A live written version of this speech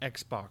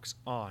Xbox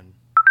On.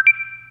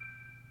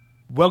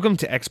 Welcome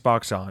to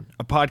Xbox On,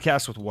 a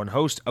podcast with one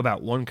host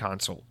about one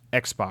console,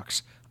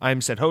 Xbox. I'm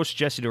said host,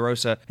 Jesse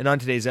DeRosa, and on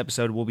today's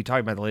episode, we'll be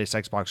talking about the latest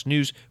Xbox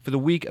news for the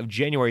week of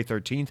January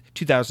 13th,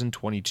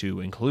 2022,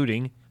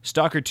 including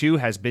Stalker 2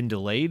 has been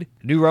delayed,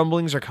 new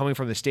rumblings are coming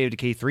from the State of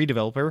Decay 3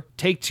 developer,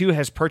 Take-Two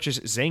has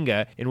purchased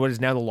Zynga in what is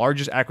now the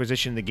largest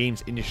acquisition in the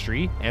games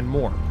industry, and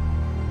more.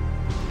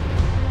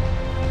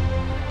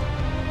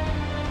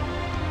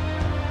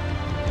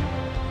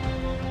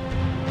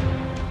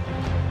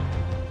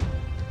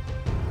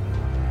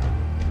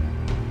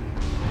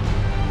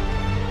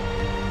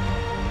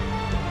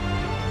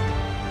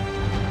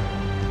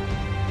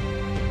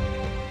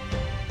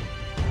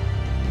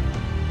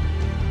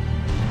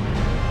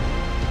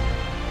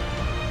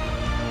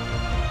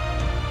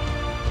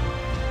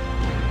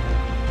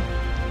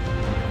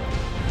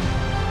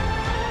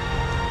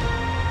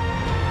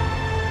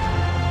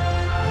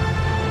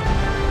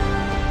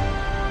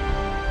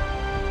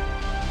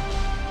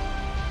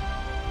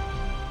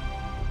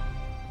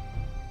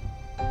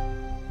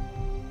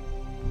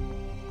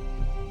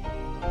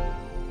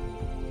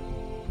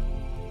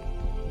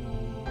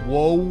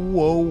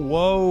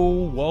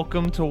 Whoa.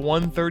 Welcome to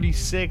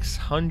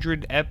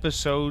 13600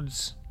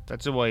 episodes,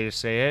 that's a way to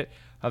say it,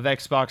 of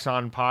Xbox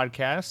On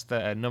Podcast,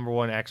 the number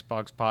one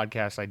Xbox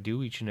podcast I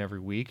do each and every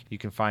week. You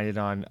can find it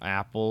on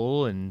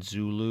Apple and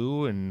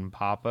Zulu and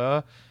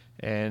Papa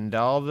and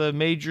all the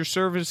major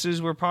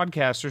services where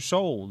podcasts are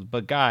sold.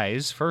 But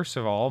guys, first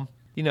of all,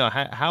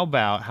 how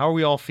are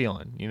we all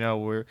feeling?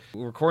 We're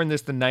recording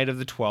this the night of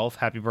the 12th.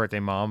 Happy birthday,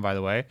 Mom, by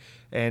the way.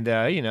 And,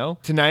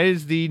 tonight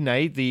is the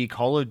night the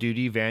Call of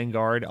Duty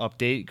Vanguard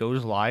update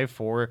goes live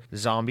for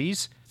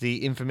Zombies, the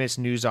infamous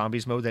new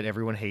Zombies mode that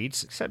everyone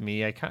hates, except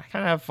me. I kind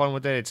of have fun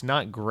with it. It's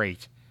not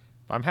great,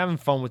 but I'm having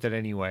fun with it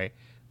anyway.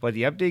 But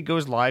the update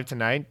goes live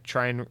tonight.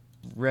 Try and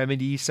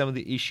remedy some of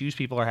the issues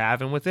people are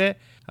having with it.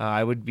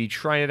 I would be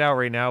trying it out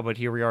right now, but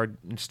here we are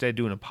instead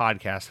doing a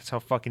podcast. That's how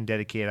fucking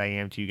dedicated I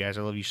am to you guys.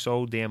 I love you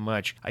so damn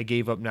much. I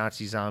gave up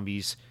Nazi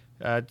Zombies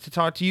to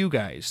talk to you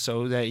guys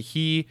so that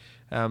he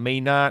may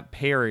not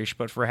perish,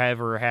 but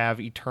forever have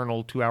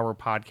eternal 2-hour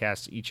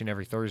podcasts each and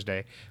every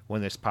Thursday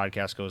when this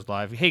podcast goes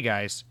live. Hey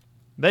guys,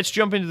 let's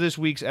jump into this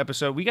week's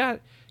episode. We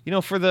got,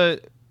 for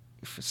the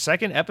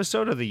second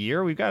episode of the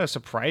year, we've got a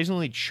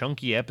surprisingly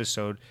chunky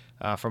episode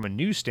from a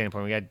news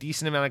standpoint. We got a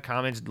decent amount of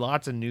comments,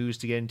 lots of news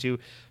to get into,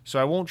 so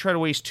I won't try to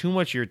waste too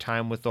much of your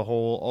time with the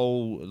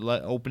whole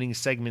opening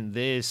segment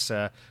this,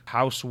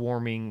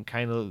 housewarming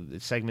kind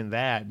of segment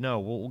that. No,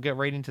 we'll get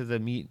right into the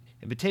meat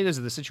and potatoes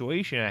of the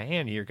situation at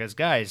hand here, because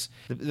guys,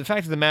 the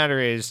fact of the matter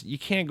is you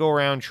can't go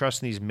around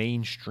trusting these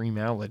mainstream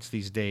outlets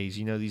these days.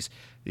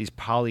 These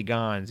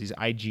Polygons, these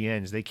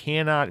IGNs, they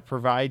cannot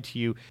provide to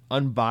you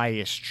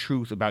unbiased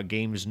truth about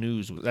games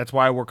news. That's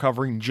why we're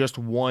covering just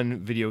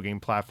one video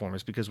game platform,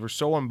 is because we're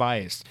so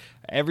unbiased.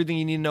 Everything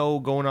you need to know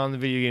going on in the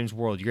video games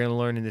world, you're going to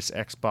learn in this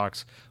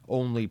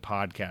Xbox-only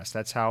podcast.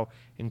 That's how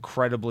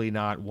incredibly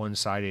not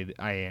one-sided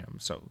I am.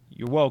 So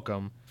you're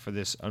welcome for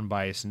this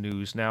unbiased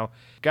news. Now,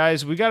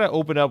 guys, we got to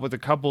open up with a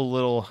couple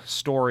little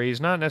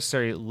stories, not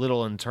necessarily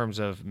little in terms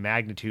of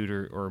magnitude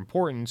or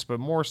importance, but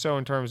more so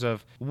in terms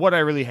of what I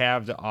really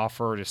have to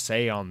offer to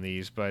say on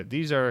these. But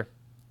these are,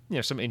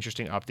 some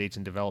interesting updates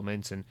and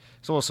developments, and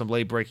as well as some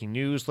late-breaking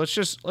news. Let's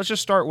just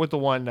start with the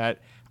one that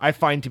I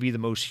find to be the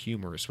most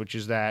humorous, which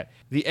is that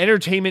the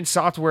Entertainment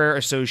Software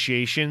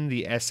Association,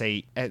 the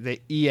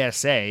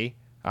ESA,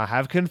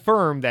 have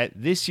confirmed that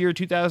this year,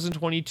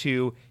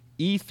 2022,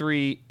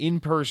 E3 in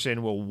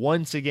person will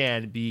once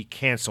again be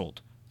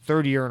canceled,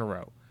 third year in a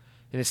row.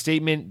 In a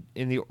statement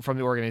from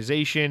the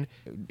organization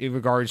in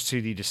regards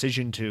to the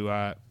decision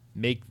to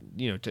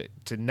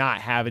to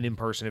not have an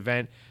in-person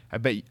event, I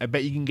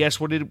bet you can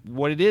guess what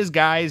it is,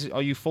 guys.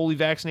 All you fully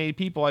vaccinated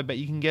people, I bet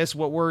you can guess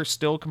what we're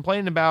still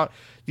complaining about: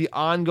 the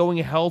ongoing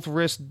health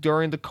risk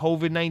during the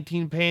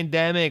COVID-19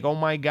 pandemic. Oh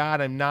my God,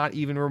 I'm not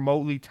even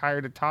remotely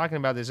tired of talking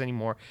about this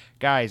anymore,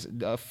 guys.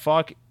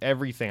 Fuck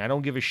everything. I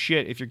don't give a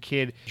shit if your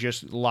kid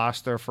just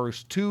lost their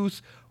first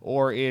tooth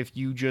or if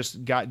you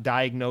just got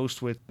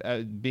diagnosed with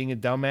being a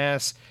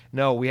dumbass.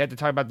 No, we had to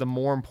talk about the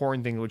more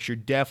important thing, which you're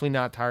definitely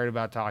not tired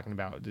about talking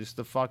about. Just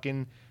the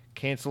fucking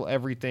cancel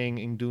everything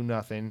and do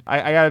nothing.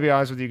 I gotta be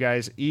honest with you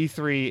guys,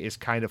 E3 is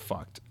kind of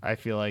fucked. I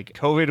feel like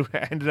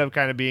COVID ended up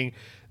kind of being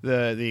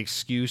the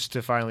excuse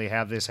to finally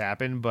have this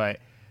happen, but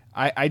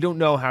I don't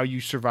know how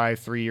you survive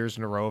 3 years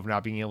in a row of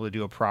not being able to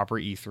do a proper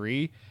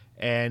E3,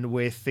 and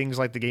with things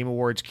like the Game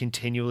Awards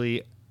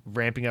continually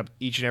ramping up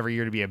each and every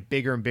year to be a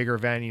bigger and bigger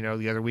event.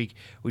 The other week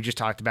we just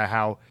talked about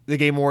how the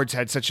Game Awards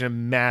had such a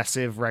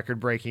massive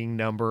record-breaking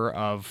number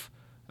of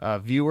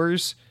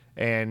viewers,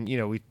 and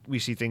we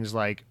see things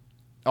like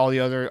all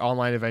the other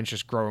online events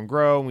just grow and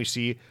grow, and we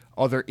see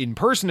other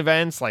in-person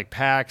events like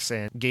PAX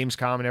and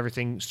Gamescom and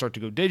everything start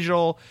to go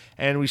digital,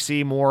 and we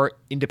see more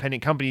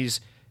independent companies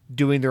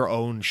doing their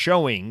own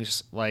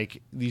showings,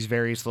 like these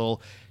various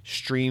little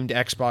streamed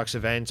Xbox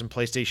events and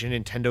PlayStation,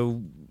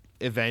 Nintendo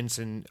events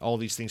and all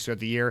these things throughout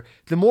the year.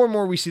 The more and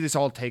more we see this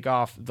all take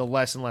off, the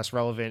less and less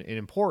relevant and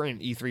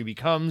important E3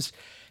 becomes.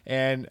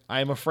 And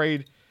I'm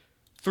afraid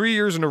 3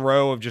 years in a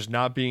row of just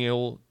not being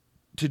able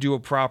to do a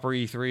proper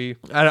E3,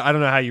 I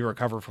don't know how you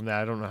recover from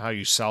that. I don't know how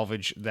you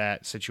salvage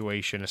that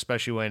situation,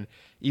 especially when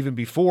even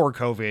before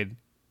COVID,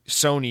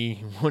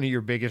 Sony, one of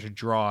your biggest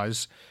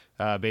draws,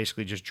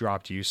 basically just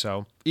dropped you.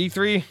 So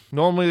E3,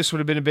 normally this would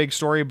have been a big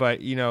story,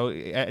 but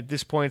at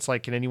this point, it's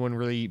like, can anyone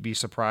really be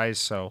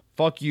surprised? So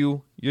fuck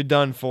you. You're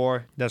done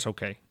for. That's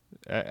okay.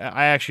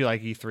 I actually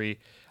like E3.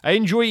 I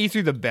enjoy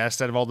E3 the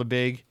best out of all the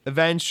big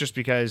events just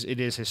because it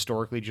is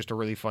historically just a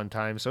really fun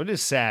time. So it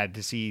is sad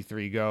to see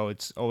E3 go.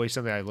 It's always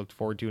something I looked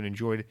forward to and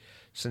enjoyed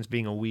since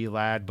being a wee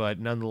lad, but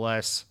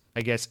nonetheless,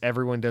 I guess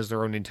everyone does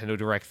their own Nintendo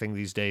Direct thing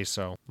these days,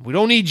 so we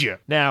don't need you.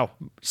 Now,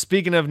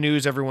 speaking of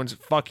news everyone's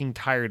fucking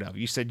tired of,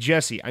 you said,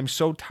 Jesse, I'm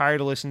so tired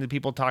of listening to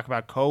people talk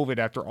about COVID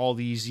after all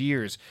these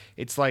years.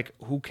 It's like,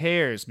 who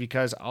cares?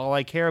 Because all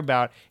I care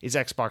about is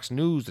Xbox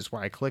news. That's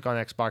why I click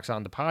on Xbox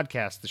on the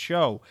podcast, the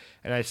show.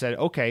 And I said,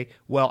 okay,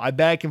 well, I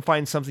bet I can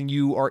find something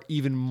you are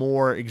even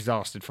more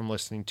exhausted from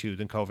listening to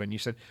than COVID. And you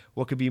said,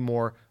 what could be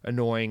more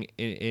annoying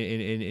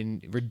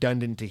and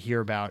redundant to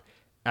hear about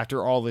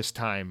after all this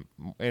time?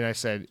 And I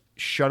said,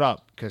 shut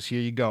up, because here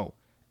you go.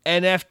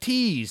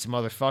 NFTs,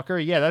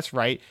 motherfucker. Yeah, that's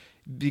right.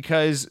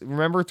 Because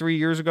remember 3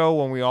 years ago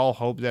when we all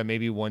hoped that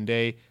maybe one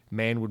day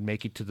man would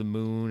make it to the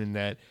moon and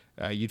that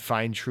you'd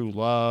find true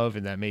love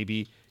and that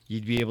maybe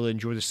you'd be able to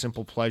enjoy the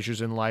simple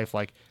pleasures in life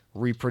like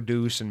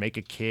reproduce and make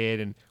a kid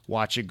and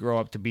watch it grow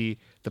up to be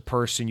the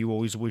person you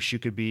always wish you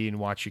could be and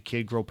watch your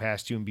kid grow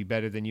past you and be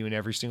better than you in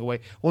every single way?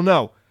 Well,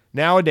 no.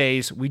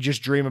 Nowadays, we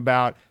just dream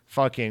about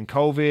fucking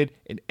COVID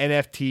and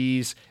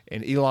NFTs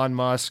and Elon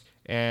Musk,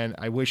 and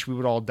I wish we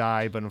would all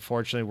die, but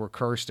unfortunately we're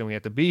cursed and we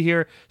have to be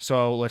here,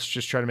 so let's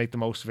just try to make the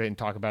most of it and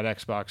talk about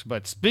Xbox.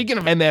 But speaking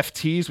of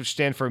MFTs, which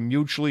stand for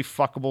mutually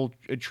fuckable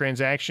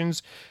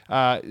transactions,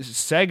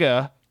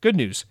 Sega, good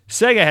news,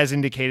 Sega has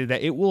indicated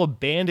that it will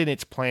abandon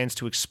its plans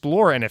to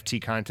explore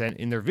NFT content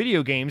in their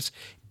video games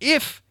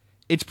if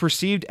it's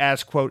perceived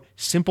as, quote,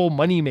 simple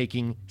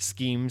money-making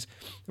schemes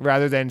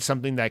rather than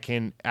something that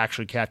can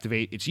actually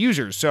captivate its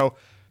users. So,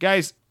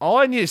 guys,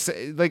 all you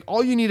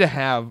need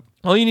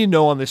to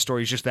know on this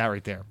story is just that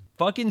right there.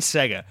 Fucking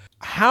Sega.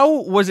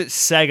 How was it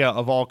Sega,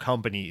 of all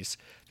companies,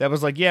 that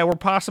was like, yeah, we're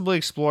possibly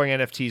exploring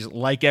NFTs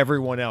like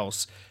everyone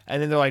else. And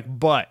then they're like,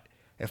 but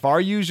if our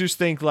users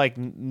think like,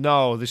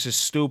 no, this is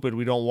stupid,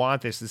 we don't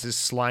want this is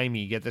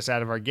slimy, get this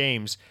out of our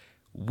games,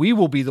 we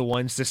will be the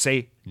ones to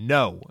say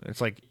no.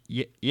 It's like,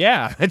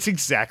 yeah, that's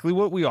exactly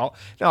what we all.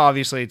 Now,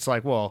 obviously, it's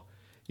like, well,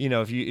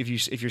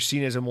 if you're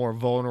seen as a more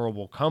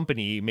vulnerable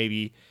company,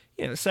 maybe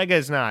Sega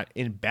is not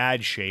in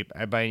bad shape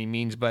by any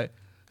means, but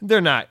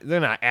they're not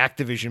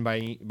Activision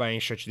by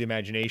any stretch of the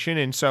imagination.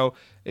 And so,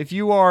 if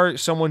you are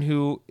someone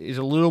who is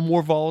a little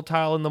more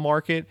volatile in the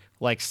market,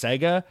 like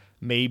Sega,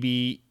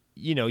 maybe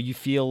you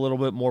feel a little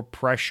bit more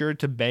pressure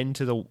to bend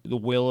to the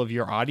will of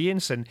your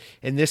audience. And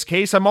in this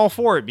case, I'm all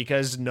for it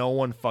because no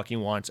one fucking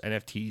wants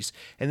NFTs.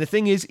 And the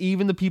thing is,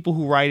 even the people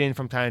who write in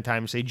from time to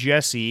time say,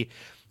 Jesse,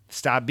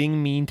 stop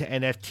being mean to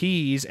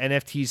NFTs.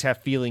 NFTs have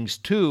feelings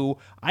too.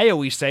 I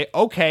always say,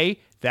 okay,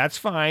 that's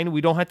fine.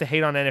 We don't have to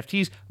hate on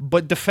NFTs,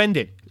 but defend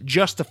it,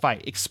 justify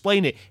it,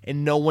 explain it,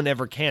 and no one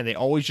ever can. They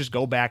always just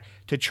go back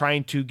to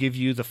trying to give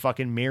you the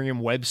fucking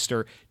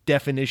Merriam-Webster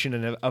definition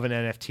of an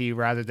NFT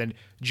rather than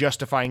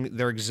justifying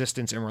their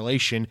existence in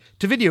relation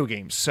to video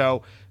games.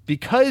 So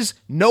because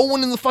no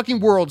one in the fucking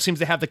world seems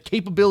to have the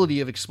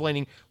capability of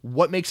explaining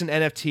what makes an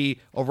NFT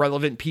a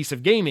relevant piece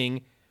of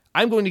gaming,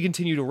 I'm going to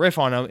continue to riff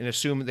on them and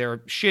assume they're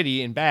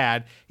shitty and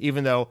bad,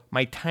 even though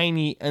my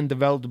tiny,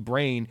 undeveloped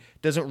brain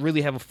doesn't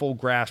really have a full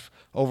grasp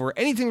over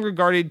anything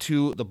regarded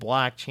to the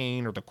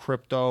blockchain or the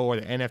crypto or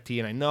the NFT.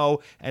 And I know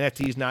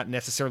NFT is not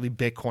necessarily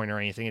Bitcoin or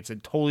anything. It's a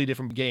totally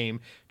different game.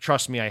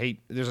 Trust me,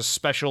 there's a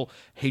special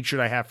hatred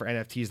I have for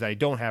NFTs that I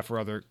don't have for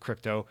other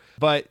crypto.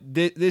 But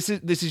this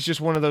is just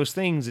one of those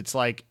things. It's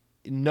like,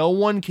 no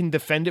one can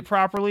defend it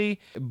properly,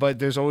 but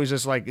there's always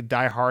this like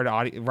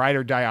ride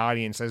or die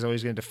audience that's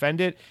always going to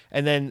defend it.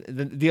 And then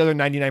the other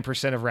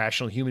 99% of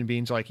rational human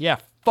beings are like, yeah,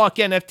 fuck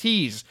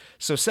NFTs.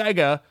 So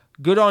Sega,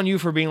 good on you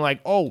for being like,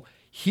 oh,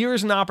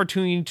 here's an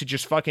opportunity to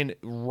just fucking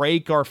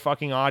rake our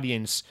fucking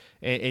audience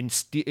and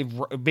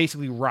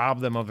basically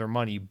rob them of their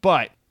money.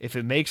 But if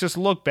it makes us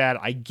look bad,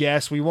 I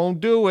guess we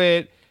won't do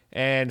it.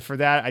 And for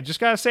that, I just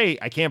got to say,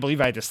 I can't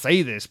believe I had to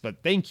say this,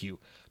 but thank you.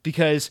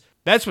 Because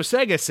that's what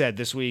Sega said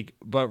this week,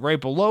 but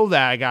right below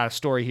that, I got a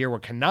story here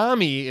where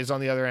Konami is on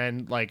the other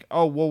end, like,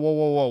 oh,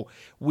 whoa.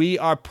 We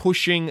are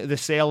pushing the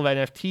sale of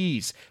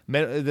NFTs.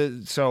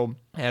 So,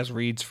 as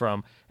reads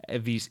from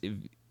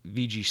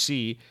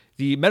VGC,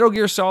 the Metal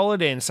Gear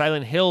Solid and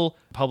Silent Hill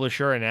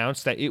publisher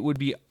announced that it would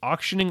be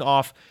auctioning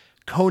off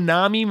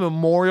Konami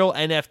Memorial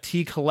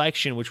NFT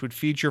Collection, which would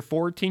feature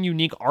 14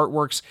 unique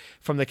artworks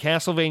from the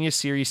Castlevania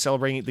series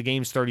celebrating the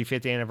game's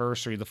 35th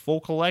anniversary. The full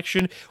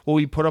collection will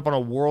be put up on a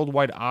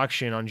worldwide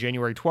auction on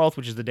January 12th,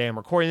 which is the day I'm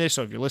recording this.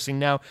 So if you're listening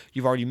now,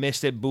 you've already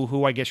missed it.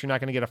 Boo-hoo. I guess you're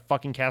not going to get a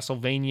fucking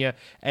Castlevania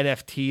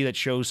NFT that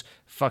shows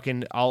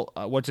fucking,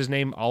 what's his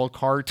name?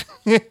 Alucard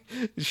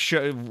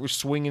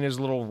swinging his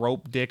little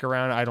rope dick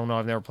around. I don't know.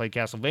 I've never played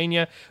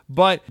Castlevania,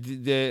 but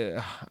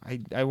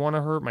I want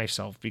to hurt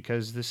myself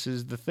because this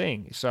is the thing.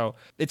 So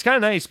it's kind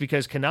of nice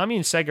because Konami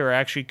and Sega are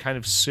actually kind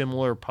of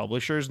similar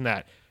publishers in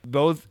that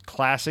both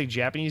classic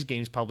Japanese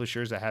games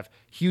publishers that have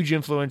huge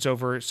influence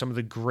over some of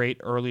the great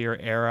earlier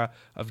era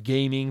of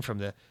gaming from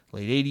the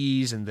late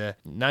 80s and the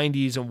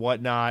 90s and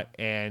whatnot,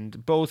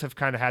 and both have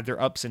kind of had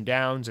their ups and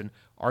downs and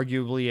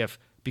arguably have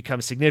become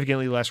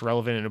significantly less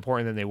relevant and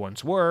important than they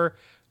once were.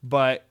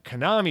 But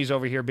Konami's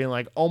over here being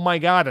like, oh my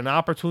God, an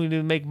opportunity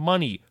to make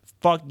money.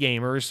 Fuck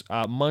gamers,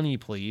 money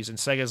please. And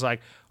Sega's like,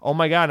 oh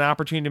my God, an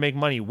opportunity to make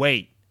money.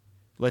 Wait,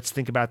 let's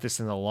think about this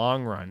in the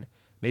long run.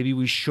 Maybe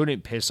we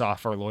shouldn't piss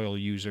off our loyal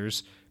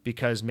users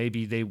because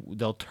maybe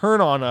they'll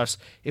turn on us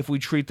if we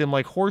treat them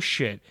like horse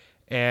shit.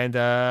 And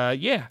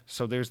yeah,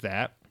 so there's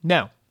that.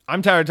 Now,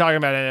 I'm tired of talking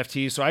about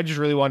NFTs, so I just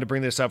really wanted to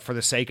bring this up for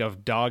the sake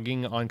of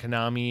dogging on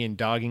Konami and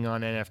dogging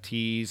on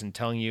NFTs and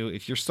telling you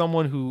if you're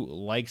someone who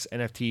likes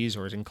NFTs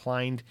or is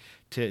inclined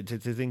to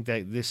think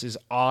that this is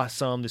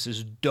awesome, this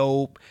is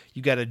dope,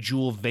 you got a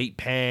Juul vape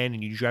pen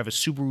and you drive a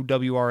Subaru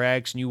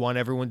WRX and you want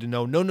everyone to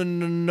know,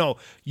 no,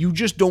 you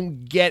just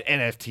don't get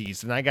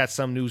NFTs, then I got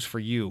some news for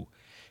you.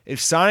 If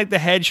Sonic the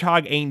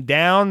Hedgehog ain't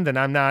down, then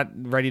I'm not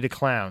ready to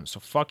clown. So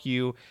fuck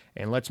you,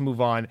 and let's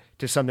move on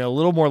to something a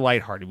little more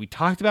lighthearted. We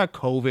talked about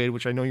COVID,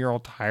 which I know you're all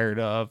tired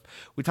of.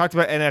 We talked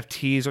about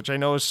NFTs, which I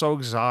know is so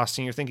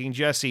exhausting. You're thinking,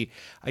 Jesse,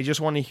 I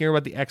just want to hear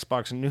about the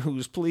Xbox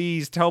news.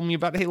 Please tell me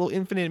about Halo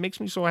Infinite. It makes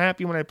me so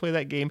happy when I play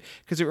that game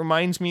because it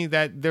reminds me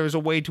that there's a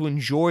way to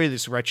enjoy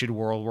this wretched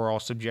world we're all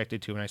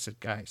subjected to. And I said,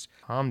 guys,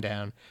 calm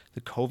down.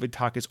 The COVID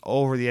talk is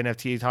over. The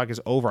NFT talk is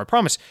over. I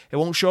promise it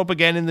won't show up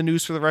again in the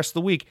news for the rest of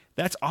the week.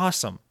 That's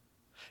awesome.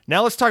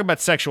 Now let's talk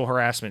about sexual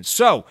harassment.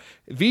 So,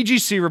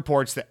 VGC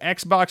reports that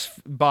Xbox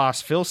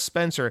boss Phil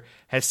Spencer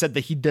has said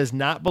that he does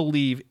not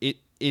believe it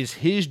is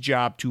his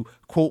job to,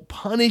 quote,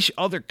 punish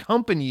other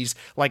companies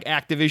like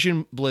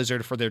Activision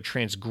Blizzard for their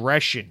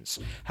transgressions.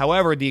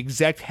 However, the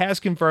exec has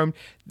confirmed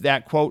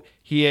that, quote,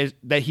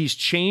 he's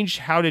changed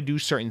how to do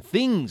certain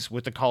things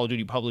with the Call of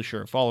Duty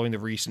publisher following the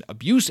recent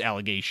abuse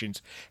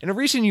allegations. In a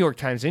recent New York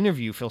Times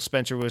interview, Phil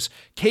Spencer was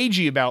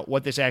cagey about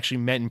what this actually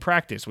meant in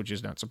practice, which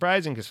is not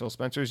surprising because Phil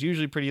Spencer is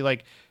usually pretty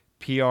like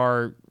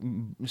PR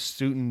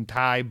suit and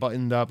tie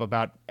buttoned up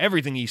about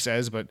everything he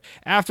says. But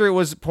after it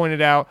was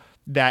pointed out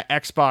that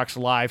Xbox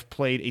Live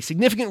played a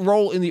significant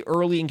role in the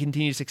early and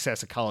continued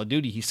success of Call of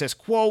Duty, he says,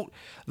 quote,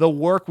 the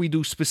work we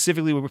do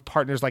specifically with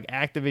partners like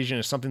Activision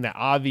is something that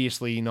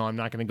obviously, I'm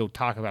not going to go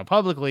talk about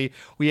publicly.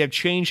 We have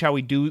changed how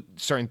we do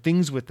certain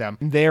things with them.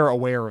 They're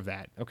aware of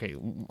that. Okay,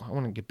 I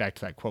want to get back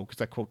to that quote because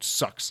that quote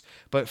sucks.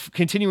 But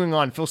continuing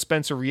on, Phil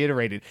Spencer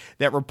reiterated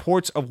that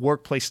reports of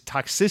workplace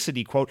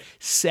toxicity, quote,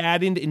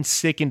 saddened and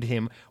sickened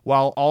him,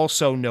 while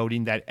also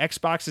noting that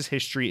Xbox's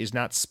history is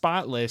not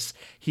spotless.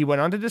 He went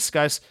on to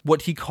discuss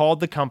what he called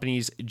the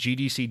company's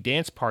GDC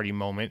dance party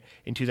moment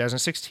in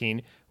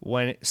 2016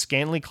 when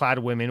scantily clad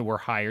women were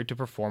hired to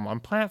perform on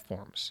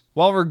platforms.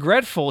 While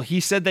regretful, he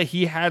said that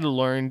he had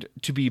learned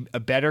to be a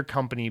better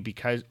company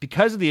because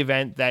of the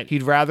event, that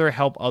he'd rather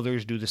help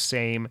others do the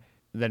same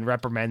than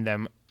reprimand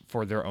them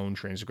for their own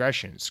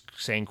transgressions.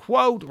 Saying,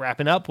 quote,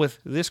 wrapping up with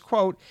this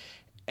quote,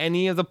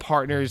 any of the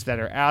partners that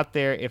are out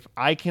there, if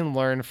I can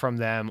learn from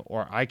them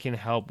or I can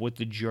help with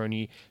the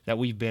journey that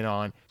we've been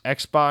on,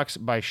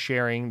 Xbox, by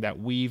sharing that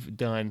we've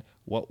done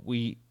what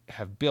we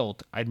have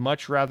built, I'd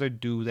much rather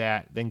do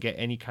that than get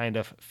any kind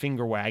of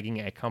finger wagging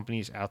at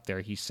companies out there,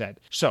 he said.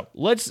 So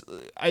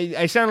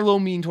I sound a little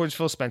mean towards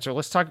Phil Spencer.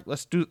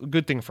 Let's do a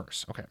good thing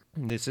first. Okay.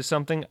 This is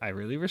something I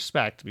really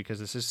respect because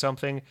this is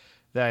something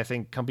that I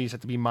think companies have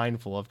to be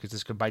mindful of because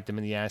this could bite them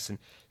in the ass. And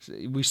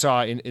we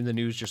saw in the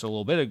news just a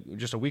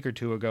week or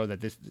two ago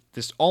that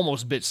this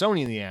almost bit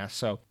Sony in the ass.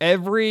 So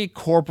every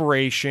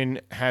corporation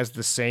has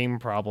the same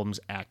problems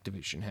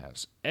Activision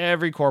has.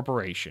 Every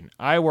corporation.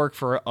 I work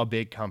for a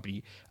big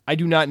company. I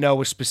do not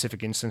know a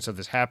specific instance of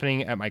this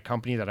happening at my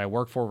company that I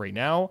work for right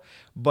now,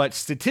 but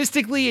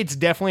statistically, it's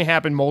definitely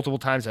happened multiple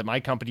times at my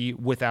company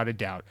without a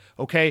doubt.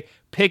 Okay,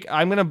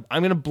 I'm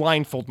gonna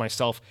blindfold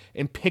myself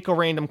and pick a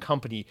random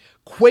company.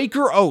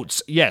 Quaker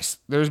Oats. Yes,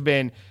 there's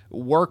been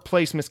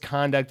workplace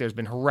misconduct. There's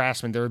been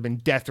harassment. There have been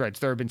death threats.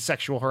 There have been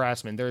sexual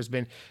harassment. There's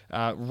been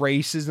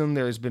racism.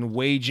 There's been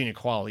wage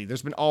inequality.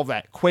 There's been all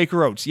that.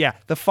 Quaker Oats. Yeah,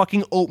 the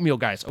fucking oatmeal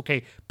guys.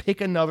 Okay,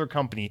 pick another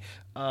company.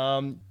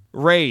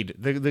 Raid,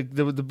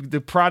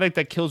 the product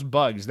that kills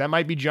bugs. That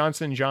might be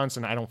Johnson &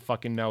 Johnson. I don't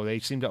fucking know. They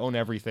seem to own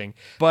everything.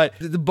 But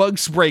the bug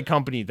spray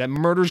company that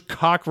murders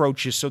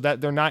cockroaches so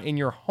that they're not in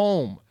your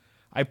home.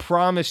 I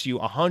promise you,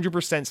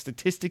 100%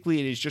 statistically,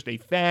 it is just a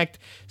fact.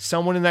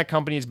 Someone in that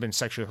company has been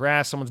sexually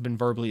harassed, someone's been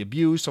verbally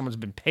abused, someone's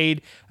been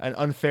paid an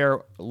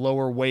unfair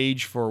lower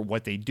wage for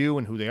what they do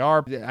and who they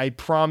are. I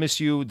promise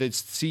you, the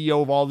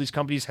CEO of all these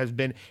companies has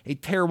been a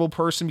terrible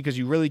person, because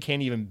you really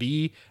can't even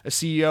be a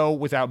CEO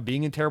without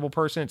being a terrible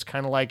person. It's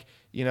kind of like,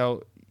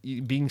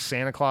 being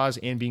Santa Claus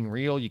and being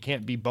real. You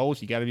can't be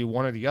both. You got to be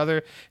one or the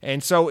other.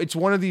 And so it's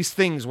one of these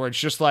things where it's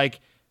just like,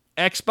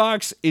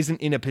 Xbox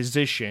isn't in a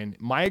position,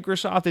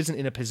 Microsoft isn't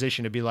in a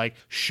position to be like,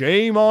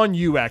 shame on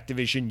you,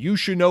 Activision, you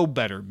should know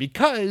better,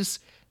 because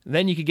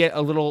then you could get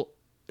a little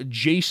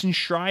Jason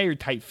Schreier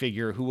type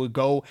figure who would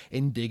go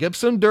and dig up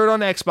some dirt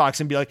on Xbox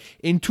and be like,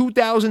 in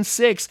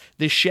 2006,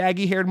 this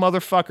shaggy haired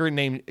motherfucker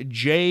named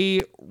Jay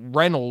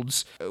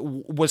Reynolds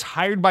was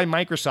hired by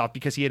Microsoft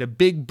because he had a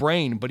big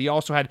brain, but he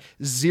also had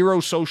zero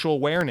social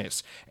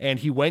awareness. And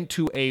he went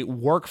to a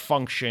work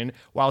function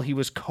while he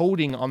was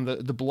coding on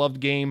the beloved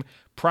game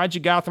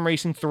Project Gotham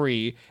Racing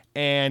 3,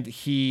 and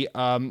he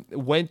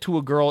went to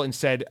a girl and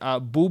said,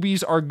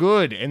 boobies are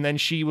good. And then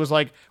she was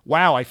like,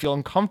 wow, I feel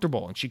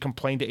uncomfortable. And she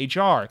complained to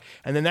HR.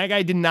 And then that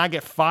guy did not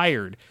get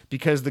fired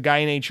because the guy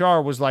in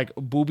HR was like,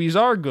 boobies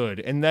are good.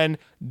 And then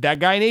that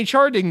guy in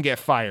HR didn't get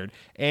fired.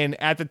 And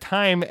at the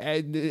time,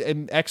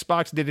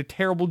 Xbox did a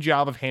terrible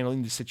job of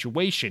handling the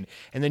situation.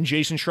 And then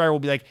Jason Schreier will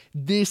be like,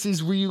 this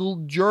is real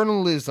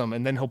journalism.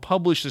 And then he'll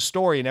publish the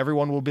story, and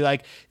everyone will be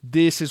like,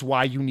 this is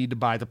why you need to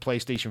buy the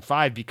PlayStation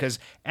 5, because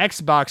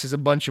Xbox is a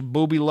bunch of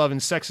booby-loving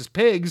sexist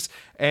pigs,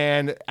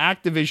 and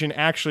Activision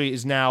actually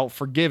is now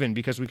forgiven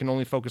because we can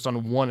only focus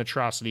on one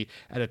atrocity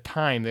at a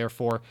time.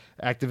 Therefore,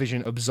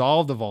 Activision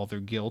absolved of all their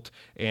guilt,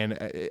 and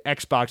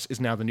Xbox is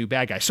now the new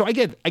bad guy. So I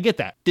get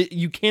that.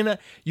 You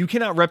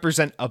cannot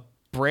represent a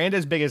brand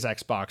as big as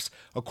Xbox,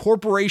 a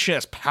corporation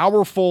as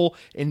powerful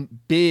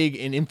and big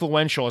and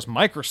influential as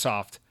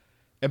Microsoft,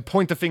 and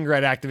point the finger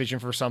at Activision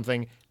for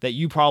something that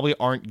you probably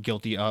aren't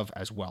guilty of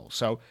as well.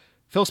 So,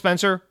 Phil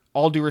Spencer,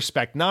 all due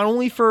respect, not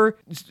only for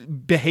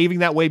behaving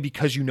that way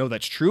because you know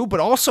that's true, but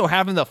also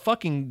having the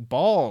fucking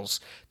balls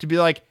to be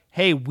like,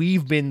 hey,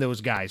 we've been those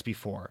guys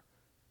before.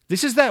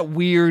 This is that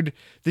weird,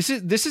 this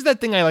is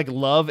that thing I like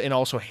love and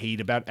also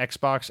hate about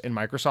Xbox and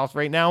Microsoft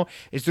right now,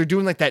 is they're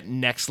doing like that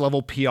next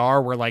level PR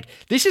where like,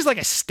 this is like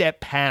a step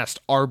past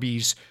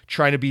Arby's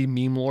trying to be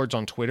meme lords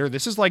on Twitter.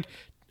 This is like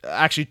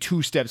actually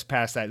 2 steps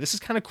past that. This is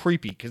kind of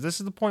creepy, because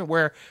this is the point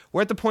where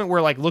we're at the point where,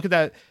 like, look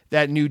at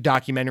that new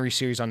documentary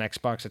series on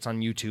Xbox that's on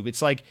YouTube.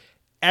 It's like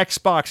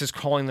Xbox is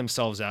calling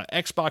themselves out.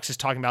 Xbox is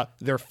talking about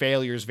their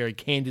failures very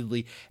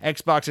candidly.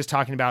 Xbox is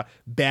talking about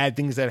bad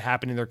things that have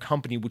happened in their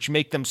company, which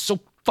make them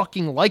so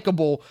fucking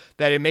likable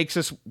that it makes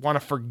us want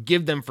to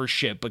forgive them for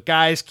shit. But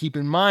guys, keep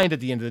in mind, at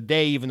the end of the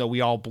day, even though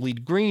we all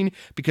bleed green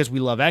because we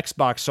love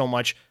Xbox so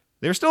much,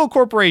 they're still a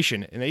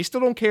corporation, and they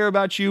still don't care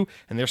about you,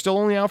 and they're still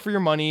only out for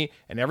your money,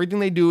 and everything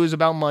they do is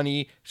about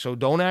money. So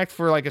don't act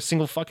for like a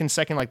single fucking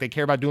second like they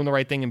care about doing the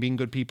right thing and being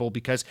good people,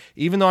 because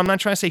even though I'm not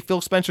trying to say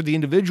Phil Spencer, the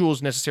individual,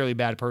 is necessarily a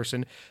bad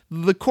person,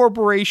 the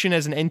corporation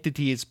as an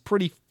entity is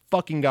pretty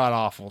fucking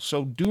god-awful.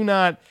 So do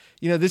not,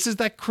 this is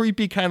that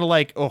creepy kind of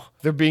like, oh,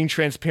 they're being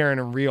transparent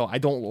and real. I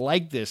don't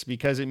like this,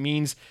 because it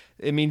means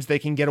they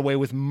can get away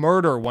with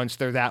murder once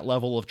they're that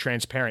level of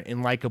transparent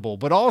and likable.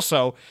 But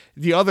also,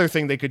 the other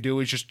thing they could do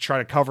is just try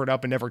to cover it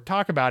up and never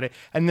talk about it.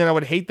 And then I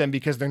would hate them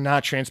because they're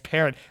not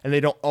transparent and they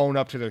don't own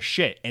up to their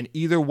shit. And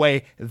either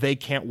way, they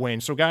can't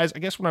win. So guys, I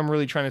guess what I'm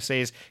really trying to say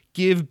is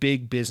give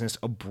big business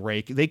a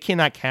break. They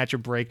cannot catch a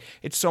break.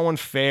 It's so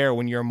unfair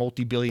when you're a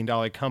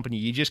multi-billion-dollar company.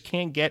 You just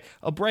can't get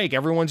a break.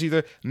 Everyone's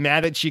either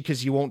mad at you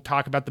because you won't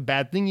talk about the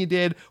bad thing you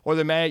did, or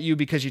they're mad at you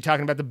because you're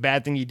talking about the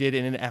bad thing you did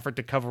in an effort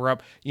to cover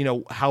up,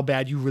 how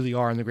bad you really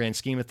are in the grand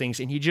scheme of things,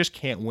 and you just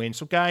can't win.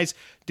 So guys,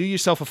 do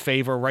yourself a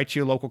favor, write to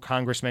your local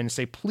congressman and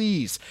say,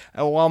 please,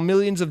 while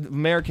millions of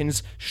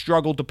Americans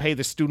struggle to pay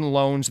the student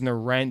loans and their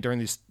rent during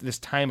this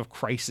time of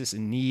crisis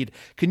and need,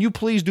 can you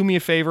please do me a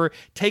favor,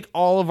 take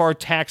all of our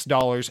tax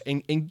dollars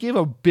and give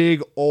a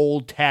big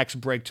old tax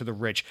break to the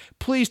rich.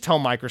 Please tell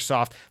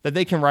Microsoft that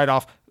they can write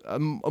off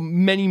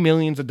many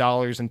millions of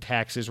dollars in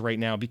taxes right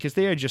now, because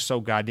they are just so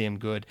goddamn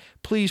good.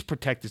 Please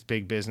protect this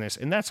big business.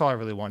 And that's all I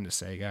really wanted to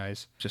say,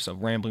 guys. Just a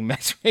rambling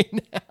mess right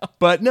now.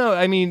 But no,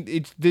 I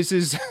mean, this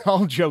is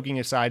all joking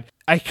aside.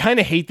 I kind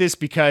of hate this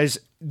because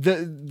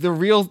the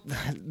real,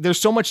 there's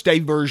so much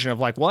diversion of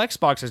like, well,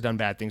 Xbox has done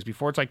bad things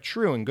before. It's like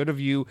true and good of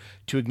you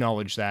to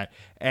acknowledge that.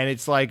 And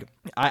it's like,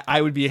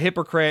 I would be a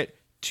hypocrite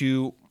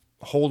to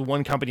hold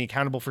one company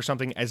accountable for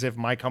something as if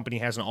my company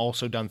hasn't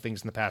also done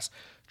things in the past.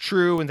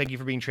 True, and thank you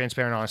for being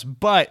transparent and honest,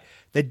 but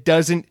that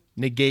doesn't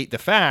negate the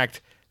fact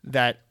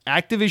that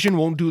Activision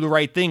won't do the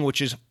right thing,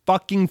 which is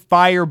fucking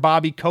fire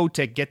Bobby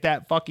Kotick. Get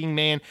that fucking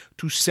man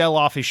to sell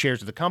off his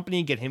shares of the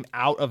company, get him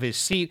out of his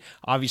seat.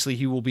 Obviously,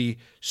 he will be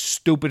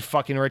stupid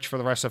fucking rich for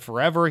the rest of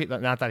forever.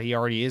 Not that he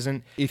already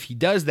isn't if he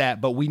does that,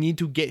 but we need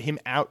to get him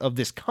out of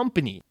this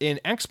company. In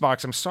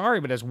Xbox, I'm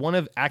sorry, but as one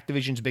of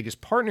Activision's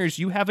biggest partners,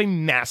 you have a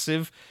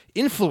massive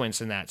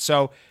influence in that.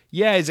 So,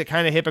 yeah, is it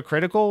kind of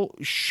hypocritical?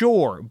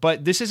 Sure,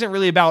 but this isn't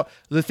really about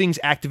the things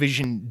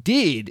Activision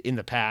did in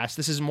the past.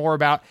 This is more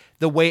about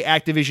the way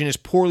Activision is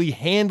poorly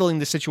handling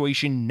the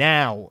situation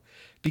now.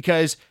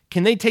 Because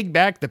can they take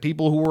back the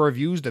people who were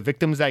abused, the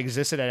victims that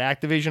existed at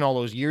Activision all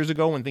those years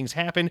ago when things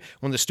happened,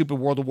 when the stupid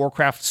World of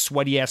Warcraft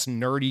sweaty-ass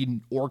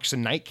nerdy orcs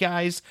and night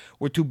guys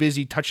were too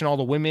busy touching all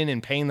the women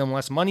and paying them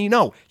less money?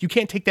 No, you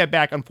can't take that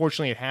back.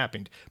 Unfortunately, it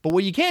happened. But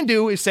what you can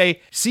do is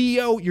say,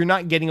 CEO, you're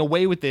not getting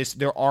away with this.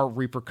 There are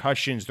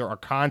repercussions. There are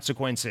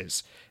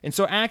consequences. And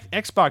so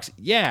Xbox,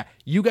 yeah,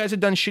 you guys have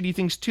done shitty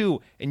things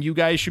too, and you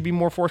guys should be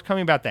more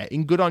forthcoming about that.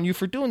 And good on you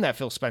for doing that,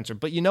 Phil Spencer.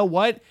 But you know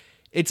what?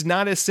 It's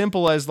not as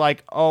simple as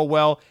like, oh,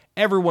 well,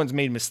 everyone's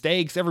made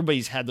mistakes.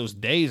 Everybody's had those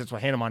days. That's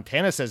what Hannah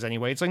Montana says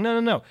anyway. It's like,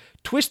 no.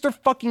 Twist their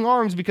fucking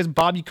arms because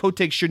Bobby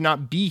Kotick should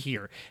not be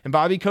here. And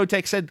Bobby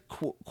Kotick said,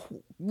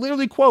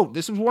 literally, quote,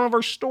 this was one of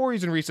our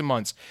stories in recent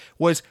months,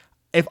 was,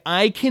 if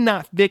I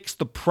cannot fix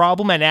the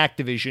problem at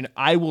Activision,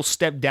 I will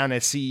step down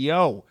as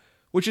CEO,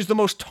 which is the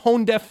most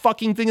tone-deaf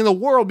fucking thing in the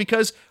world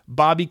because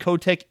Bobby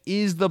Kotick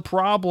is the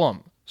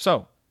problem.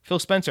 So, Phil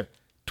Spencer,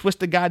 twist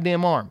the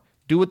goddamn arm.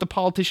 Do what the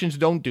politicians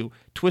don't do.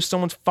 Twist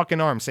someone's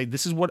fucking arm. Say,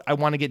 this is what I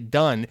want to get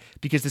done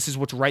because this is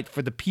what's right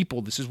for the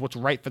people. This is what's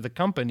right for the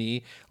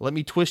company. Let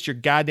me twist your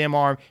goddamn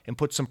arm and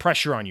put some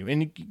pressure on you.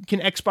 And can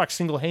Xbox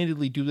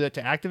single-handedly do that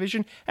to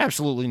Activision?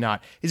 Absolutely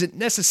not. Is it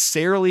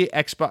necessarily is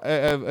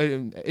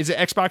it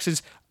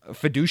Xbox's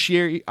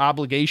fiduciary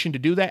obligation to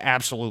do that?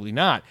 Absolutely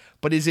not.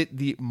 But is it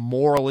the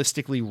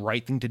moralistically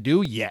right thing to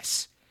do?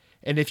 Yes.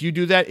 And if you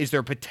do that, is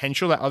there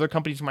potential that other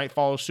companies might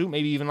follow suit?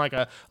 Maybe even like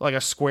a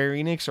Square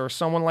Enix or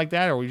someone like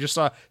that? Or we just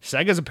saw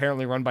Sega's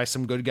apparently run by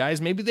some good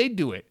guys. Maybe they'd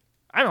do it.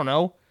 I don't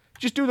know.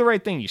 Just do the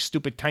right thing, you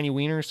stupid tiny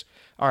wieners.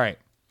 All right.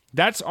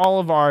 That's all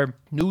of our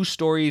news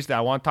stories that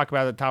I want to talk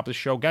about at the top of the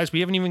show. Guys, we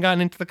haven't even gotten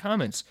into the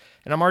comments,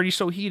 and I'm already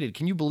so heated.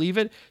 Can you believe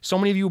it? So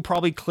many of you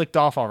probably clicked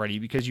off already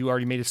because you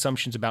already made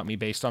assumptions about me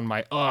based on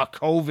my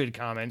COVID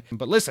comment.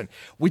 But listen,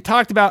 we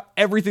talked about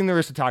everything there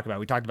is to talk about.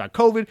 We talked about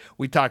COVID.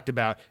 We talked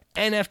about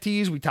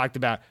NFTs. We talked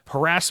about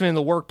harassment in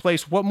the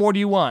workplace. What more do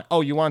you want? Oh,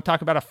 you want to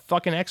talk about a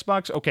fucking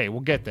Xbox? Okay, we'll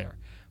get there.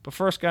 But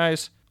first,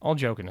 guys, all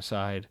joking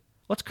aside,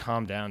 let's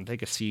calm down,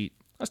 take a seat.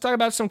 Let's talk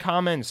about some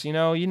comments. You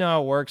know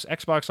how it works.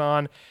 Xbox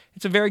On.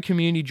 It's a very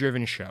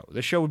community-driven show.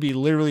 The show would be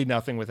literally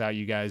nothing without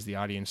you guys, the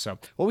audience. So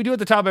what we do at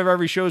the top of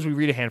every show is we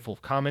read a handful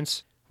of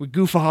comments. We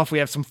goof off, we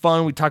have some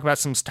fun, we talk about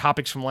some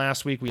topics from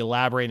last week, we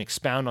elaborate and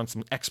expound on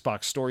some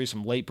Xbox stories,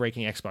 some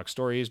late-breaking Xbox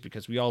stories,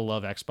 because we all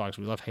love Xbox,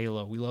 we love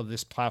Halo, we love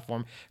this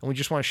platform, and we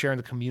just want to share in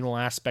the communal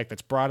aspect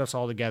that's brought us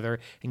all together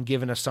and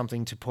given us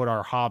something to put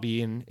our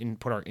hobby in, and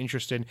put our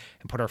interest in,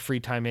 and put our free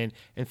time in,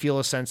 and feel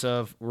a sense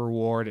of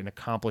reward and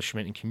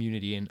accomplishment and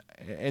community. And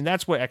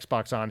that's what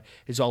Xbox On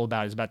is all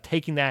about. It's about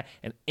taking that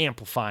and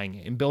amplifying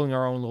it and building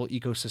our own little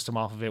ecosystem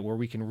off of it where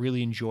we can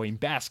really enjoy and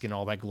bask in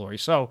all that glory.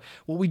 So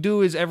what we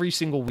do is every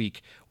single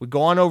week, we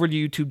go on over to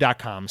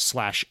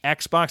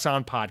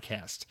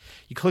youtube.com/XboxOnPodcast.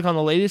 You click on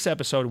the latest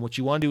episode, and what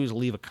you want to do is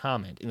leave a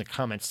comment in the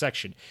comment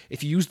section.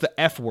 If you use the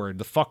F word,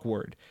 the fuck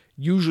word,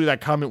 usually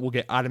that comment will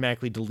get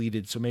automatically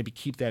deleted, so maybe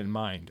keep that in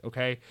mind,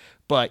 okay?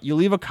 But you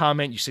leave a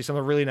comment, you say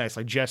something really nice,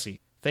 like,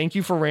 Jesse, thank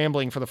you for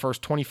rambling for the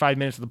first 25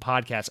 minutes of the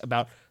podcast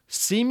about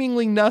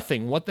seemingly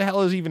nothing. What the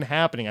hell is even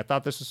happening? I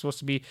thought this was supposed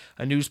to be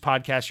a news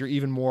podcast. You're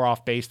even more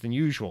off base than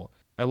usual.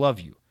 I love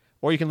you.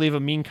 Or you can leave a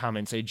mean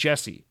comment, say,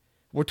 Jesse,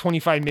 we're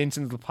 25 minutes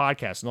into the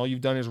podcast, and all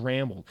you've done is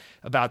rambled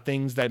about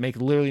things that make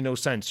literally no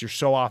sense. You're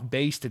so off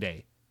base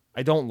today.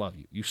 I don't love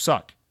you. You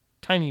suck.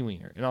 Tiny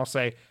wiener. And I'll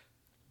say,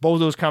 both of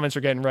those comments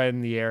are getting right in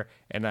the air,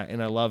 and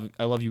I love you.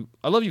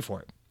 I love you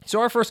for it.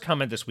 So our first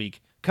comment this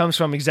week comes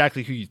from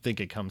exactly who you think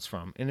it comes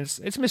from, and it's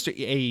Mr.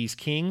 A's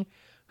King,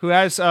 who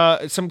has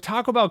some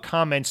Taco Bell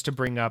comments to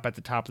bring up at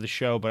the top of the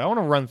show, but I want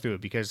to run through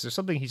it because there's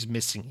something he's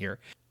missing here.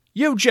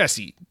 Yo,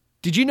 Jesse,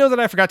 did you know that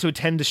I forgot to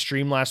attend the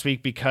stream last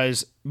week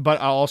but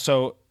I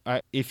also,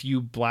 if you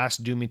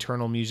blast Doom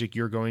Eternal music,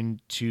 you're going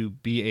to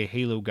be a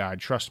Halo god.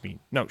 Trust me.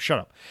 No, shut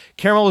up.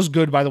 Caramel is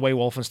good, by the way.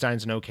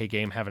 Wolfenstein's an okay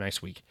game. Have a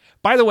nice week.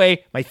 By the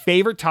way, my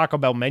favorite Taco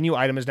Bell menu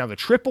item is now the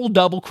triple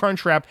double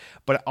crunch wrap,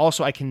 but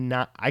also I can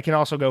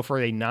also go for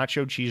a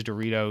nacho cheese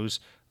Doritos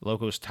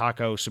Locos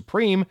Taco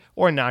Supreme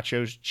or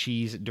nachos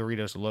cheese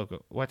Doritos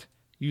Loco. What?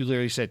 You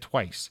literally said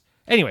twice.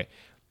 Anyway,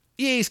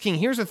 EA's King,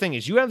 here's the thing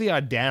is you have the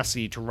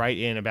audacity to write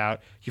in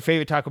about your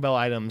favorite Taco Bell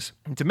items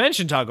and to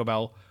mention Taco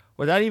Bell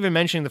without even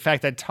mentioning the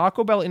fact that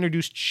Taco Bell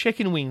introduced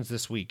chicken wings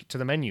this week to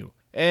the menu.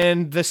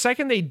 And the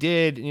second they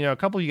did, a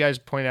couple of you guys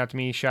pointed out to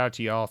me, shout out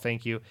to y'all,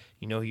 thank you.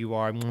 You know who you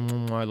are,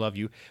 I love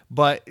you.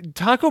 But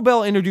Taco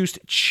Bell introduced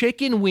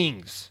chicken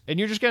wings. And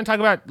you're just going to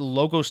talk about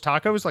Locos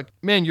Tacos? Like,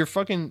 man, you're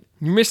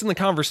missing the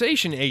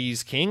conversation,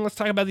 A's King. Let's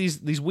talk about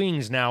these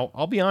wings. Now,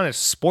 I'll be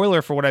honest,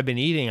 spoiler for what I've been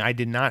eating, I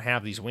did not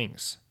have these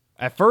wings.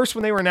 At first,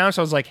 when they were announced,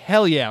 I was like,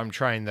 hell yeah, I'm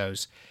trying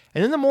those.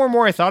 And then the more and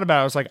more I thought about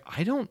it, I was like,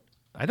 I don't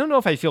know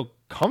if I feel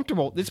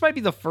comfortable. This might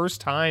be the first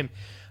time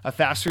a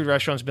fast food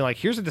restaurant's been like,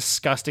 here's a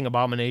disgusting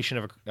abomination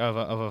of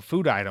a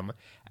food item.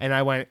 And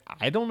I went,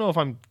 I don't know if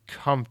I'm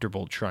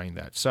comfortable trying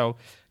that. So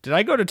did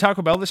I go to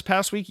Taco Bell this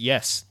past week?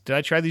 Yes. Did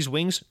I try these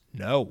wings?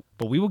 No.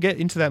 But we will get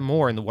into that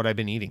more in what I've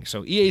been eating.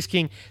 So EA's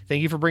King,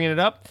 thank you for bringing it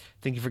up.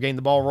 Thank you for getting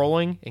the ball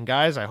rolling. And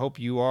guys, I hope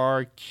you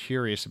are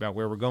curious about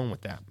where we're going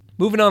with that.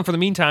 Moving on for the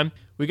meantime,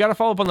 we got to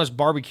follow up on this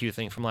barbecue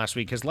thing from last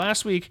week. Because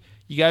last week,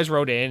 you guys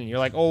wrote in and you're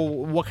like, oh,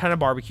 what kind of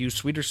barbecue?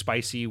 Sweet or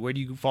spicy? Where do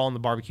you fall on the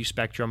barbecue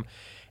spectrum?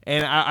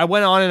 And I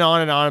went on and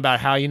on and on about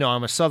how,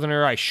 I'm a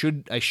Southerner. I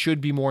should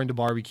be more into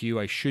barbecue.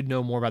 I should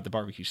know more about the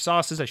barbecue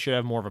sauces. I should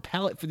have more of a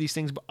palate for these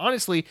things. But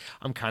honestly,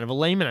 I'm kind of a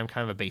layman. I'm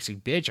kind of a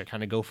basic bitch. I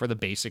kind of go for the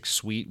basic,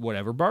 sweet,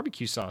 whatever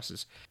barbecue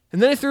sauces.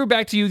 And then I threw it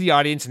back to you, the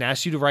audience, and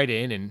asked you to write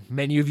in. And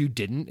many of you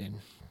didn't. And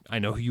I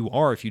know who you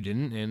are if you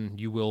didn't. And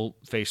you will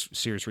face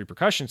serious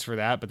repercussions for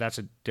that. But that's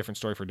a different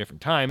story for a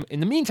different time. In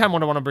the meantime,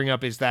 what I want to bring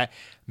up is that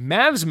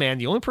Mavs Man,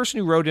 the only person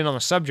who wrote in on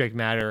the subject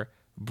matter,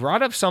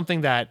 brought up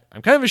something that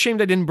I'm kind of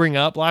ashamed I didn't bring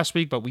up last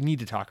week, but we need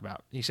to talk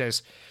about. He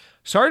says,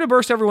 sorry to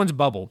burst everyone's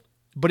bubble,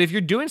 but if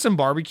you're doing some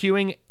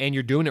barbecuing and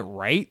you're doing it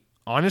right,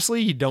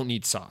 honestly, you don't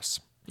need sauce.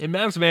 And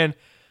Mavs Man,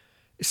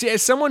 see,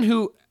 as someone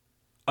who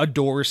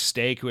adores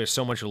steak, who has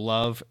so much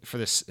love for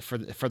this, for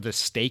the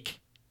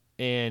steak,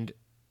 and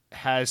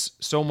has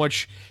so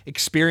much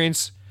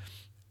experience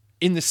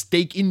in the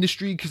steak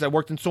industry, because I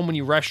worked in so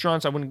many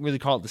restaurants. I wouldn't really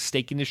call it the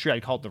steak industry.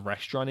 I'd call it the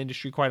restaurant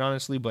industry, quite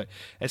honestly. But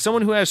as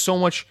someone who has so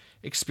much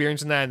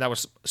experience in that, and that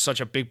was such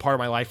a big part of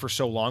my life for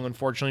so long,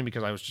 unfortunately,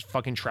 because I was just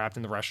fucking trapped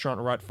in the restaurant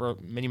rut for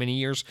many, many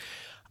years,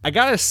 I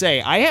gotta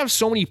say, I have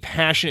so many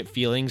passionate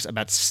feelings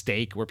about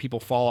steak, where people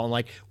fall on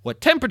like,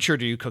 what temperature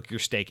do you cook your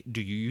steak?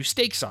 Do you use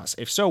steak sauce?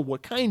 If so,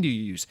 what kind do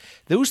you use?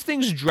 Those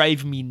things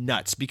drive me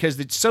nuts because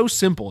it's so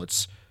simple.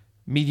 It's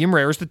medium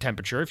rare is the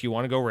temperature. If you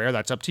want to go rare,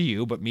 that's up to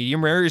you. But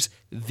medium rare is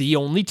the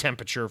only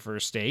temperature for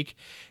a steak.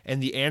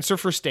 And the answer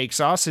for steak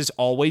sauce is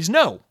always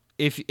no.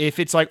 If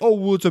it's like, oh,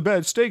 well, it's a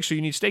bad steak, so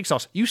you need steak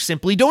sauce, you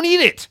simply don't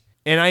eat it.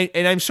 And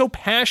I'm so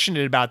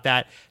passionate about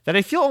that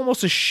I feel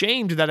almost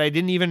ashamed that I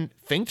didn't even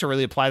think to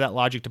really apply that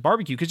logic to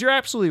barbecue. Because you're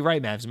absolutely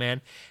right, Mavs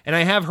Man. And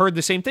I have heard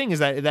the same thing, is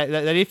that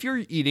if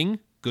you're eating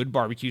good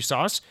barbecue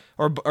sauce,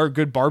 or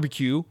good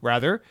barbecue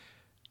rather,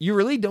 you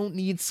really don't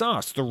need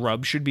sauce. The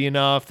rub should be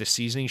enough. The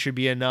seasoning should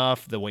be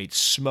enough. The way it's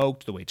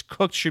smoked, the way it's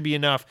cooked should be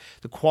enough.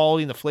 The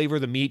quality and the flavor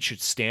of the meat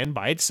should stand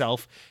by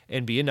itself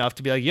and be enough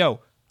to be like,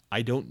 yo,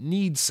 I don't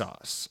need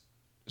sauce.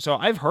 So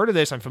I've heard of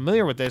this. I'm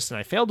familiar with this, and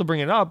I failed to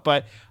bring it up.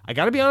 But I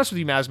got to be honest with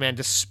you, Mavs Man,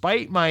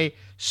 despite my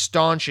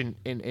staunch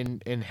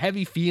and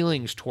heavy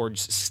feelings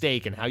towards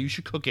steak and how you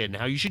should cook it and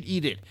how you should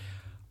eat it,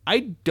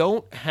 I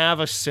don't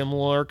have a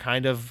similar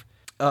kind of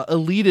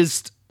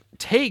elitist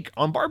take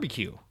on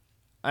barbecue.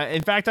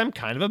 In fact, I'm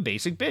kind of a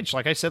basic bitch,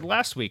 like I said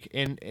last week.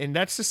 And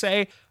that's to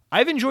say,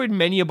 I've enjoyed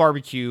many a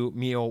barbecue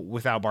meal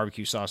without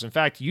barbecue sauce. In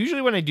fact,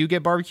 usually when I do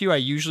get barbecue, I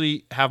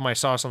usually have my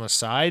sauce on the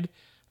side,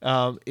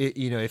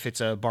 if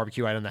it's a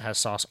barbecue item that has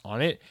sauce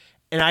on it.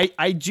 And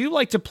I do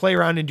like to play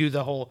around and do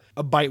the whole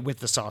a bite with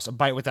the sauce, a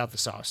bite without the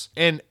sauce.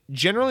 And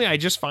generally, I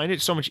just find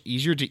it so much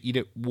easier to eat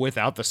it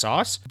without the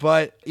sauce.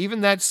 But even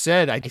that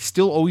said, I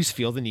still always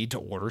feel the need to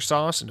order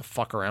sauce and to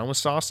fuck around with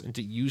sauce and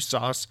to use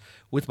sauce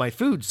with my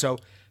food. So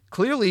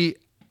clearly,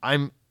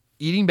 I'm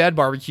eating bad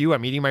barbecue.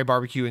 I'm eating my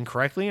barbecue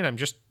incorrectly, and I'm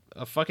just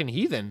a fucking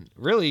heathen,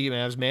 really,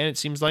 Mavs Man, it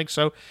seems like.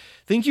 So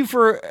thank you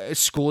for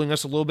schooling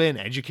us a little bit and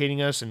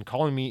educating us and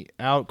calling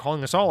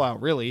us all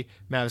out, really,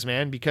 Mavs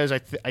Man, because I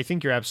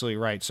think you're absolutely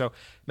right. So,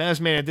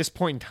 Mavs Man, at this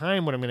point in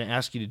time, what I'm going to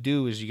ask you to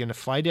do is you're going to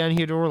fly down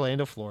here to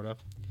Orlando, Florida,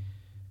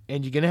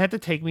 and you're going to have to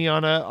take me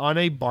on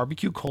a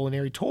barbecue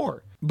culinary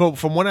tour. But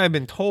from what I've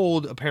been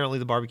told, apparently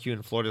the barbecue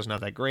in Florida is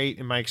not that great.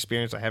 In my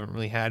experience, I haven't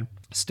really had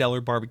stellar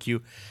barbecue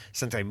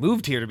since I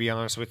moved here, to be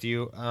honest with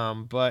you.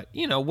 But,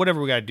 whatever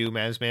we got to do,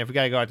 man. If we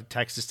got to go out to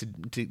Texas to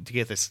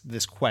get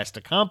this quest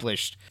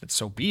accomplished, then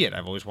so be it.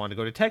 I've always wanted to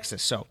go to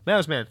Texas. So,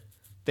 man,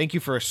 thank you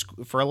for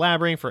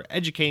elaborating, for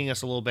educating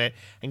us a little bit.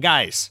 And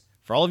guys,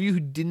 for all of you who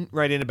didn't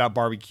write in about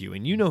barbecue,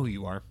 and you know who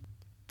you are,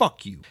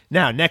 fuck you.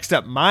 Now, next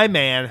up, my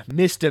man,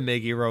 Mr.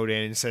 Miggy, wrote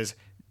in and says,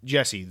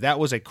 Jesse, that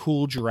was a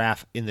cool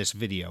giraffe in this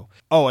video.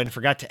 Oh, and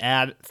forgot to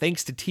add,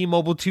 thanks to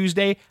T-Mobile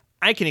Tuesday,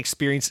 I can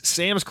experience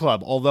Sam's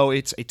Club, although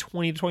it's a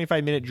 20 to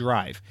 25 minute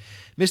drive.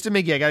 Mr.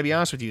 Miggy, I gotta be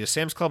honest with you, the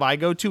Sam's Club I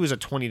go to is a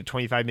 20 to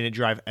 25 minute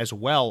drive as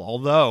well,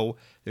 although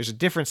there's a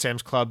different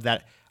Sam's Club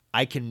that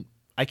I can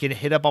I can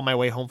hit up on my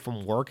way home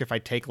from work if I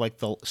take like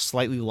the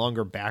slightly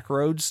longer back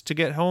roads to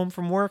get home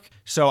from work.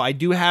 So I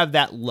do have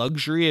that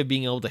luxury of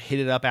being able to hit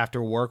it up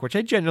after work, which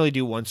I generally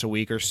do once a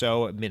week or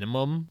so at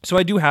minimum. So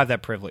I do have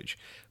that privilege.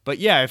 But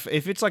yeah,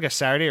 if it's like a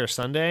Saturday or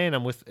Sunday and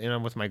I'm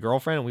with my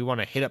girlfriend and we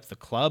want to hit up the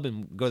club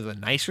and go to the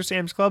nicer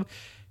Sam's Club,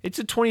 it's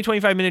a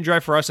 20-25 minute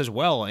drive for us as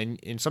well. And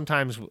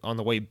sometimes on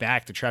the way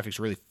back, the traffic's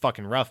really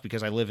fucking rough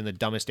because I live in the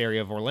dumbest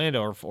area of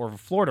Orlando or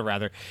Florida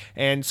rather.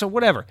 And so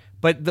whatever.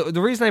 But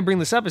the reason I bring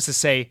this up is to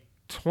say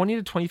 20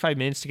 to 25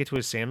 minutes to get to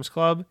a Sam's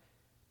Club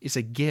is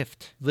a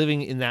gift,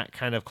 living in that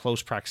kind of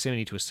close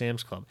proximity to a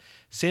Sam's Club.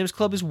 Sam's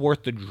Club is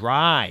worth the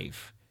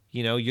drive.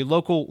 You know, your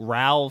local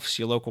Ralph's,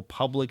 your local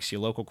Publix,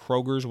 your local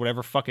Kroger's,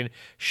 whatever fucking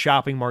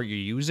shopping mart you're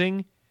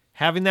using,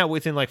 having that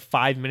within like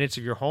 5 minutes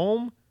of your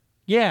home,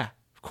 yeah,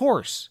 of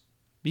course.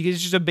 Because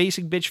it's just a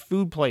basic bitch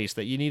food place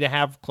that you need to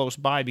have close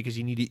by because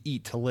you need to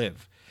eat to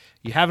live.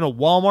 You having a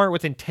Walmart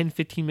within 10,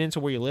 15 minutes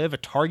of where you live, a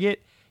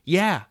Target,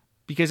 yeah,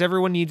 because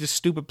everyone needs a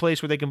stupid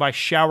place where they can buy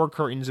shower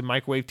curtains and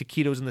microwave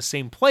taquitos in the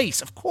same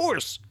place, of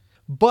course.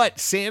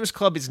 But Sam's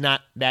Club is not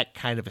that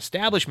kind of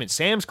establishment.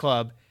 Sam's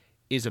Club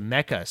is a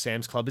mecca.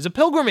 Sam's Club is a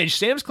pilgrimage.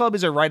 Sam's Club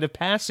is a rite of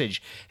passage.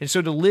 And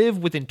so to live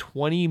within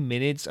 20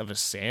 minutes of a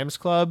Sam's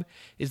Club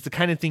is the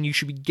kind of thing you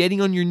should be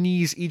getting on your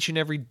knees each and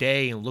every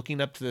day and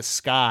looking up to the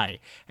sky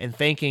and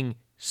thanking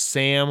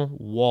Sam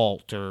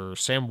Walt or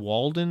Sam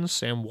Walden,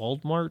 Sam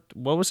Waldmart.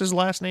 What was his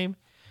last name?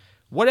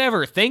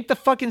 Whatever. Thank the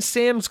fucking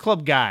Sam's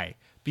Club guy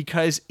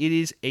because it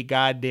is a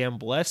goddamn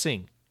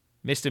blessing.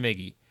 Mr.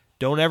 Miggy.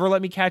 Don't ever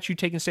let me catch you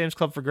taking Sam's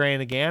Club for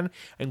granted again.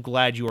 I'm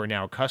glad you are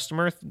now a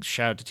customer.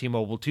 Shout out to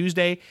T-Mobile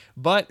Tuesday.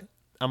 But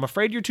I'm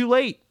afraid you're too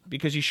late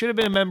because you should have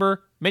been a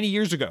member many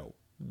years ago.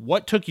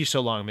 What took you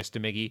so long,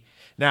 Mr. Miggy?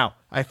 Now,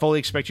 I fully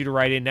expect you to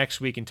write in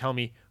next week and tell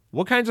me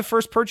what kinds of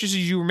first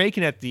purchases you were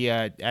making at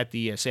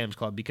the Sam's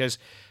Club. Because,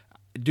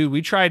 dude,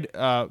 we tried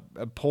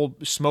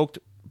smoked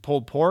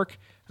pulled pork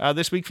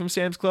this week from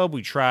Sam's Club.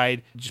 We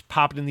tried just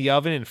pop it in the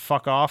oven and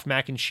fuck off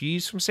mac and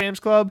cheese from Sam's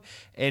Club,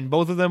 and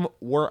both of them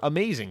were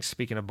amazing,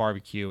 speaking of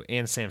barbecue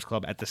and Sam's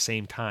Club at the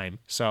same time.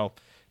 So,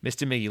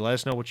 Mr. Miggy, let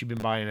us know what you've been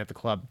buying at the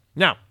club.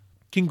 Now,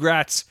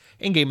 congrats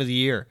and Game of the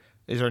Year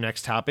is our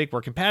next topic,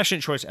 where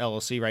Compassionate Choice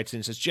LLC writes in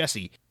and says,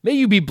 Jesse, may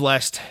you be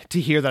blessed to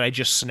hear that I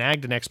just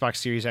snagged an Xbox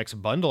Series X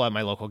bundle at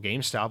my local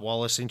GameStop while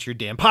listening to your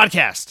damn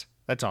podcast.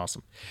 That's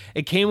awesome.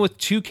 It came with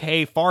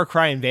 2K, Far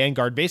Cry, and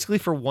Vanguard, basically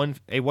for a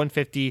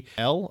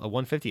 150L, a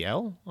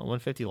 150L, a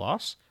 150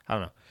 loss? I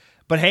don't know.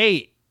 But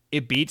hey,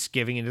 it beats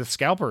giving into the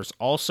scalpers.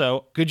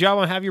 Also, good job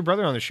on having your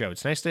brother on the show.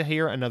 It's nice to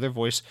hear another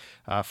voice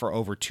for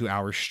over 2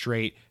 hours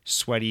straight,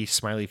 sweaty,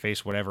 smiley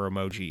face, whatever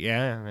emoji.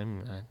 Yeah,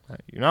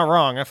 you're not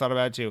wrong. I thought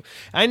about it too.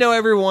 I know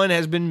everyone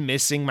has been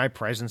missing my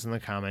presence in the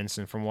comments,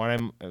 and for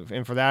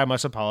that I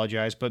must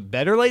apologize, but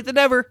better late than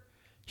never.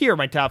 Here are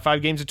my top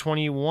 5 games of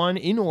 21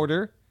 in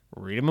order.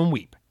 Read them and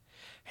weep.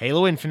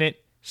 Halo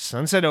Infinite,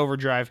 Sunset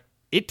Overdrive,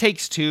 It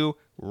Takes Two,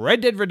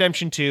 Red Dead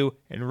Redemption 2,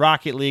 and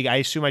Rocket League. I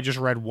assume I just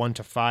read 1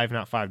 to 5,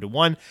 not 5 to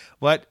 1,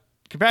 but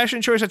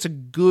Compassionate Choice, that's a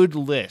good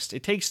list.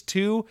 It Takes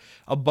Two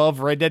above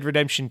Red Dead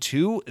Redemption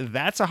 2,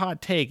 that's a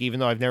hot take, even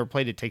though I've never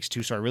played It Takes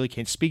Two, so I really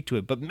can't speak to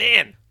it. But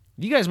man,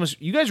 you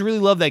guys really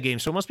love that game,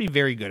 so it must be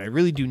very good. I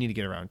really do need to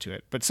get around to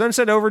it. But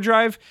Sunset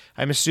Overdrive,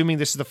 I'm assuming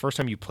this is the first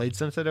time you played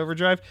Sunset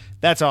Overdrive.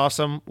 That's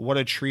awesome. What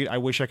a treat. I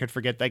wish I could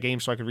forget that game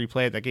so I could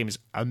replay it. That game is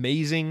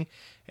amazing.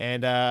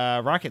 And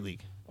Rocket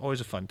League,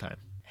 always a fun time.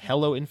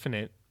 Halo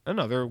Infinite,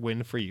 another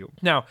win for you.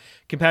 Now,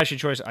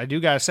 Compassionate Choice, I do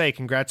gotta say,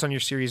 congrats on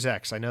your Series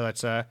X. I know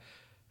that's a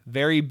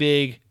very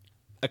big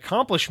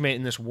accomplishment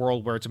in this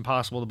world where it's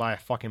impossible to buy a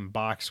fucking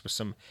box with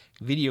some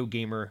video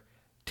gamer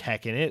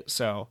tech in it,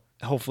 so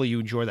hopefully you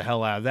enjoy the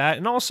hell out of that.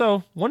 And also,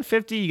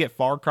 150, you get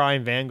Far Cry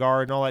and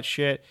Vanguard and all that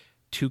shit.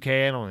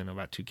 2K, I don't really know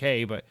about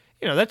 2K, but,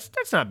 you know, that's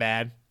not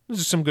bad. Those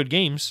are some good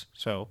games,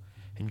 so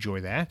enjoy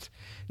that.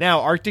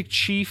 Now, Arctic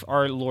Chief,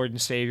 our Lord and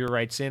Savior,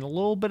 writes in a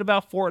little bit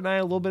about Fortnite,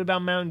 a little bit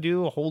about Mountain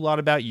Dew, a whole lot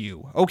about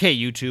you. Okay,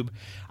 YouTube,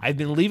 I've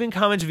been leaving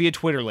comments via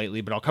Twitter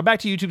lately, but I'll come back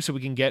to YouTube so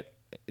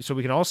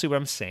we can all see what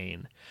I'm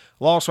saying.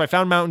 Well, also, I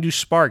found Mountain Dew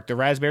Spark, the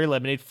raspberry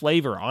lemonade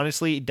flavor.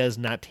 Honestly, it does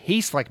not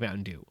taste like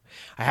Mountain Dew.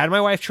 I had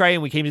my wife try it,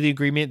 and we came to the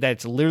agreement that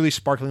it's literally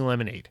sparkling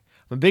lemonade.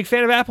 I'm a big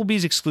fan of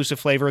Applebee's exclusive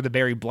flavor, the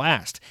Berry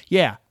Blast.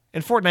 Yeah,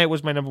 and Fortnite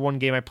was my number one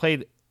game I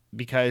played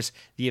because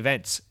the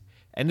events,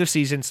 end of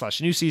season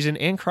 / new season,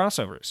 and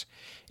crossovers.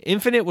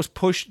 Infinite was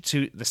pushed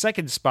to the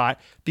second spot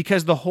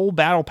because the whole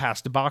Battle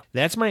Pass debacle.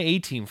 That's my A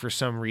team for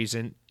some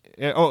reason.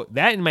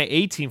 That and my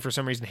A team for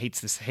some reason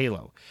hates this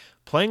Halo.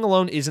 Playing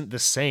alone isn't the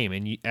same,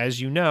 and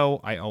as you know,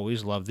 I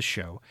always love the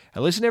show. I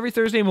listen every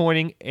Thursday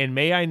morning, and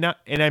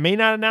I may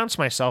not announce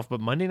myself,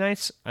 but Monday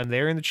nights, I'm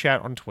there in the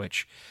chat on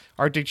Twitch.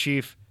 Arctic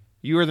Chief,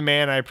 you are the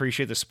man. I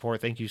appreciate the support.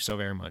 Thank you so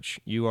very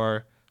much. You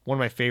are one of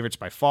my favorites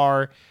by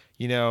far.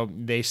 You know,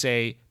 they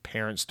say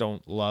parents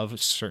don't love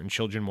certain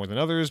children more than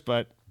others,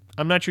 but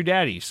I'm not your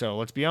daddy, so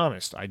let's be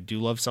honest. I do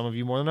love some of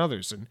you more than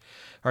others. And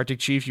Arctic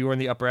Chief, you are in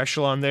the upper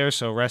echelon there,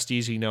 so rest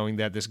easy knowing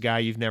that this guy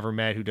you've never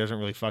met who doesn't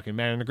really fucking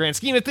matter in the grand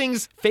scheme of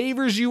things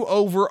favors you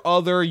over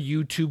other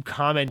YouTube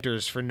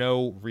commenters for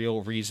no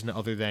real reason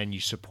other than you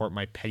support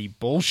my petty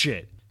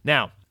bullshit.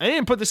 Now, I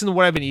didn't put this in the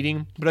what I've been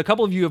eating, but a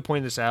couple of you have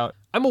pointed this out.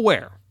 I'm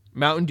aware.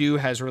 Mountain Dew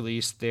has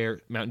released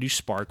their Mountain Dew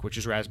Spark, which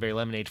is raspberry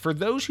lemonade. For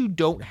those who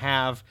don't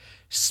have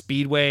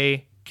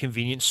Speedway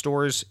convenience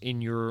stores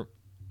in your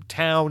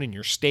town, in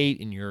your state,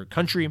 in your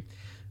country,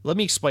 let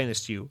me explain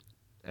this to you.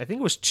 I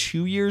think it was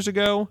 2 years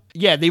ago.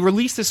 Yeah, they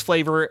released this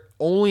flavor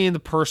only in the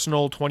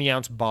personal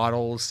 20-ounce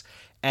bottles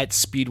at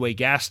Speedway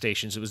gas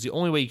stations. It was the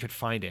only way you could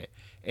find it.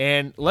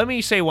 And let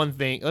me say one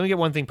thing. Let me get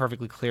one thing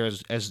perfectly clear,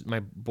 as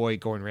my boy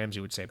Gordon Ramsay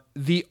would say.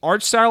 The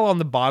art style on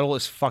the bottle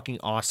is fucking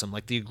awesome.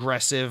 Like the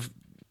aggressive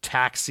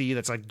taxi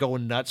that's like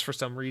going nuts for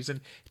some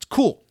reason. It's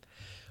cool.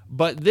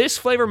 But this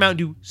flavor Mountain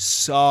Dew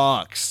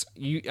sucks.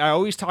 I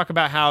always talk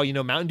about how,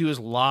 Mountain Dew has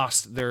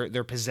lost their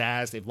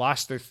pizzazz. They've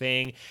lost their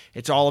thing.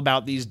 It's all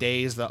about these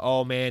days that,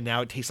 oh man,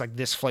 now it tastes like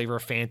this flavor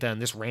of Fanta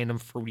and this random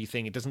fruity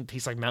thing. It doesn't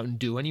taste like Mountain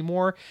Dew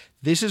anymore.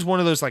 This is one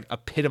of those like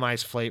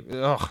epitomized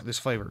flavor. Ugh, this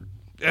flavor.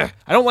 Ugh,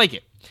 I don't like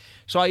it.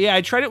 So yeah,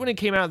 I tried it when it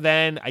came out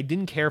then. I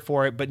didn't care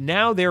for it, but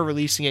now they're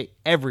releasing it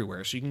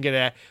everywhere. So you can get it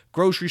at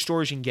grocery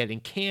stores, you can get it in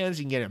cans,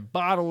 you can get it in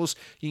bottles,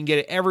 you can get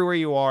it everywhere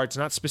you are. It's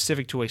not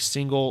specific to a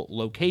single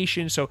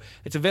location, so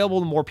it's available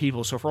to more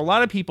people. So for a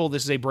lot of people,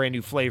 this is a brand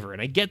new flavor,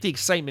 and I get the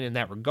excitement in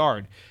that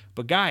regard.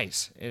 But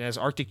guys, and as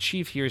Arctic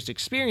Chief here is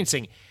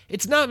experiencing,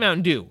 it's not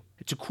Mountain Dew.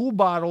 It's a cool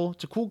bottle,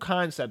 it's a cool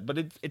concept, but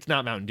it's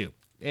not Mountain Dew.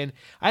 And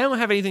I don't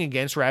have anything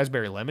against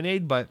raspberry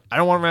lemonade, but I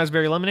don't want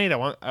raspberry lemonade. I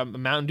want a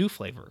Mountain Dew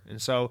flavor.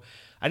 And so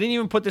I didn't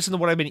even put this in the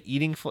what I've been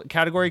eating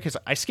category because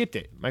I skipped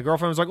it. My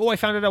girlfriend was like, oh, I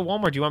found it at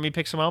Walmart. Do you want me to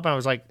pick some up? And I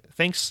was like,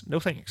 thanks.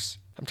 No thanks.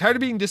 I'm tired of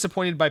being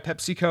disappointed by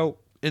PepsiCo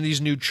in these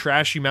new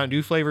trashy Mountain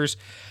Dew flavors,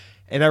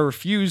 and I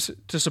refuse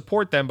to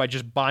support them by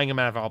just buying them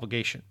out of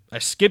obligation. I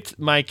skipped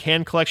my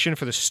can collection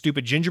for the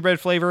stupid gingerbread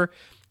flavor.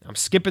 I'm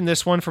skipping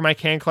this one for my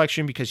can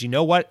collection because you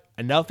know what?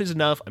 Enough is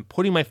enough. I'm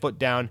putting my foot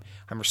down.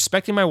 I'm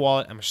respecting my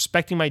wallet. I'm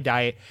respecting my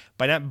diet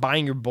by not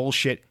buying your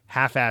bullshit,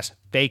 half-ass,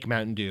 fake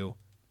Mountain Dew.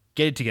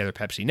 Get it together,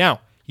 Pepsi. Now,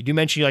 you do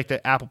mention you like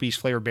the Applebee's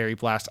flavor Berry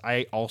Blast.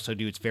 I also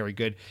do. It's very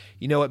good.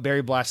 You know what?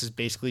 Berry Blast is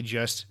basically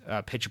just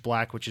Pitch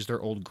Black, which is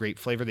their old grape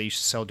flavor they used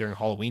to sell during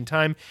Halloween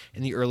time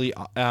in the early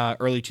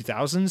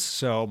 2000s.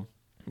 So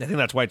I think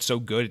that's why it's so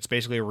good. It's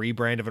basically a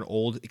rebrand of an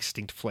old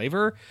extinct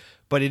flavor,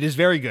 but it is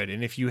very good.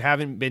 And if you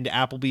haven't been to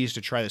Applebee's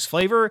to try this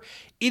flavor,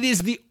 it is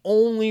the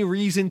only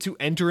reason to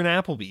enter an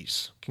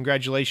Applebee's.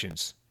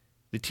 Congratulations.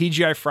 The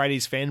TGI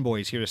Fridays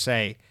fanboys here to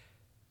say,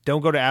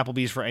 don't go to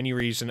Applebee's for any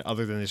reason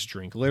other than this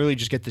drink. Literally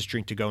just get this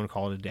drink to go and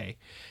call it a day.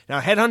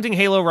 Now, Headhunting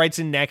Halo writes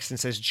in next and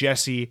says,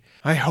 Jesse,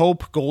 I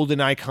hope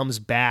GoldenEye comes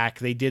back.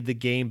 They did the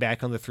game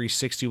back on the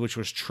 360, which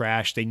was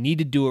trash. They need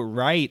to do it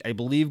right. I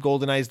believe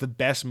GoldenEye is the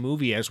best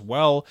movie as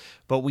well,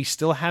 but we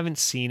still haven't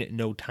seen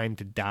No Time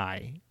to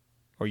Die.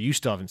 Or you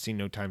still haven't seen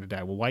No Time to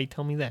Die. Well, why you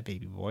tell me that,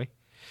 baby boy?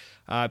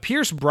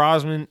 Pierce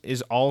Brosnan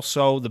is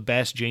also the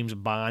best James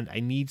Bond. I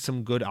need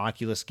some good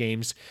Oculus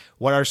games.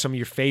 What are some of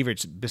your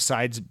favorites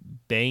besides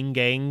Bang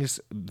Gang's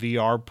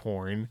VR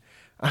porn?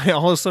 I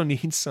also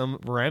need some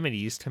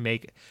remedies to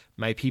make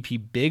my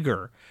PP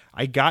bigger.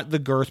 I got the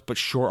girth but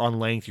short on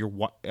length.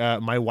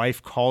 My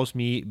wife calls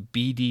me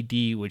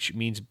BDD, which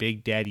means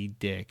Big Daddy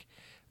Dick.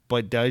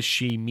 But does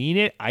she mean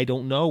it? I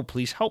don't know.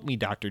 Please help me,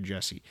 Dr.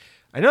 Jesse.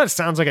 I know it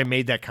sounds like I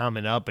made that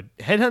comment up, but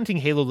Headhunting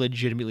Halo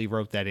legitimately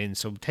wrote that in,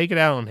 so take it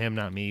out on him,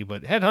 not me.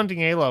 But Headhunting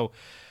Halo,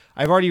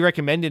 I've already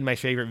recommended my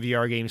favorite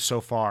VR games so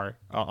far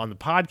on the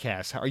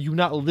podcast. Are you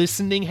not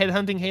listening,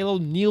 Headhunting Halo?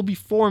 Kneel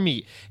before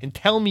me and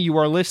tell me you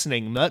are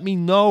listening. Let me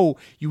know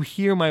you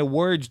hear my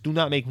words. Do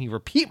not make me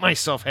repeat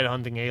myself,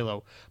 Headhunting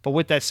Halo. But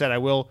with that said, I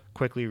will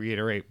quickly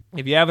reiterate.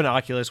 If you have an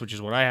Oculus, which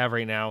is what I have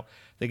right now,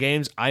 the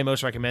games I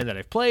most recommend that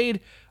I've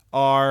played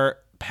are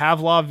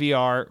Pavlov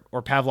VR,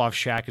 or Pavlov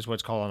Shack is what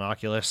it's called on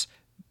Oculus.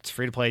 It's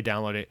free to play,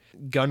 download it.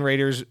 Gun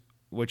Raiders,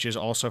 which is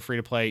also free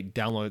to play,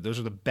 download it. Those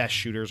are the best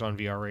shooters on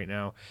VR right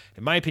now,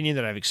 in my opinion,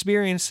 that I've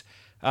experienced.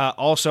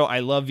 Also,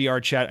 I love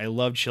VR chat. I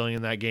love chilling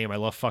in that game. I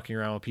love fucking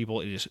around with people.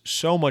 It is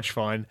so much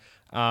fun.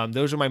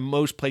 Those are my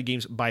most played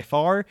games by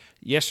far.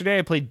 Yesterday,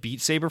 I played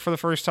Beat Saber for the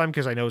first time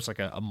because I know it's like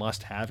a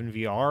must-have in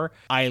VR.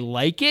 I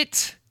like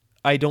it.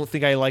 I don't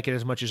think I like it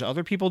as much as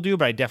other people do,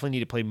 but I definitely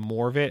need to play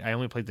more of it. I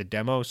only played the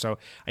demo, so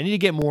I need to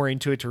get more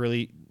into it to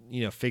really,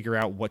 figure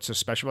out what's so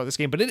special about this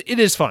game. But it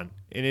is fun,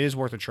 and it is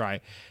worth a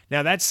try.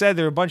 Now, that said,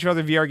 there are a bunch of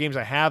other VR games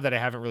I have that I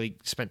haven't really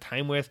spent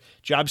time with.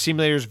 Job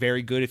Simulator is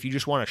very good. If you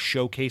just want a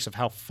showcase of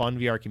how fun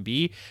VR can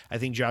be, I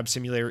think Job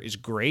Simulator is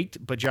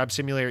great, but Job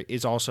Simulator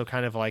is also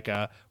kind of like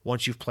a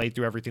once you've played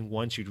through everything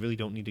once, you really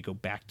don't need to go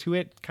back to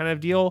it kind of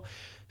deal.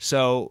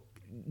 So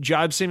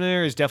Job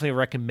Simulator is definitely a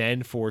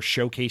recommend for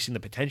showcasing the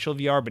potential of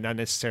VR, but not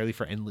necessarily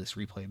for endless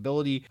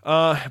replayability.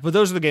 But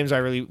those are the games I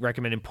really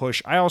recommend and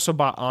push. I also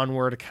bought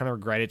Onward. I kind of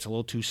regret it. It's a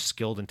little too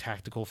skilled and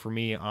tactical for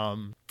me.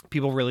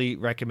 People really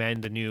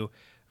recommend the new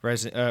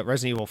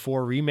Resident Evil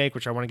 4 remake,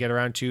 which I want to get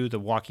around to. The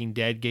Walking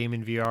Dead game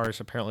in VR is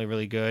apparently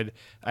really good.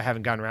 I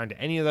haven't gotten around to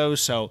any of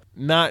those, so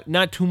not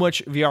too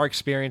much VR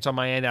experience on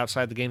my end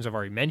outside the games I've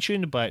already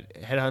mentioned, but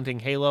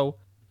Headhunting Halo,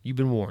 you've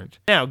been warned.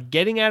 Now,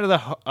 getting out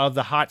of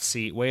the hot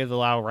seat, Way of the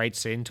Lao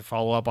writes in to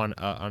follow up on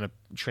a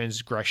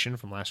transgression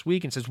from last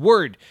week and says,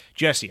 "Word,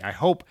 Jesse, I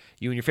hope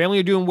you and your family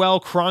are doing well.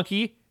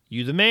 Cronky,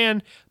 you the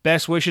man.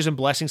 Best wishes and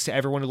blessings to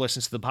everyone who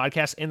listens to the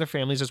podcast and their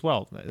families as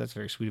well." That's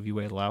very sweet of you,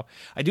 Way of the Lao.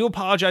 "I do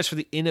apologize for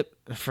the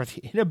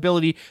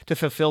inability to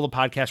fulfill the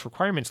podcast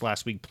requirements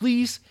last week.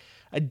 Please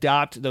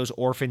adopt those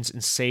orphans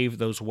and save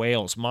those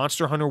whales.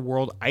 Monster Hunter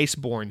World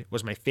Iceborne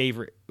was my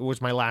favorite. It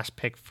was my last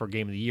pick for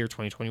Game of the Year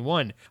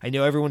 2021. I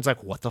know everyone's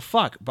like, what the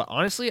fuck? But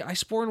honestly,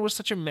 Iceborne was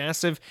such a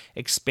massive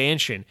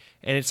expansion,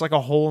 and it's like a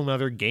whole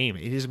nother game.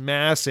 It is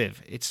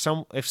massive. If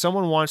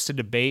someone wants to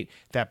debate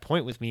that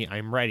point with me,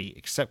 I'm ready.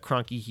 Except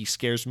Cronky, he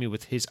scares me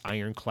with his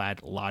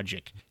ironclad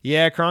logic."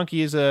 Yeah, Cronky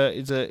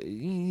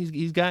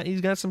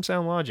he's got some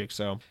sound logic.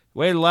 So,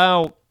 Way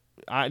Lao,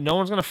 no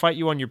one's going to fight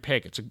you on your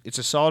pick. It's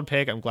a solid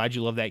pick. I'm glad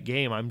you love that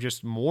game. I'm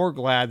just more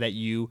glad that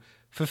you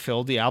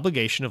fulfilled the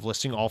obligation of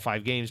listing all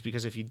 5 games,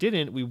 because if you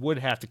didn't, we would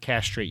have to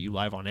castrate you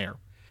live on air.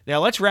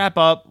 Now, let's wrap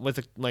up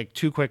with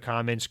 2 quick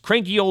comments.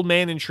 Cranky Old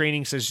Man in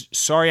Training says,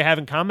 "Sorry I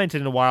haven't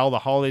commented in a while. The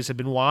holidays have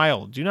been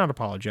wild." Do not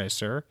apologize,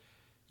 sir.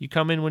 You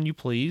come in when you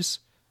please,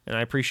 and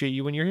I appreciate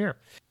you when you're here.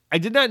 "I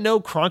did not know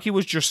Cronky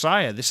was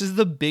Josiah. This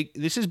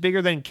is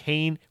bigger than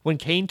Cain when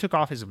Cain took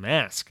off his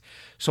mask.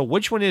 So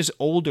which one is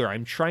older?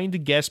 I'm trying to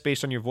guess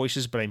based on your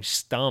voices, but I'm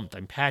stumped.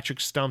 I'm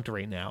Patrick stumped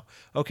right now."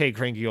 Okay,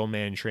 Cranky Old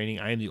Man in Training.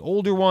 I am the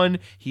older one.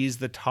 He's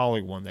the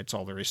taller one. That's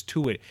all there is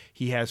to it.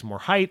 He has more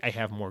height. I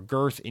have more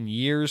girth in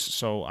years,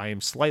 so I am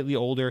slightly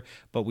older,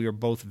 but we are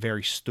both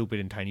very stupid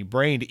and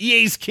tiny-brained.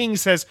 EA's King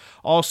says,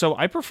 "Also,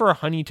 I prefer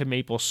honey to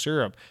maple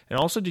syrup. And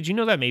also, did you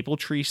know that maple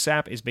tree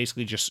sap is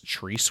basically just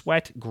tree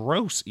sweat?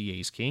 Gross,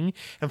 EA's King."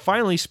 And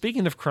finally,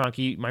 speaking of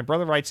Cronky, my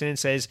brother writes in and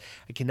says,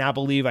 "I cannot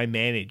believe I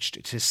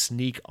managed to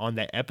sneak on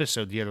that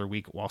episode the other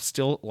week while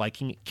still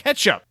liking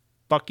ketchup.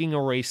 Fucking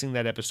erasing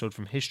that episode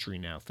from history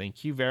now.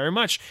 Thank you very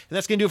much." And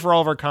that's going to do it for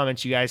all of our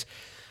comments, you guys.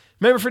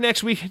 Remember, for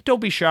next week,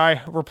 don't be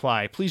shy.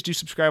 Reply. Please do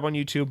subscribe on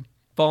YouTube.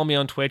 Follow me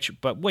on Twitch.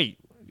 But wait,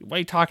 why are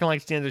you talking like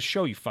it's the end of the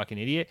show, you fucking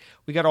idiot?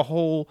 We got a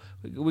whole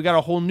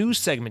news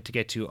segment to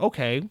get to.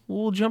 Okay,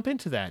 we'll jump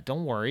into that.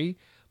 Don't worry.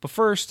 But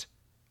first,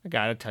 I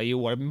got to tell you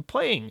what I've been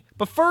playing.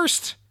 But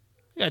first,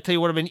 I got to tell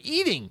you what I've been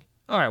eating.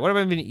 All right, what have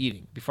I been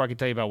eating before I can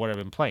tell you about what I've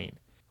been playing?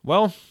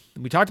 Well,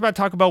 we talked about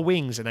Taco Bell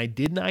wings, and I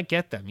did not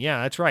get them.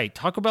 Yeah, that's right.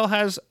 Taco Bell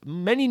has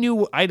many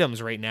new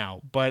items right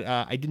now, but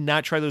I did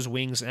not try those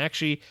wings. And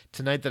actually,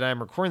 tonight that I'm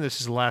recording this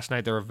is the last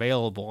night they're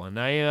available, and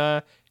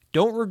I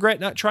don't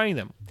regret not trying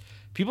them.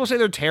 People say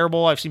they're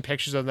terrible. I've seen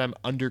pictures of them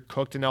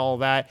undercooked and all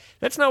of that.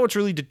 That's not what's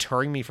really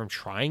deterring me from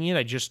trying it.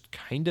 I just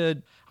kind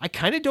of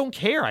don't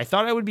care. I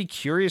thought I would be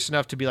curious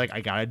enough to be like,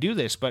 I gotta do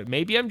this, but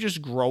maybe I'm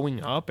just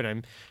growing up and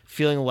I'm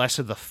feeling less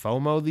of the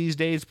FOMO these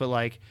days, but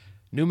like,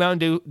 new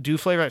Mountain Dew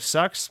flavor that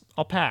sucks,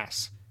 I'll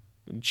pass.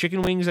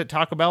 Chicken wings at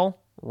Taco Bell,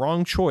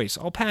 wrong choice,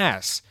 I'll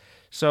pass.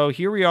 So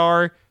here we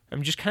are.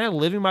 I'm just kind of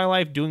living my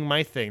life, doing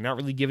my thing, not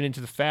really giving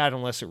into the fad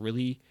unless it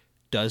really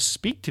does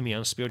speak to me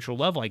on a spiritual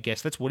level. I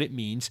guess that's what it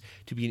means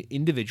to be an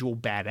individual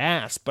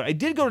badass. But I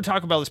did go to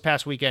Taco Bell this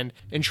past weekend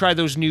and try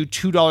those new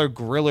 $2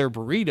 griller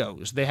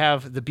burritos. They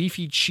have the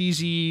beefy,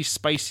 cheesy,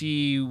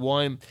 spicy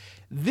one.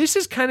 This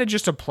is kind of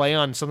just a play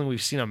on something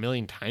we've seen a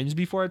million times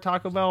before at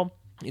Taco Bell.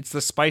 It's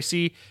the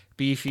spicy,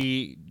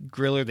 beefy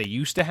griller they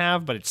used to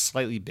have, but it's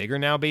slightly bigger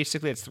now,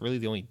 basically. It's really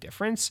the only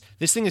difference.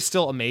 This thing is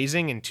still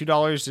amazing, and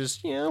 $2 is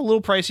a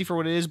little pricey for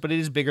what it is, but it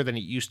is bigger than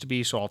it used to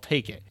be, so I'll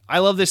take it. I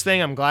love this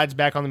thing. I'm glad it's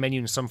back on the menu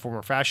in some form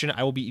or fashion.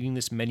 I will be eating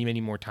this many, many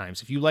more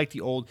times. If you like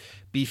the old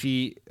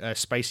beefy,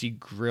 spicy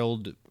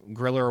griller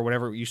or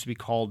whatever it used to be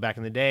called back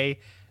in the day,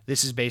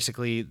 this is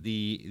basically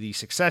the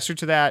successor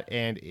to that,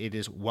 and it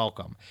is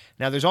welcome.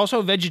 Now, there's also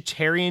a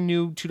vegetarian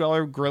new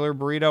 $2 griller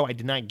burrito. I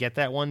did not get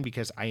that one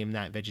because I am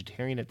not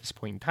vegetarian at this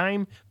point in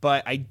time,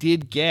 but I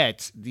did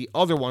get the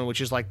other one,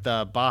 which is like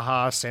the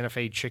Baja Santa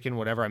Fe chicken,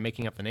 whatever. I'm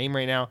making up the name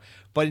right now.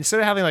 But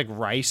instead of having like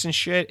rice and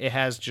shit, it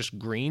has just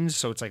greens.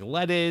 So it's like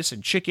lettuce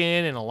and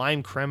chicken and a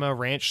lime crema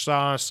ranch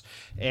sauce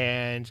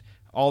and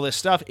all this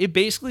stuff. It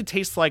basically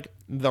tastes like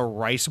the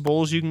rice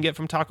bowls you can get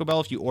from Taco Bell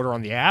if you order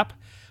on the app,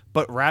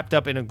 but wrapped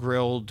up in a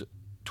grilled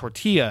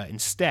tortilla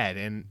instead,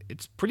 and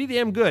it's pretty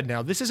damn good.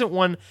 Now, this isn't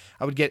one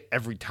I would get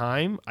every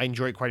time. I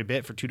enjoy it quite a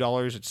bit. For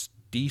 $2, it's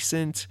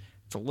decent.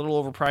 It's a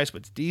little overpriced,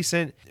 but it's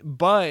decent.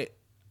 But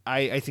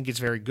I think it's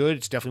very good.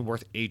 It's definitely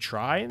worth a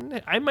try,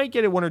 and I might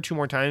get it one or two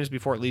more times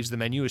before it leaves the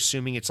menu,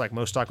 assuming it's like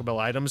most Taco Bell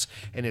items,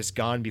 and it's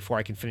gone before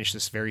I can finish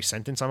this very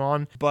sentence I'm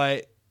on.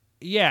 But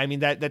yeah, I mean,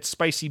 that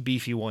spicy,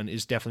 beefy one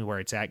is definitely where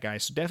it's at,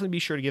 guys. So definitely be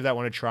sure to give that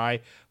one a try.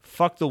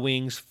 Fuck the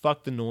wings,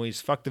 fuck the noise,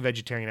 fuck the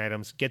vegetarian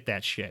items. Get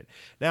that shit.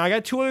 Now, I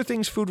got two other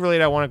things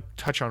food-related I want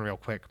to touch on real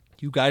quick.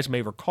 You guys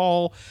may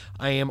recall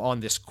I am on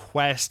this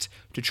quest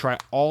to try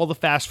all the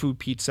fast food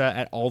pizza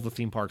at all the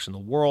theme parks in the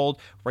world.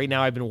 Right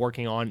now, I've been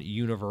working on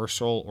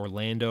Universal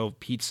Orlando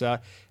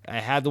Pizza. I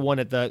had the one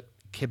at the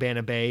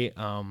Cabana Bay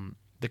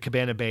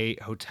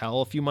Hotel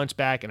a few months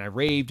back, and I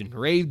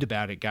raved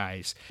about it,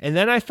 guys. And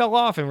then I fell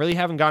off and really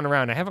haven't gotten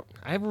around. I have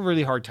a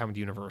really hard time with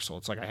Universal.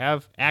 It's like I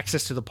have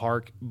access to the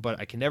park, but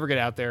I can never get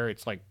out there.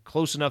 It's like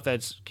close enough that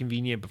it's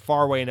convenient, but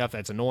far away enough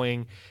that's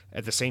annoying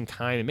at the same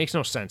time. It makes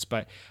no sense,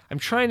 but I'm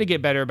trying to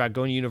get better about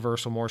going to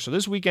Universal more. So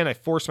this weekend I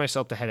forced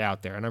myself to head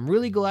out there, and I'm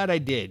really glad I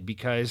did,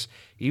 because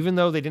even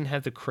though they didn't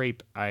have the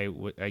crepe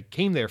I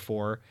came there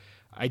for,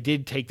 I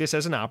did take this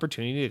as an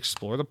opportunity to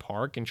explore the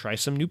park and try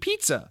some new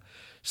pizza.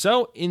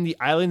 So, in the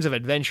Islands of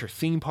Adventure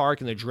theme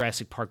park, in the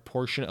Jurassic Park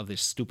portion of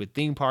this stupid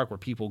theme park where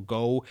people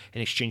go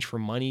in exchange for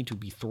money to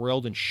be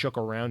thrilled and shook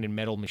around in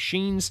metal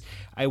machines,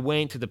 I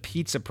went to the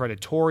Pizza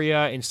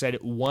Predatoria and said,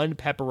 1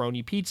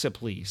 pepperoni pizza,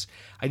 please.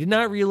 I did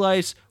not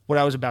realize what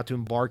I was about to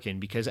embark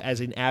in, because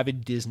as an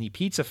avid Disney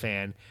pizza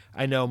fan,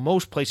 I know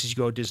most places you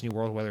go at Disney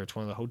World, whether it's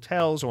one of the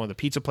hotels or one of the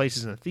pizza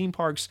places in the theme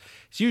parks,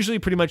 it's usually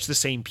pretty much the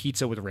same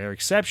pizza with a rare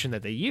exception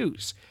that they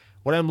use.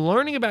 What I'm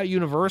learning about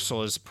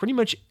Universal is pretty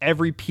much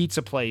every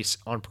pizza place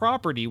on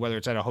property, whether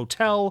it's at a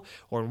hotel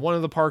or in one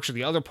of the parks or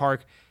the other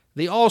park,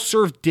 they all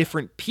serve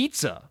different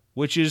pizza,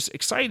 which is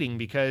exciting,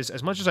 because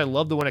as much as I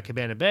love the one at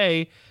Cabana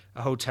Bay,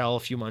 a hotel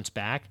a few months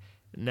back,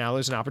 now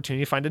there's an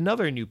opportunity to find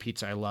another new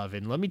pizza I love.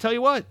 And let me tell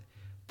you what,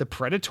 the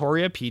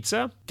Predatoria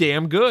pizza,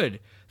 damn good.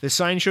 The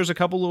sign shows a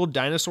couple little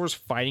dinosaurs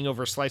fighting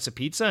over a slice of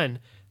pizza, and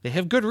they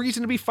have good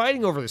reason to be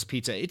fighting over this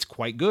pizza. It's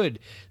quite good.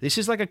 This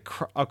is like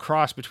a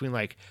cross between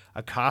like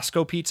a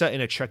Costco pizza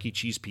and a Chuck E.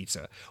 Cheese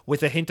pizza,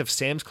 with a hint of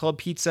Sam's Club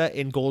pizza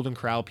and Golden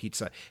Corral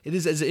pizza. It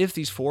is as if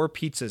these 4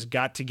 pizzas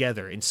got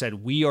together and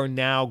said, we are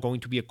now going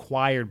to be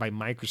acquired by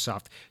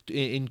Microsoft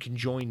and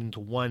conjoined into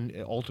one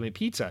ultimate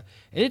pizza.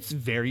 And it's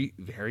very,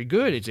 very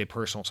good. It's a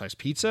personal sized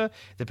pizza.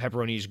 The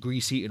pepperoni is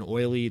greasy and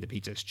oily. The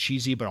pizza is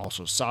cheesy, but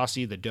also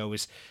saucy. The dough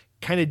is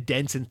kind of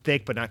dense and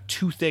thick, but not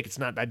too thick. It's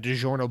not that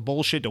DiGiorno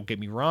bullshit, don't get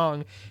me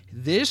wrong.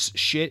 This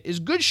shit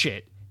is good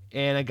shit.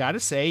 And I gotta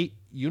say,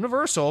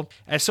 Universal,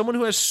 as someone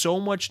who has so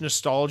much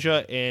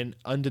nostalgia and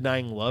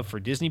undenying love for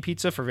Disney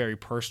pizza for very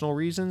personal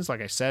reasons,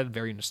 like I said,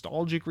 very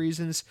nostalgic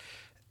reasons,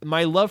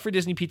 my love for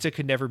Disney pizza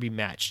could never be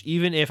matched,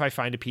 even if I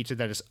find a pizza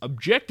that is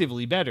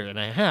objectively better than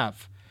I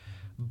have.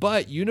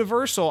 But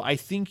Universal, I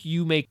think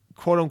you make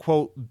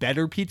quote-unquote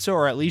better pizza,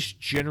 or at least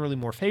generally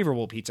more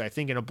favorable pizza. I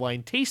think in a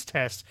blind taste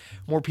test,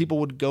 more people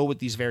would go with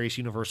these various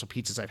Universal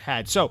pizzas I've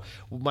had. So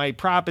my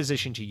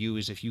proposition to you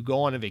is, if you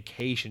go on a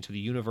vacation to the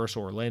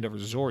Universal Orlando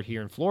Resort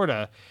here in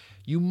Florida,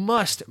 you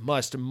must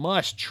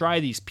try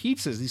these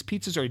pizzas. These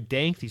pizzas are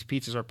dank. These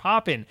pizzas are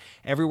popping.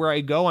 Everywhere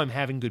I go, I'm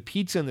having good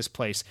pizza in this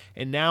place.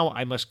 And now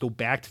I must go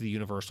back to the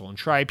Universal and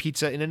try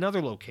pizza in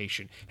another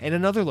location and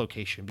another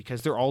location,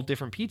 because they're all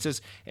different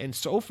pizzas. And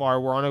so far,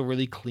 we're on a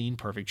really clean,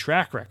 perfect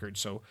track record.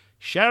 So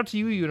shout out to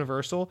you,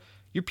 Universal.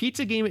 Your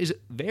pizza game is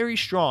very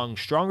strong,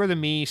 stronger than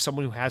me,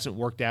 someone who hasn't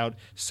worked out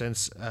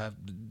since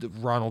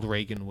Ronald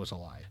Reagan was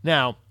alive.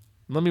 Now,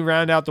 let me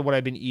round out what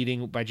I've been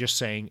eating by just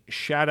saying,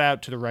 shout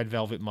out to the Red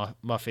Velvet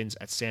muffins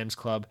at Sam's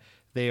Club.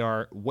 They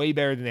are way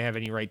better than they have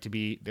any right to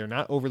be. They're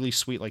not overly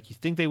sweet like you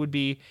think they would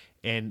be,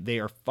 and they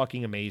are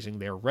fucking amazing.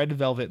 They are Red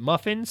Velvet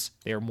muffins.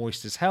 They are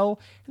moist as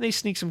hell, and they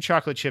sneak some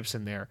chocolate chips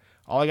in there.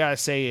 All I gotta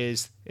say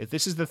is, if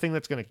this is the thing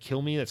that's gonna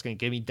kill me, that's gonna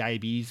give me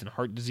diabetes and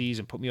heart disease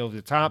and put me over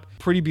the top,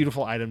 pretty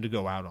beautiful item to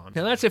go out on.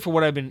 Now that's it for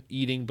what I've been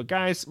eating, but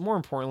guys, more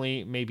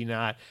importantly, maybe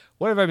not,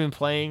 what have I been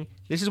playing?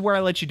 This is where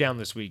I let you down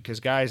this week, because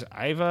guys,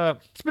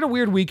 it's been a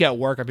weird week at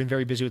work. I've been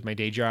very busy with my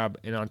day job,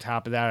 and on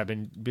top of that, I've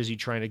been busy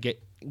trying to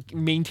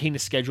maintain a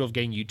schedule of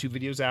getting YouTube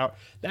videos out.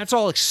 That's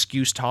all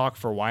excuse talk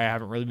for why I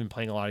haven't really been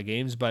playing a lot of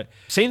games, but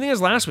same thing as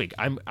last week.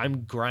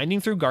 I'm grinding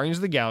through Guardians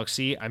of the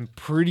Galaxy. I'm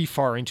pretty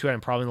far into it.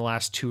 I'm probably in the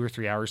last 2 or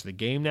 3 hours of the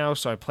game now,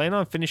 so I plan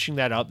on finishing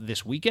that up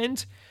this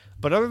weekend.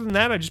 But other than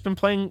that, I've just been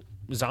playing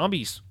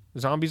zombies.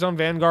 Zombies on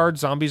Vanguard,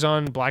 zombies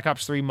on Black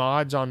Ops 3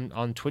 mods,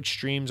 on Twitch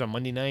streams, on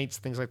Monday nights,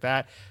 things like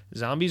that.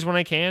 Zombies when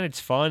I can. It's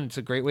fun. It's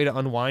a great way to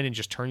unwind and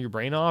just turn your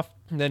brain off.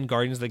 And then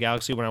Guardians of the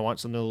Galaxy when I want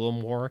something a little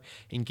more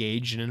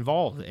engaged and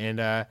involved.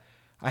 And I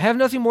have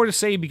nothing more to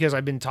say, because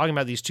I've been talking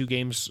about these 2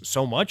 games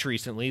so much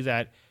recently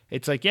that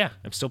it's like, yeah,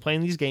 I'm still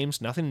playing these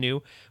games, nothing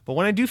new. But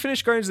when I do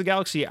finish Guardians of the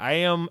Galaxy, I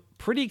am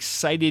pretty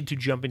excited to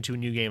jump into a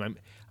new game.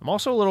 I'm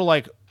also a little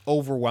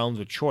overwhelmed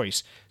with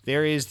choice.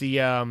 There is the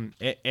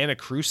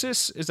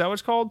Anacrusis, is that what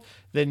it's called?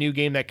 The new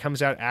game that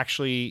comes out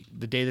actually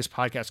the day this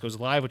podcast goes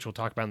live, which we'll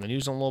talk about in the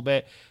news in a little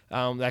bit.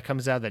 That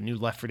comes out, that new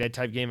Left 4 Dead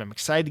type game. I'm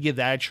excited to give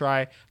that a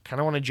try.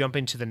 Kind of want to jump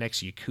into the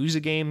next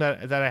Yakuza game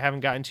that I haven't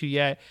gotten to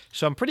yet.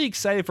 So I'm pretty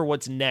excited for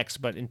what's next.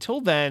 But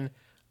until then,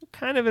 I'm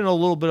kind of in a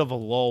little bit of a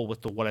lull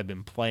with what I've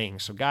been playing.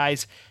 So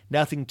guys,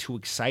 nothing too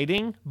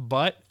exciting,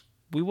 but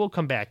we will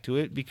come back to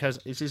it, because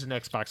this is an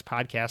Xbox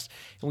podcast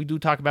and we do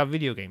talk about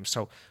video games.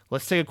 So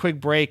let's take a quick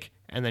break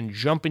and then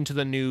jump into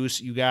the news.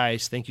 You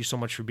guys, thank you so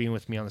much for being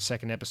with me on the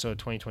second episode of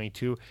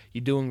 2022.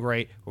 You're doing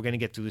great. We're going to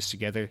get through this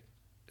together.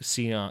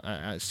 see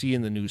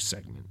in the news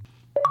segment.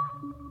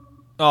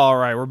 All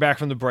right, we're back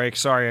from the break.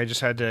 Sorry, I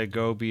just had to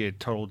go be a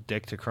total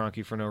dick to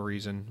Cronky for no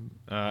reason.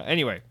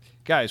 Anyway,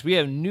 guys, we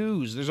have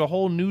news. There's a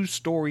whole news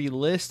story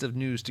list of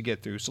news to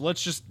get through, so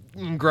let's just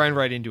grind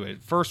right into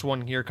it. First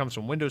one here comes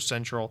from Windows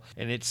Central,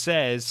 and it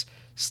says,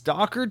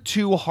 Stalker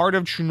 2 Heart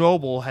of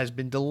Chernobyl has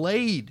been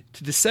delayed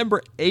to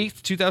December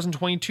 8th,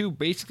 2022.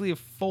 Basically a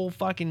full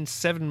fucking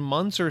 7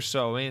 months or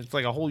so. Man, it's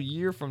like a whole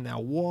year from now.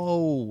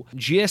 Whoa.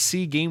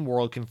 GSC Game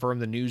World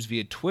confirmed the news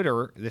via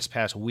Twitter this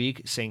past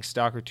week, saying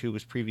Stalker 2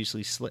 was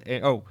previously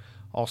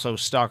also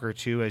Stalker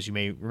 2, as you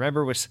may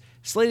remember, was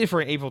slated for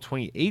an April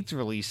 28th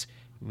release,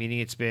 meaning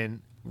it's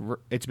been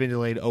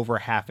delayed over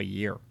half a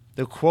year.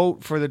 The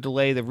quote for the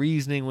delay, the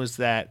reasoning was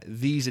that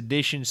these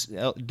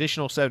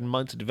additional 7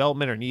 months of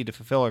development are needed to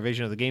fulfill our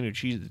vision of the game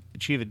to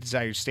achieve a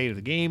desired state of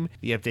the game.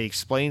 The update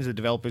explains the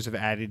developers have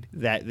added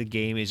that the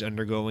game is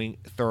undergoing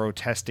thorough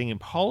testing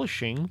and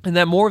polishing, and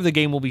that more of the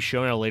game will be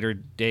shown at a later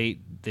date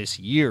this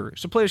year,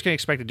 so players can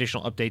expect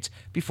additional updates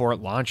before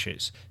it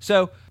launches.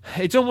 So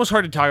it's almost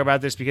hard to talk about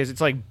this because it's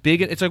like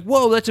big. It's like,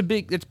 whoa, that's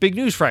big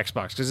news for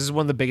Xbox because this is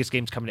one of the biggest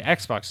games coming to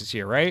Xbox this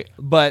year, right?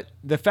 But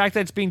the fact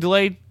that it's being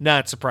delayed,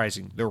 not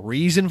surprising. The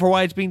reason for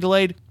why it's being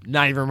delayed,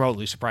 not even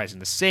remotely surprising.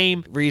 The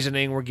same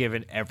reasoning we're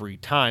given every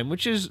time,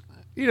 which is,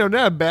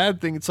 not a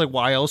bad thing. It's like,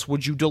 why else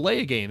would you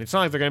delay a game? It's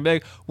not like they're going to be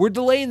like, we're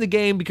delaying the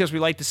game because we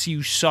like to see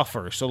you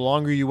suffer. So the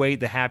longer you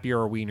wait, the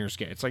happier our wieners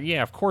get. It's like,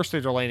 yeah, of course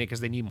they're delaying it because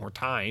they need more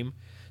time.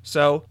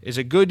 So is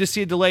it good to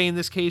see a delay in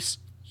this case?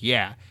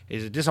 Yeah.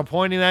 Is it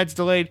disappointing that it's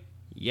delayed?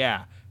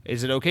 Yeah.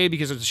 Is it okay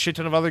because there's a shit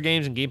ton of other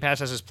games and Game Pass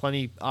has us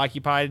plenty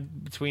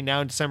occupied between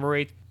now and December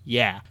 8th?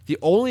 Yeah. The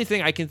only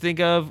thing I can think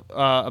of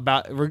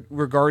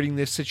regarding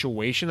this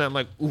situation that I'm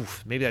like,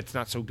 oof, maybe that's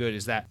not so good,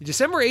 is that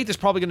December 8th is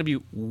probably going to be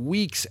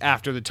weeks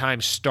after the time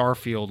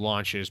Starfield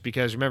launches,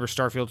 because remember,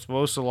 Starfield's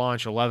supposed to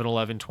launch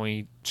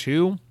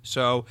 11/11/22,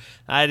 so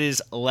that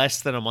is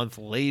less than a month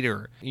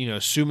later.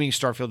 Assuming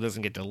Starfield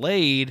doesn't get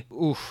delayed,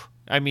 oof.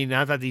 I mean,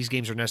 not that these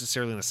games are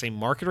necessarily in the same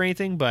market or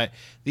anything, but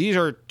these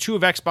are two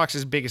of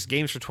Xbox's biggest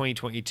games for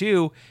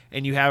 2022,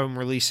 and you have them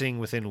releasing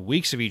within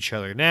weeks of each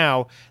other.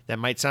 Now, that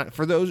might sound,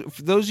 for those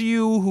of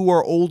you who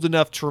are old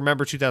enough to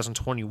remember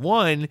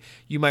 2021,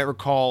 you might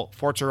recall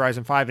Forza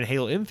Horizon 5 and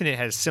Halo Infinite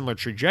had a similar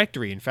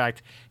trajectory. In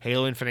fact,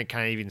 Halo Infinite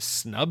kind of even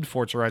snubbed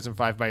Forza Horizon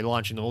 5 by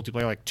launching the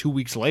multiplayer like 2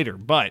 weeks later,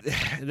 but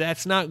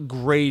that's not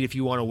great if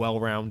you want a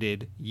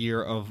well-rounded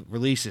year of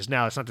releases.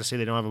 Now, it's not to say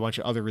they don't have a bunch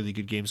of other really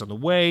good games on the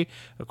way.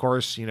 Of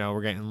course,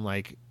 we're getting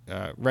like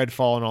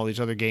Redfall and all these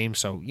other games,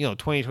 so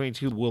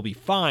 2022 will be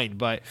fine,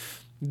 but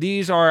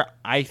these are,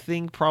 I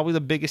think, probably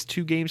the biggest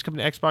two games coming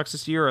to Xbox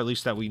this year, or at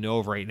least that we know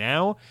of right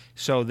now.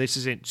 So this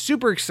isn't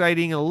super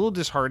exciting and a little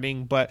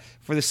disheartening, but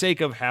for the sake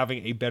of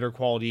having a better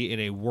quality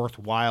and a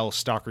worthwhile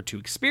Stalker 2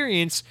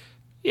 experience,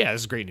 yeah,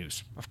 this is great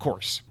news, of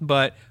course.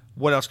 But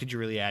what else could you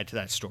really add to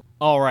that story?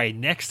 All right,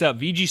 next up,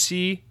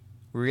 VGC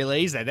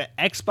relays that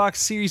Xbox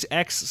Series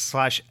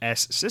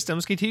X/S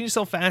systems continue to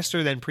sell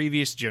faster than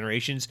previous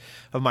generations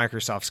of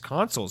Microsoft's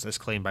consoles, as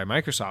claimed by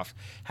Microsoft.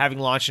 Having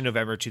launched in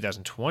November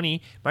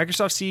 2020,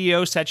 Microsoft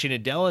CEO Satya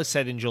Nadella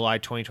said in July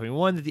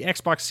 2021 that the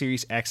Xbox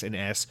Series X and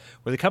S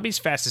were the company's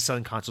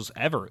fastest-selling consoles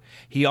ever.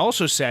 He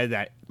also said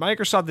that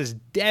Microsoft has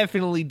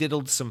definitely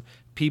diddled some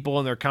people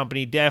in their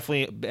company,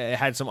 definitely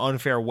had some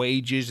unfair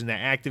wages, and that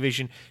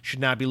Activision should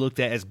not be looked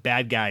at as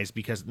bad guys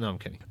because... No, I'm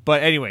kidding.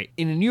 But anyway,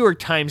 in a New York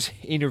Times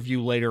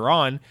interview later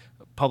on,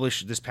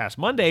 published this past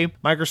Monday,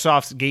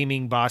 Microsoft's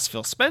gaming boss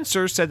Phil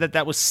Spencer said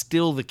that was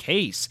still the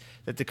case,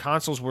 that the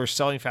consoles were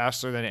selling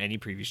faster than any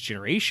previous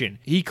generation.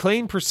 He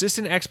claimed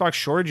persistent Xbox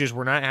shortages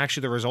were not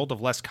actually the result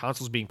of less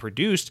consoles being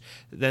produced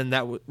than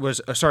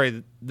was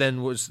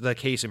the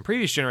case in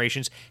previous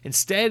generations.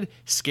 Instead,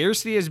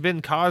 scarcity has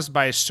been caused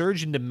by a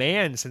surge in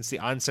demand since the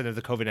onset of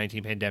the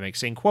COVID-19 pandemic,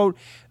 saying, quote,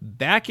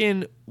 back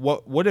in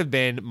what would have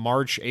been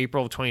March,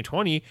 April of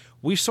 2020,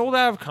 we sold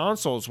out of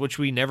consoles, which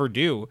we never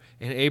do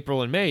in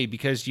April and May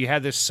because you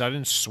had this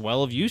sudden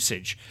swell of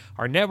usage.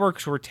 Our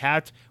networks were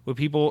tapped with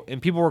people,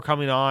 and people were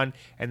coming on,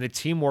 and the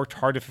team worked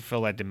hard to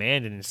fulfill that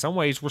demand, and in some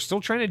ways, we're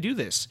still trying to do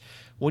this.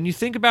 When you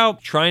think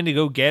about trying to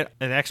go get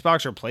an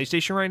Xbox or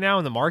PlayStation right now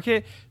in the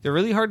market, they're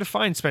really hard to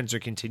find, Spencer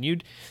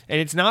continued, and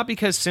it's not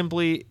because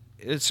simply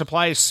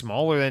supply is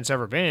smaller than it's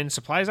ever been.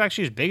 Supply is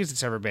actually as big as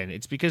it's ever been.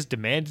 It's because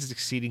demand is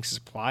exceeding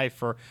supply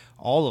for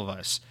all of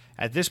us.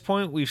 At this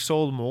point, we've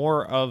sold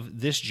more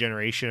of this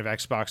generation of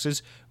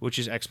Xboxes, which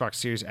is Xbox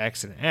Series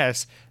X and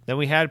S, than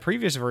we had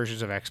previous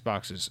versions of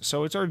Xboxes.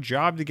 So it's our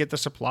job to get the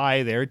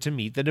supply there to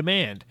meet the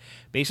demand.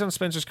 Based on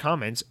Spencer's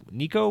comments,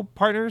 Nico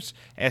Partners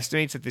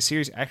estimates that the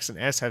Series X and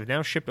S have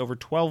now shipped over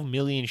 12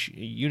 million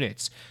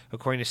units,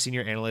 according to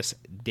senior analyst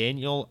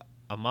Daniel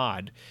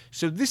Ahmad.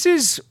 So this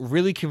is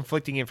really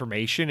conflicting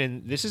information,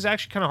 and this is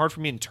actually kind of hard for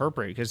me to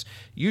interpret because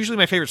usually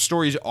my favorite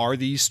stories are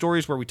these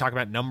stories where we talk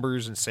about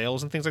numbers and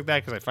sales and things like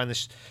that because I find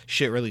this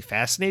shit really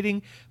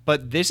fascinating.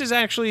 But this is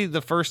actually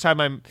the first time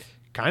I'm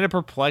kind of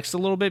perplexed a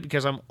little bit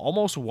because I'm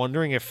almost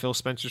wondering if Phil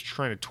Spencer's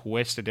trying to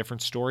twist a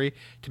different story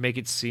to make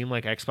it seem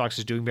like Xbox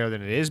is doing better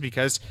than it is,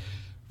 because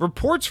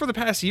reports for the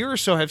past year or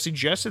so have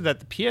suggested that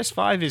the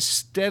PS5 is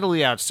steadily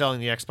outselling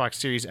the Xbox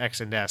Series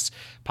X and S,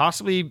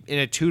 possibly in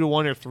a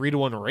 2-to-1 or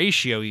 3-to-1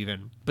 ratio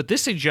even. But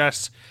this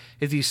suggests,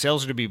 if these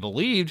sales are to be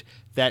believed,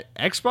 that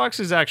Xbox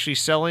is actually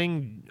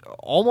selling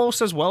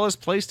almost as well as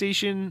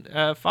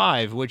PlayStation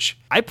 5, which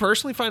I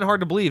personally find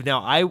hard to believe.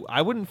 Now,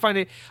 I wouldn't find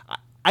it...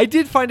 I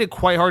did find it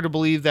quite hard to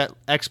believe that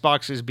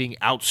Xbox is being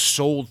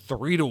outsold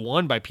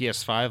 3-to-1 by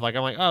PS5. Like,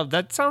 I'm like, oh,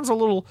 that sounds a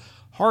little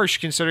harsh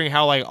considering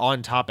how like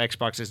on top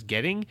Xbox is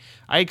getting.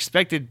 I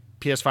expected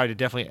PS5 to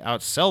definitely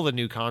outsell the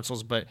new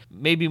consoles, but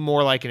maybe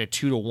more like in a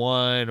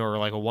 2-to-1 or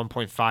like a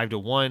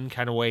 1.5-to-1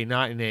 kind of way,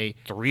 not in a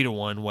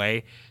 3-to-1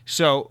 way.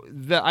 So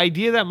the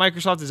idea that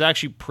Microsoft is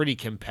actually pretty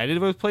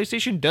competitive with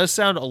PlayStation does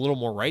sound a little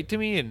more right to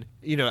me, and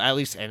at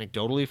least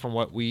anecdotally from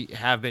what we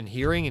have been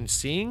hearing and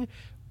seeing.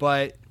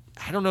 But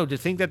I don't know, to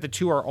think that the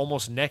two are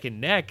almost neck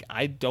and neck,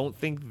 I don't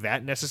think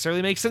that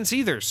necessarily makes sense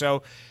either.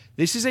 So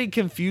this is a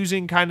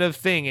confusing kind of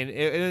thing,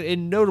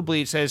 and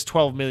notably it says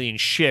 12 million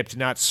shipped,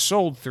 not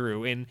sold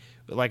through. And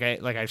like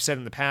I've said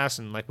in the past,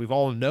 and like we've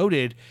all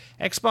noted,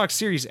 Xbox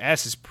Series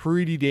S is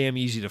pretty damn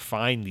easy to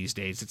find these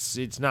days.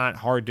 It's not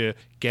hard to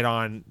get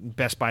on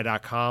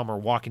BestBuy.com or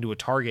walk into a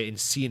Target and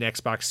see an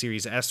Xbox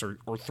Series S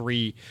or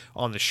 3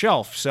 on the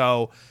shelf.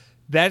 So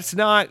that's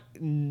not,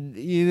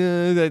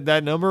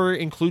 that number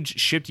includes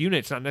shipped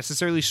units, not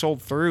necessarily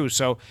sold through.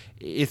 So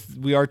if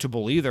we are to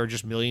believe there are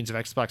just millions of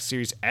Xbox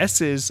Series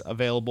S's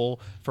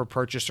available for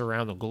purchase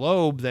around the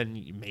globe,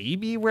 then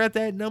maybe we're at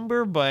that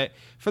number. But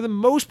for the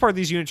most part,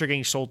 these units are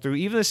getting sold through.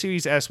 Even the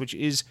Series S, which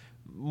is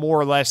more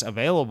or less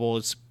available,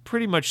 it's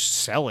pretty much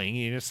selling.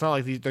 It's not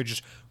like they're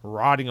just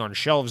rotting on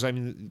shelves. I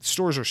mean,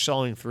 stores are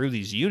selling through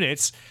these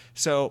units.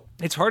 So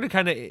it's hard to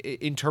kind of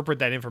interpret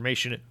that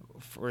information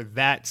for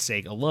that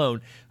sake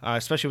alone,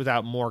 especially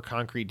without more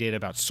concrete data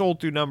about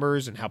sold-through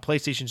numbers and how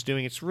PlayStation's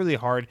doing. It's really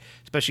hard,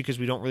 especially because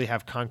we don't really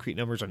have concrete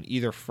numbers on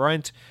either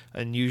front,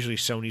 and usually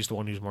Sony's the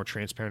one who's more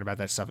transparent about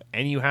that stuff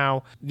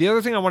anyhow. The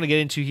other thing I want to get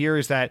into here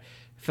is that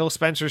Phil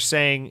Spencer's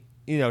saying,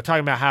 talking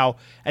about how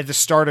at the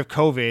start of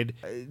COVID,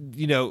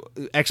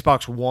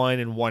 Xbox One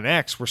and One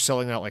X were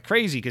selling out like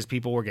crazy because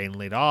people were getting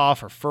laid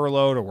off or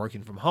furloughed or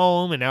working from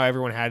home, and now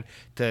everyone had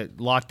to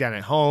lock down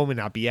at home and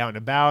not be out and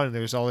about, and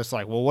there's all this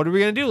like, well, what are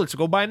we going to do? Let's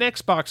go buy an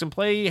Xbox and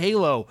play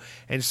Halo.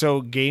 And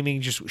so gaming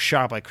just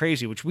shot up like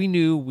crazy, which we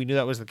knew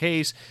that was the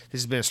case.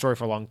 This has been a story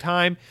for a long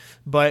time,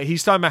 but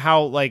he's talking about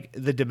how like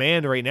the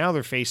demand right now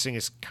they're facing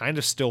is kind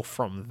of still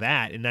from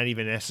that and not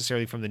even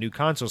necessarily from the new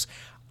consoles.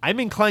 I'm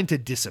inclined to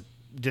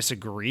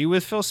disagree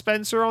with Phil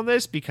Spencer on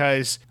this,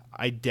 because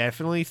I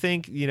definitely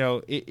think,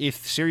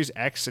 if Series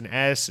X and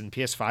S and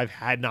PS5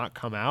 had not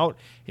come out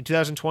in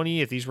 2020,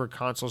 if these were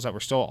consoles that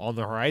were still on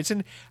the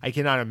horizon, I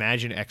cannot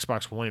imagine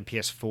Xbox One and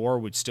PS4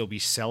 would still be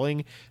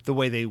selling the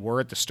way they were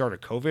at the start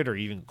of COVID, or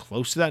even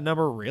close to that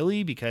number,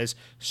 really, because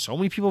so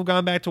many people have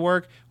gone back to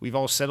work. We've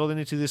all settled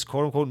into this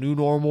quote-unquote new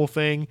normal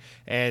thing,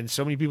 and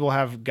so many people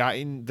have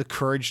gotten the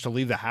courage to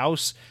leave the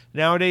house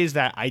nowadays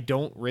that I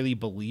don't really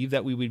believe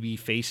that we would be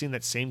facing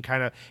that same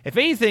kind of, if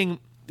anything,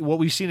 what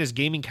we've seen is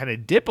gaming kind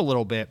of dip a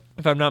little bit,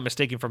 if I'm not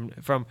mistaken,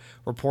 from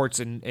reports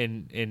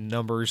and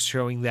numbers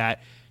showing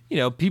that,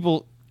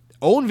 people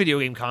own video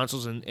game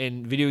consoles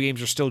and video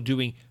games are still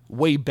doing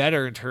way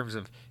better in terms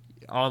of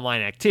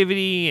online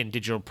activity and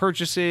digital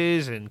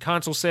purchases and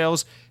console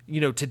sales,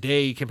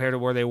 today compared to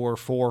where they were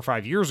 4 or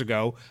 5 years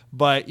ago.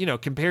 But,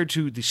 compared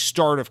to the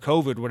start of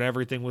COVID when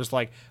everything was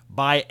like,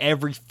 buy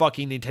every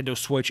fucking Nintendo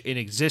Switch in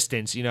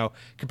existence,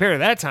 compared to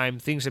that time,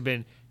 things have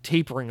been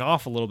tapering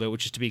off a little bit,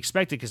 which is to be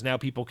expected because now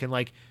people can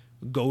like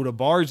go to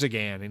bars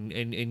again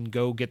and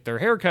go get their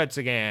haircuts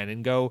again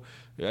and go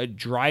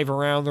drive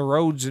around the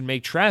roads and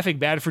make traffic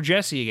bad for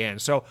Jesse again.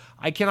 So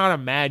I cannot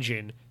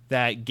imagine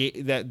that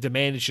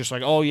demand is just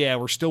like, oh yeah,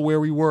 we're still where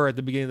we were at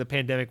the beginning of the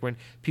pandemic when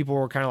people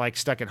were kind of like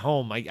stuck at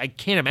home. I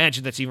can't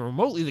imagine that's even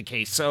remotely the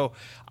case. So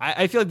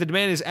I feel like the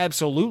demand is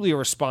absolutely a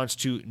response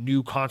to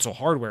new console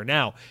hardware.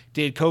 Now,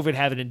 did COVID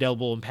have an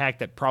indelible impact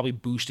that probably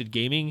boosted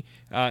gaming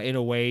in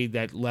a way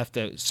that left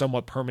a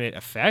somewhat permanent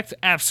effect?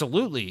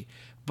 Absolutely.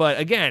 But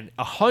again,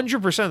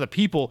 100% of the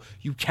people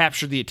you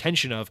captured the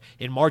attention of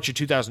in March of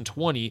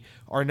 2020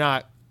 are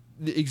not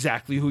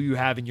exactly who you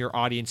have in your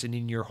audience and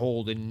in your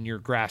hold and in your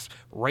grasp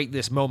right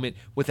this moment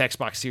with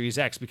Xbox Series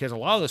X, because a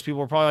lot of those people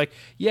were probably like,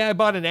 yeah, I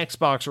bought an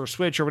Xbox or a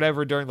Switch or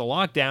whatever during the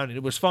lockdown and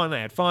it was fun, I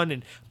had fun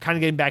and I'm kind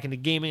of getting back into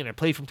gaming and I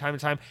play from time to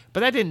time,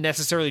 but that didn't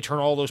necessarily turn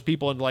all those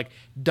people into like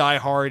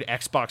diehard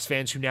Xbox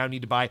fans who now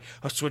need to buy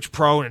a Switch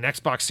Pro and an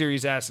Xbox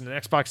Series S and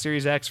an Xbox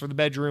Series X for the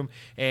bedroom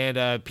and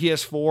a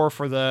PS4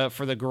 for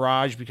the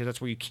garage, because that's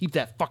where you keep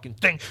that fucking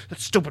thing, that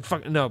stupid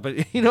fucking, no, but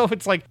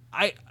it's like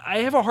I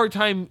have a hard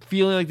time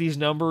feeling like these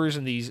numbers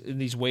and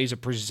these ways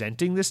of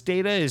presenting this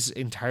data is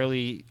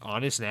entirely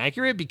honest and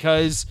accurate,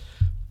 because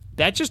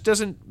that just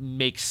doesn't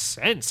make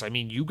sense. I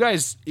mean, you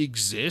guys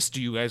exist.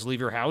 Do you guys leave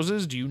your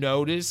houses? Do you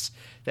notice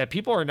that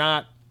people are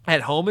not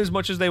at home as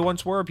much as they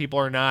once were. People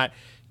are not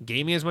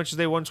gaming as much as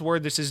they once were.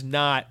 This is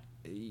not,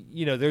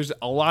 there's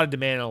a lot of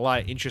demand and a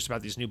lot of interest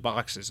about these new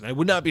boxes. And I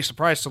would not be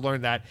surprised to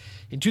learn that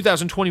in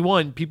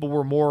 2021, people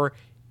were more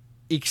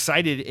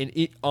excited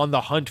and on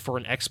the hunt for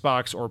an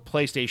Xbox or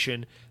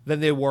PlayStation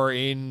than they were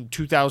in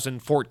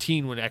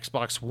 2014 when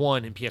Xbox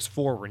One and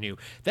PS4 were new.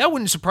 That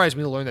wouldn't surprise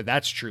me to learn that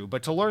that's true,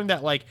 but to learn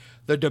that like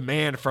the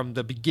demand from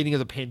the beginning of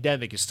the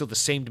pandemic is still the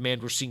same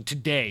demand we're seeing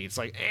today, it's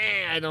like,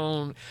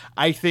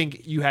 I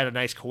think you had a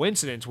nice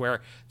coincidence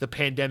where the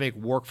pandemic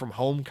work from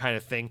home kind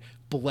of thing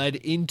bled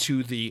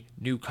into the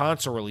new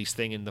console release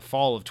thing in the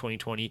fall of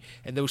 2020,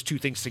 and those two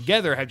things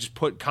together have just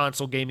put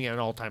console gaming at an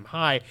all-time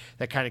high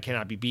that kind of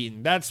cannot be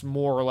beaten. That's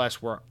more or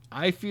less where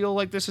I feel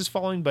like this is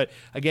falling, but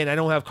again, I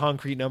don't have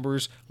concrete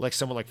numbers like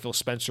someone like Phil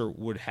Spencer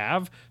would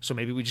have, so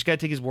maybe we just gotta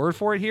take his word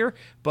for it here.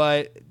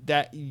 But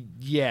that,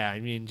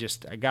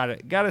 I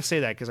gotta say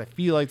that because I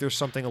feel like there's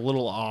something a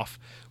little off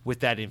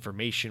with that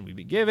information we've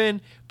been given.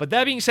 But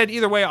that being said,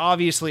 either way,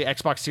 obviously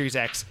Xbox Series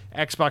X,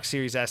 Xbox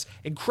Series S,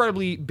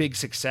 incredibly big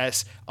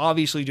success,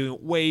 obviously doing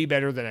way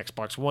better than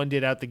Xbox One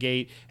did out the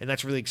gate, and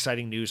that's really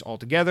exciting news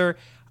altogether.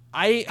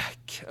 I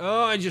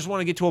just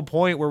want to get to a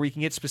point where we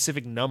can get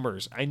specific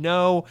numbers. I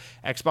know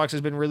Xbox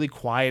has been really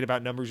quiet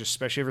about numbers,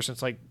 especially ever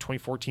since like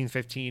 2014,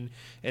 15,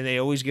 and they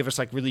always give us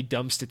like really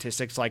dumb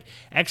statistics like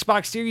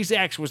Xbox Series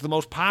X was the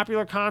most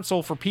popular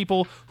console for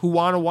people who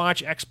want to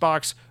watch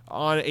Xbox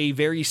on a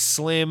very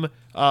slim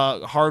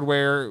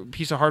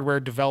piece of hardware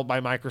developed by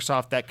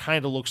Microsoft that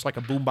kind of looks like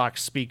a boombox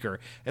speaker.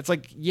 It's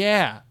like,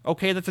 yeah,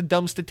 okay, that's a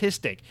dumb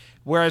statistic.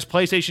 Whereas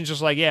PlayStation's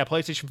just like, yeah,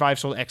 PlayStation 5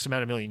 sold X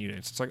amount of million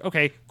units. It's like,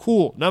 okay,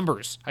 cool,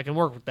 numbers. I can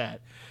work with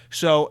that.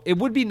 So it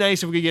would be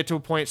nice if we could get to a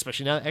point,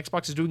 especially now that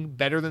Xbox is doing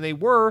better than they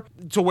were,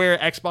 to where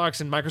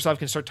Xbox and Microsoft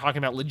can start talking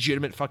about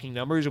legitimate fucking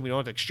numbers and we don't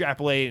have to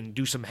extrapolate and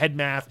do some head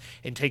math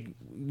and take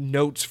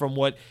notes from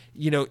what,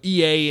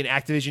 EA and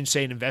Activision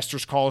say in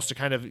investors' calls to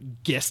kind of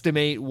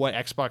guesstimate what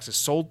Xbox has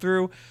sold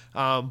through.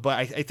 But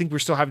I think we're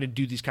still having to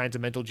do these kinds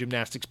of mental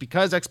gymnastics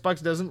because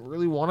Xbox doesn't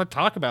really want to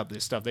talk about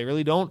this stuff. They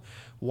really don't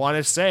want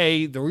to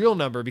say the real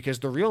number because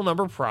the real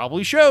number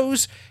probably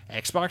shows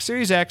Xbox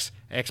Series X,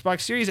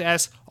 Xbox Series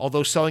S,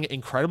 although selling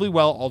incredibly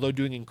well, although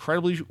doing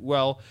incredibly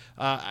well,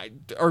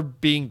 are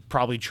being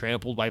probably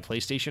trampled by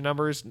PlayStation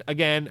numbers.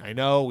 Again, I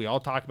know we all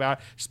talk about,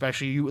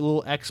 especially you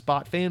little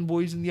Xbox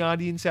fanboys in the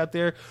audience out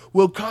there,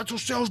 well, console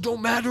sales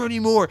don't matter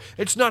anymore.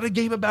 It's not a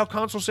game about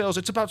console sales.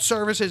 It's about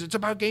services. It's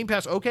about Game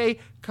Pass. Okay,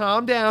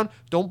 calm down.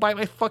 Don't bite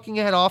my fucking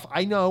head off.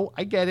 I know.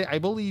 I get it. I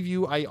believe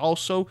you. I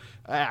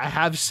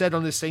have said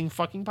on the same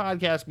fucking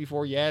podcast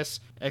before, yes,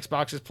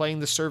 Xbox is playing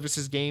the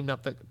services game,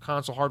 not the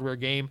console hardware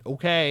game.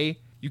 Okay.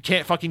 You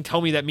can't fucking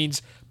tell me that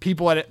means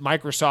people at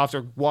Microsoft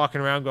are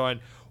walking around going,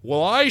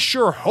 well, I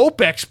sure hope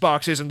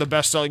Xbox isn't the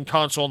best-selling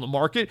console on the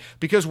market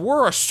because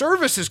we're a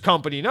services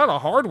company, not a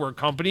hardware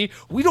company.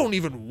 We don't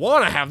even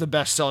want to have the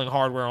best-selling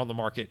hardware on the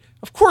market.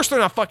 Of course they're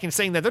not fucking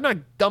saying that. They're not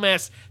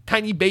dumbass,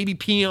 tiny baby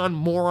peon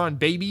moron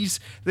babies.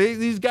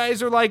 These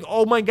guys are like,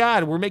 oh my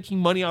God, we're making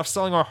money off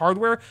selling our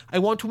hardware. I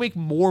want to make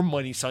more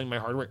money selling my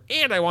hardware,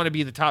 and I want to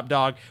be the top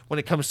dog when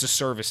it comes to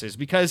services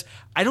because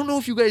I don't know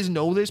if you guys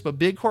know this, but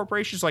big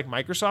corporations like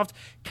Microsoft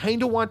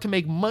kind of want to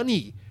make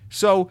money.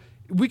 So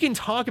we can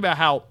talk about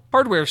how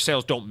hardware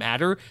sales don't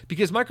matter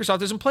because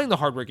Microsoft isn't playing the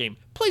hardware game.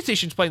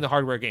 PlayStation's playing the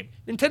hardware game.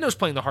 Nintendo's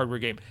playing the hardware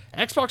game.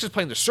 Xbox is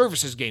playing the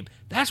services game.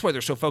 That's why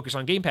they're so focused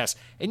on Game Pass.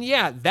 And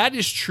yeah, that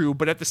is true,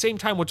 but at the same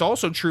time, what's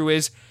also true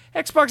is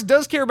Xbox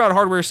does care about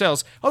hardware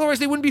sales. Otherwise,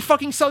 they wouldn't be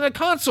fucking selling a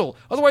console.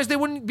 Otherwise, they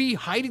wouldn't be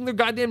hiding their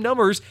goddamn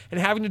numbers and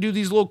having to do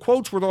these little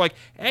quotes where they're like,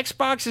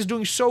 Xbox is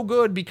doing so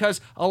good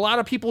because a lot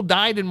of people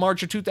died in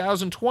March of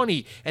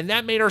 2020, and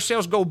that made our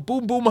sales go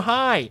boom, boom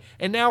high.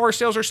 And now our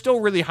sales are still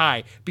really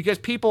high because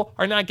people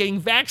are not getting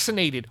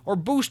vaccinated or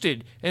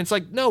boosted. And it's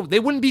like, no, they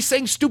wouldn't be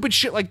saying stupid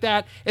shit like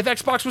that if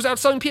Xbox was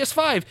outselling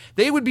PS5.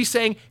 They would be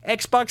saying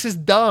Xbox is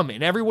dumb,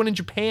 and everyone in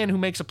Japan who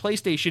makes a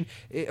PlayStation,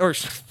 or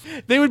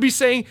they would be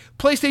saying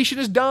PlayStation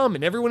is dumb,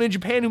 and everyone in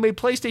Japan who made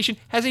PlayStation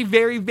has a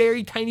very,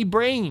 very tiny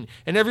brain,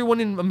 and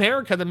everyone in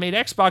America that made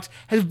Xbox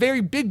has a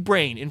very big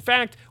brain. In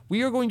fact,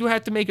 we are going to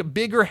have to make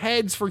bigger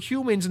heads for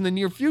humans in the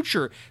near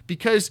future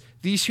because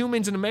these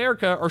humans in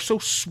America are so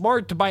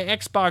smart to buy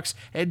Xbox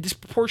at a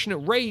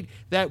disproportionate rate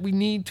that we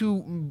need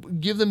to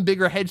give them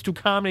bigger heads to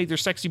accommodate their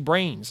sexy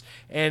brains.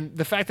 And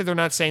the fact that they're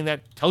not saying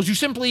that tells you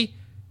simply,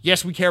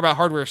 yes, we care about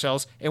hardware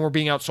sales and we're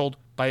being outsold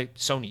by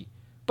Sony.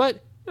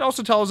 But it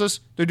also tells us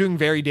they're doing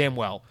very damn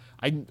well.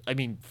 I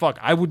mean, fuck,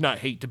 I would not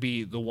hate to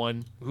be the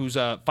one who's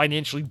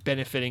financially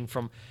benefiting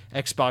from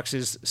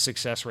Xbox's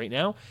success right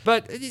now.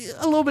 But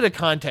a little bit of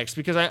context,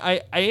 because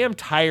I am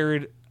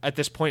tired at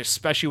this point,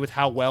 especially with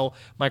how well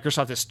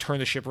Microsoft has turned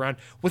the ship around.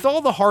 With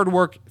all the hard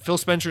work Phil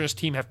Spencer and his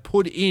team have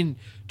put in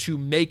to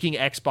making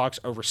Xbox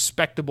a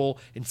respectable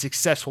and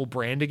successful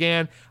brand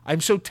again,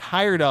 I'm so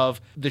tired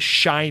of the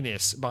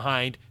shyness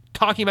behind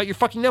talking about your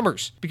fucking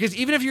numbers. Because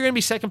even if you're going to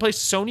be second place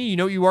to Sony, you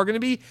know you are going to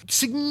be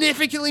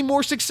significantly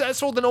more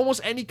successful than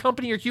almost any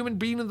company or human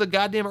being on the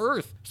goddamn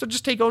earth. So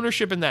just take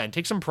ownership in that and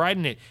take some pride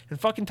in it and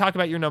fucking talk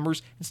about your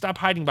numbers and stop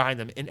hiding behind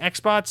them. And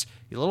Xbox,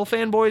 you little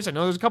fanboys, I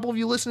know there's a couple of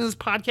you listening to this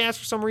podcast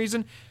for some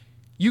reason.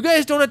 You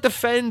guys don't have to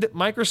defend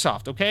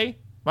Microsoft, okay?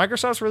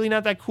 Microsoft's really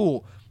not that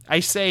cool. I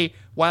say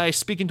while I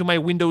speak into my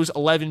Windows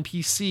 11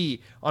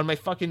 PC on my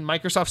fucking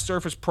Microsoft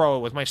Surface Pro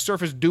with my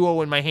Surface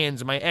Duo in my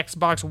hands and my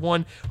Xbox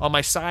One on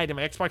my side and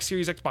my Xbox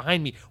Series X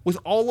behind me. With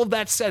all of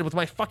that said, with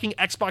my fucking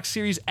Xbox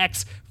Series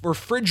X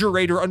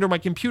refrigerator under my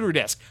computer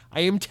desk, I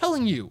am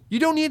telling you, you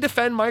don't need to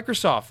defend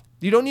Microsoft.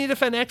 You don't need to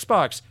defend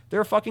Xbox.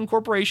 They're a fucking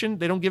corporation.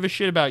 They don't give a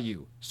shit about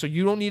you. So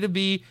you don't need to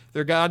be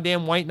their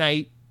goddamn white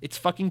knight. It's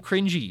fucking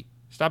cringy.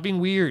 Stop being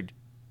weird.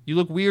 You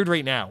look weird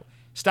right now.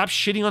 Stop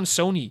shitting on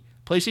Sony.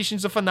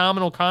 PlayStation's a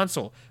phenomenal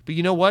console. But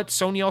you know what?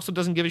 Sony also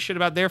doesn't give a shit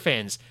about their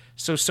fans.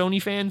 So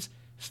Sony fans,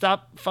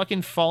 stop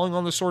fucking falling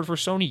on the sword for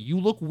Sony. You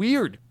look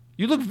weird.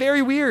 You look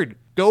very weird.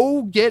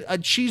 Go get a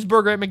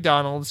cheeseburger at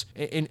McDonald's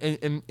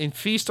and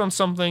feast on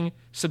something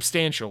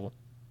substantial.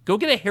 Go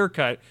get a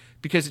haircut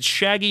because it's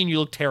shaggy and you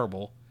look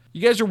terrible.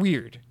 You guys are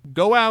weird.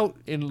 Go out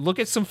and look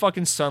at some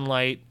fucking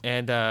sunlight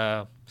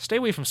and stay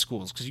away from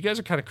schools because you guys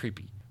are kind of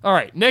creepy. All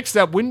right, next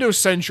up, Windows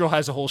Central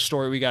has a whole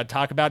story we got to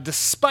talk about,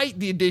 despite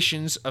the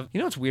additions of... You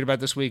know what's weird about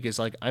this week is,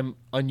 like, I'm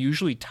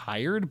unusually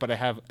tired, but I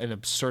have an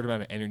absurd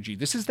amount of energy.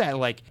 This is that,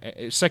 like,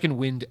 second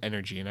wind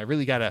energy, and I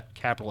really got to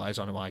capitalize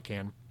on it while I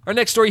can. Our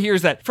next story here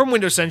is that from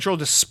Windows Central,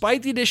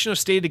 despite the addition of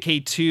State of Decay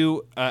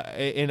 2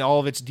 in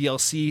all of its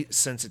DLC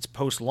since its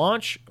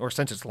launch, the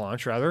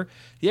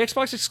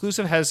Xbox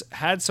exclusive has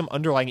had some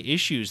underlying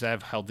issues that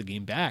have held the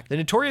game back. The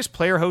notorious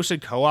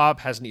player-hosted co-op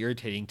has an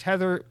irritating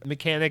tether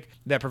mechanic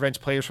that prevents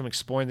players from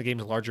exploring the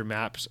game's larger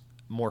maps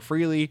more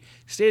freely.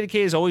 State of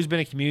Decay has always been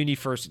a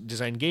community-first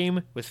design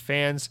game with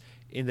fans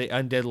in the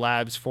Undead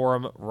Labs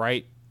forum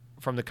right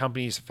from the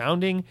company's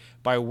founding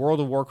by World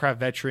of Warcraft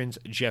veterans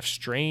Jeff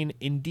Strain.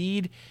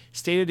 Indeed,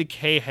 State of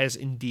Decay has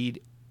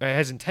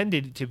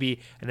intended to be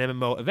an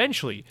MMO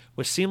eventually,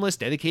 with seamless,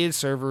 dedicated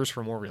servers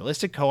for more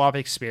realistic co-op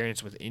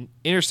experience with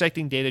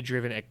intersecting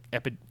data-driven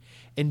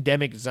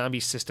endemic zombie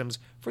systems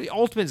for the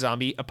ultimate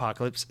zombie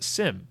apocalypse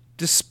sim.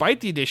 Despite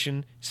these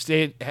additions,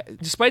 State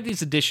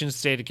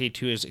of Decay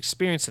 2 has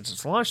experienced since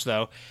its launch,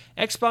 though,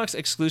 Xbox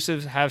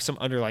exclusives have some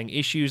underlying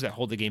issues that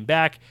hold the game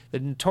back. The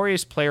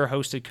notorious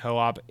player-hosted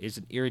co-op is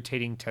an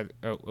irritating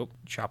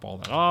chop all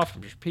that off.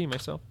 I'm just repeating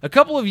myself. A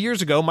couple of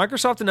years ago,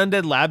 Microsoft and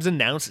Undead Labs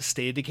announced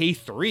State of Decay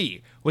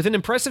 3 with an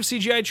impressive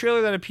CGI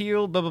trailer that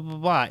appealed, blah, blah, blah,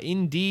 blah.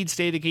 Indeed,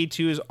 State of Decay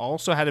 2 has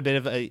also had a bit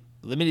of a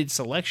limited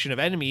selection of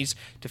enemies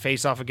to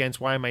face off against.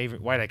 Why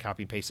did I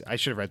copy and paste it? I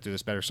should have read through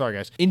this better. Sorry,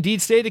 guys.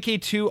 Indeed, State of Decay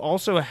 2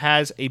 also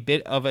has a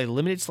bit of a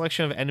limited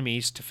selection of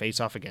enemies to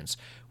face off against,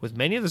 with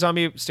many of the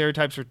zombie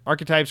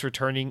archetypes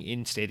returning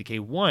in State of Decay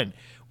 1.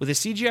 With a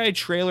CGI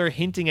trailer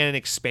hinting at an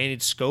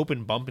expanded scope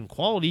and bump in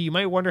quality, you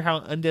might wonder how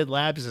Undead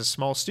Labs, as a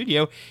small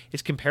studio,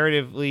 is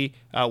comparatively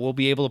will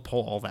be able to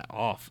pull all that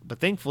off.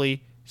 But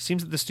thankfully,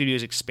 seems that the studio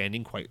is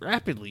expanding quite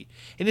rapidly.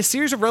 In a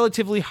series of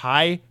relatively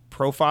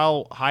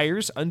high-profile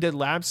hires, Undead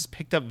Labs has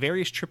picked up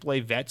various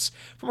AAA vets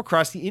from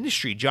across the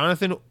industry.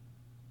 Jonathan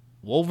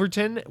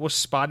Wolverton was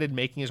spotted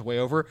making his way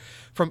over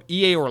from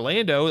EA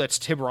Orlando, that's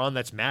Tiburon,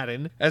 that's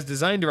Madden, as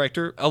design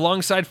director,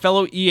 alongside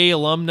fellow EA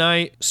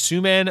alumni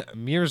Suman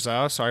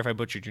Mirza. Sorry if I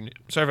butchered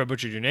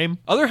your name.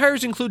 Other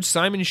hires include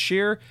Simon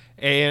Scheer,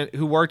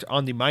 who worked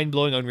on the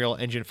mind-blowing Unreal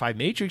Engine 5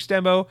 Matrix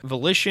demo,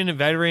 Volition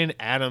veteran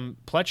Adam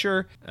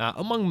Pletcher,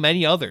 among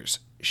many others.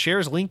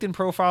 Scheer's LinkedIn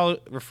profile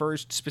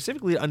refers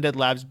specifically to Undead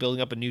Labs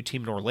building up a new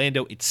team in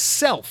Orlando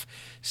itself,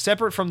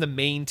 separate from the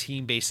main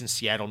team based in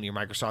Seattle near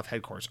Microsoft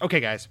headquarters.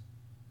 Okay, guys.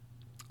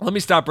 Let me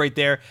stop right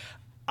there.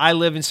 I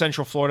live in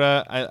Central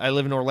Florida. I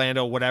live in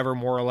Orlando, whatever,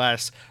 more or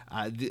less.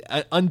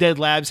 Undead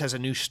Labs has a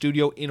new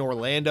studio in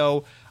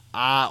Orlando.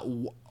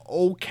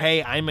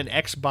 Okay, I'm an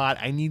ex-bot.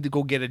 I need to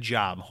go get a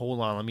job.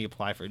 Hold on, let me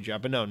apply for a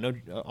job. But no,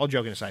 all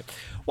joking aside.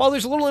 While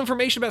there's a little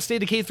information about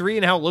State of Decay 3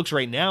 and how it looks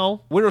right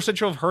now, Windows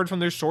Central have heard from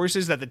their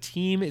sources that the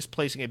team is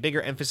placing a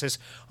bigger emphasis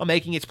on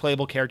making its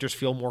playable characters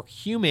feel more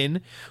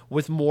human,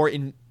 with more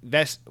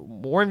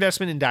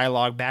investment in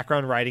dialogue,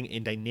 background writing,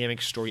 and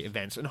dynamic story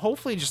events, and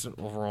hopefully just an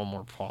overall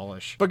more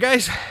polish. But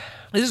guys,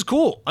 this is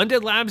cool.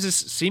 Undead Labs is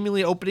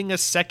seemingly opening a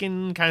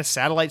second kind of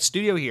satellite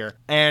studio here,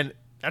 and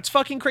that's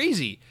fucking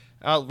crazy.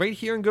 Right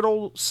here in good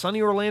old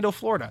sunny Orlando,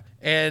 Florida.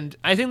 And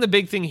I think the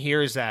big thing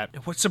here is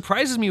that what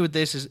surprises me with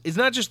this is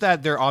not just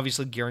that they're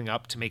obviously gearing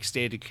up to make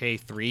State of Decay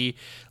 3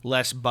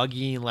 less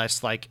buggy and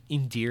less like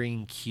endearing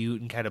and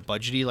cute and kind of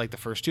budgety like the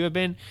first two have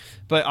been,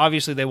 but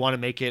obviously they want to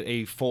make it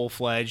a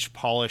full-fledged,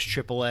 polished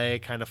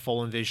AAA kind of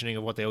full envisioning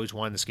of what they always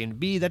wanted this game to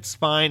be. That's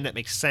fine. That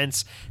makes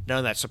sense. None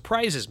of that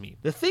surprises me.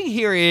 The thing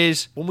here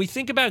is when we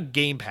think about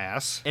Game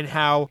Pass and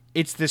how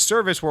it's this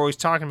service, we're always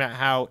talking about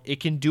how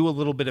it can do a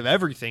little bit of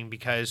everything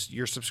because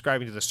you're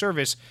subscribing to the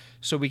service,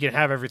 so we can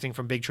have everything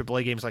from big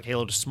AAA games like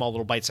Halo to small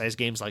little bite-sized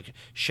games like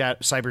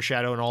Cyber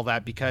Shadow and all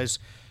that, because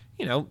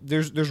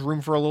there's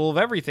room for a little of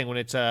everything when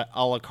it's a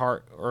la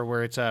carte or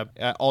where it's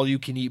a all you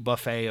can eat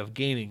buffet of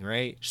gaming,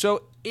 right?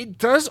 So it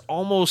does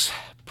almost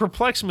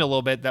perplex me a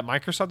little bit that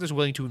Microsoft is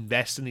willing to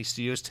invest in these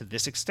studios to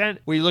this extent.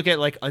 When you look at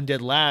like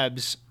Undead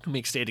Labs, who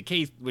makes State of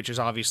Decay, which is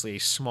obviously a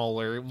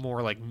smaller,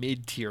 more like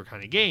mid-tier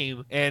kind of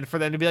game, and for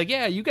them to be like,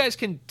 yeah, you guys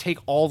can take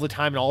all the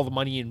time and all the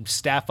money and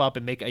staff up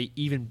and make a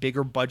even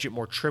bigger budget,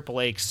 more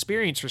AAA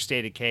experience for State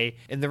of Decay.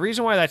 And the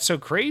reason why that's so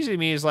crazy to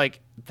me is like,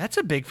 that's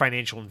a big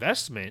financial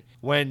investment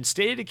when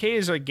State of Decay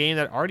is a game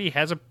that already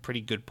has a pretty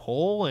good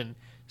pull, and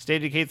State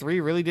of Decay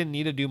 3 really didn't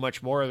need to do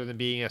much more other than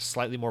being a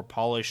slightly more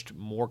polished,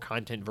 more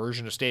content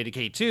version of State of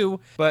Decay 2.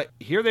 But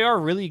here they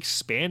are really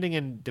expanding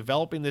and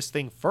developing this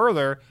thing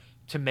further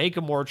to make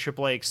a more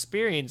AAA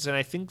experience. And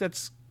I think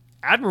that's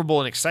admirable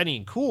and exciting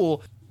and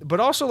cool,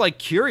 but also like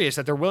curious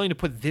that they're willing to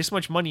put this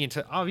much money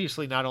into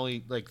obviously not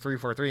only like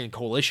 343 and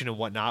Coalition and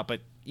whatnot,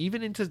 but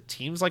even into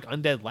teams like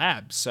Undead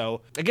Labs.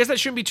 So I guess that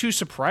shouldn't be too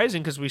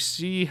surprising because we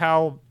see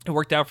how it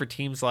worked out for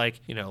teams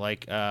like,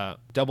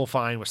 Double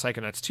Fine with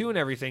Psychonauts 2 and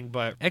everything.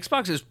 But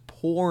Xbox is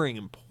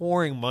pouring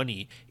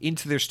money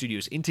into their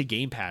studios, into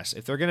Game Pass.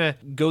 If they're going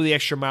to go the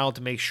extra mile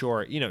to make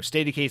sure,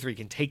 State of Decay 3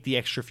 can take the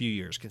extra few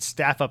years, can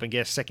staff up and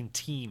get a second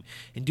team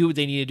and do what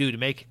they need to do to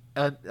make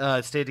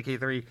State of Decay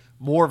 3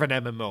 more of an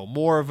MMO,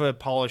 more of a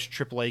polished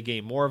AAA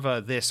game, more of a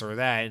this or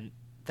that. And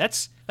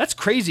that's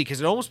crazy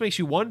because it almost makes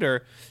you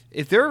wonder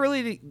if they're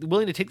really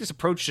willing to take this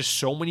approach to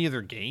so many of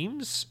their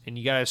games. And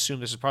you got to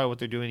assume this is probably what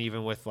they're doing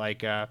even with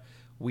like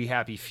We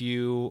Happy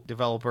Few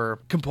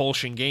developer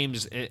Compulsion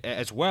Games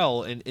as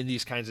well. And in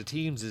these kinds of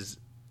teams is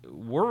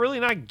we're really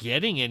not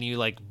getting any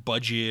like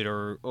budget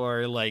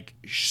or like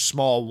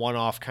small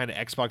one-off kind of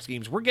Xbox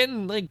games. We're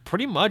getting like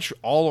pretty much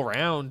all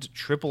around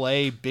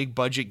AAA big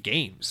budget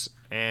games.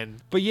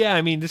 But yeah,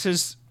 I mean, this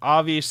is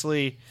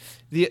obviously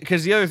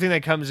because the other thing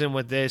that comes in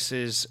with this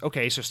is,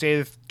 okay, so State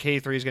of Decay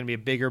 3 is going to be a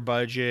bigger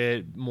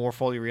budget, more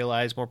fully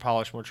realized, more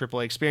polished, more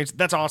AAA experience.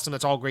 That's awesome.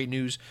 That's all great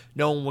news.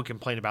 No one would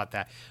complain about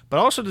that. But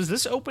also, does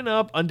this open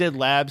up Undead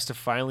Labs to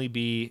finally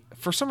be,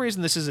 for some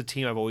reason, this is a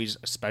team I've always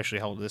especially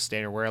held to this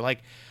standard where, like,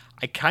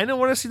 I kind of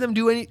want to see them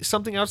do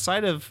something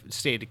outside of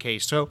State of Decay.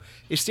 So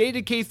if State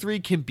of Decay 3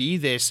 can be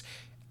this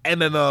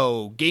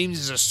MMO, games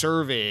as a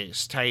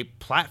service type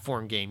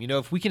platform game,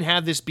 if we can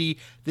have this be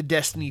the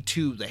Destiny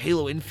 2, the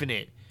Halo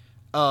Infinite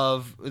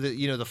of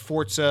the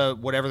Forza,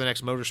 whatever the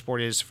next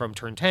motorsport is from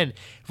Turn 10,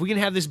 if we can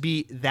have this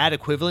be that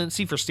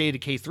equivalency for State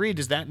of Decay 3,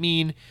 does that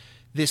mean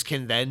this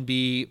can then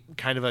be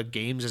kind of a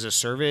games as a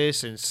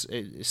service and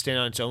stand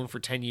on its own for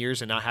 10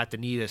 years and not have to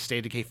need a State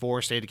of Decay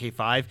 4, State of Decay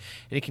 5,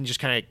 and it can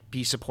just kind of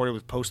be supported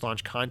with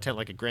post-launch content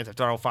like a Grand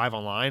Theft Auto 5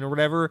 Online or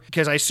whatever?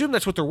 Because I assume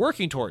that's what they're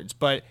working towards,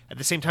 but at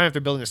the same time, if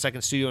they're building a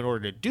second studio in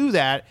order to do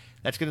that,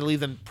 that's going to leave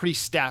them pretty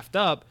staffed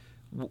up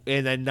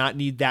and then not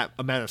need that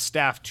amount of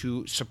staff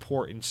to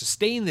support and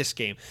sustain this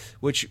game,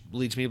 which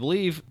leads me to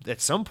believe that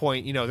at some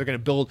point, they're going to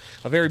build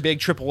a very big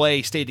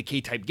AAA State of Decay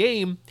type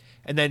game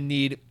and then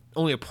need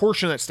only a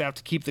portion of that staff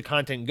to keep the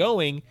content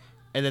going,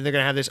 and then they're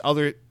going to have this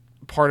other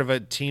part of a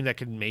team that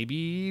could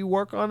maybe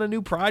work on a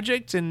new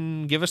project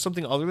and give us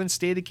something other than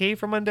State of Decay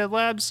from Undead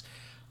Labs.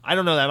 I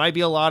don't know. That might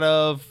be a lot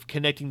of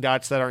connecting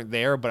dots that aren't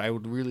there, but I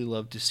would really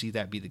love to see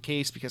that be the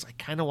case because I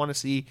kind of want to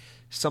see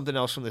something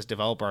else from this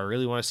developer. I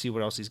really want to see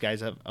what else these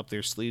guys have up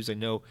their sleeves. I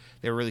know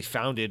they're really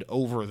founded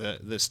over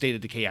the State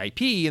of Decay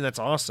IP, and that's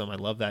awesome. I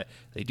love that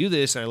they do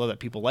this, and I love that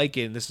people like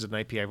it, and this is an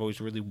IP I've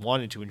always really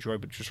wanted to enjoy,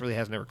 but just really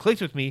hasn't ever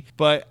clicked with me.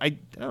 But I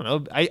don't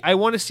know. I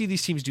want to see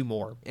these teams do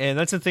more, and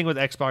that's the thing with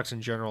Xbox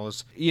in general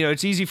is,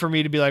 it's easy for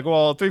me to be like,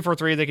 well,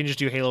 343, they can just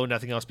do Halo and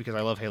nothing else because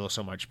I love Halo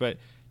so much. But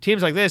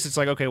teams like this, it's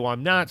like, okay, well,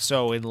 I'm not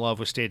so in love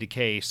with State of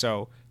Decay,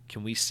 so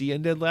can we see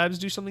Undead Labs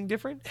do something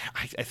different?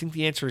 I think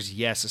the answer is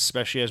yes,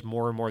 especially as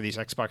more and more of these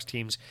Xbox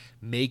teams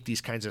make these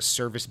kinds of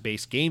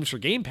service-based games for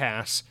Game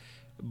Pass,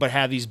 but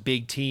have these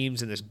big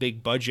teams and this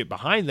big budget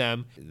behind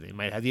them. They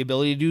might have the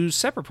ability to do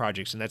separate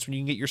projects, and that's when you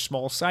can get your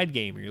small side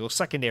game or your little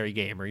secondary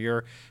game or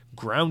your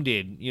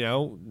Grounded,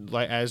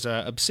 like as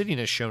Obsidian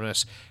has shown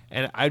us.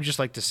 And I'd just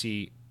like to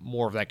see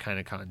more of that kind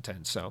of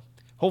content. So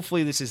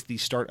hopefully this is the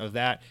start of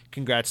that.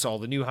 Congrats to all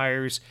the new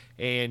hires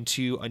and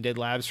to Undead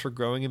Labs for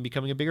growing and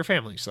becoming a bigger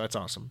family. So that's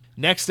awesome.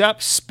 Next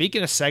up,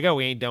 speaking of Sega,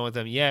 we ain't done with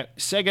them yet.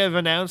 Sega have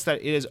announced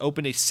that it has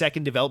opened a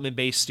second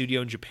development-based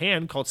studio in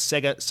Japan called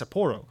Sega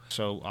Sapporo.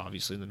 So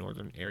obviously in the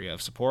northern area of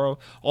Sapporo.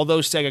 Although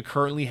Sega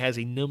currently has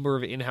a number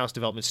of in-house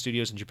development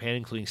studios in Japan,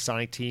 including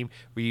Sonic Team,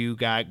 where you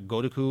got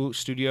Gotoku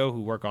Studio,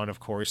 who work on, of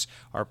course,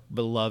 our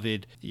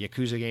beloved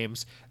Yakuza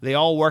games. They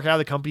all work out of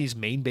the company's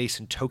main base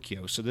in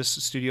Tokyo. So this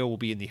studio will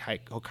be in the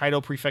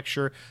Hokkaido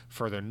Prefecture,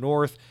 further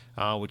north.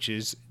 which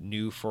is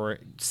new for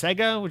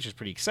Sega, which is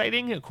pretty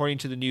exciting. According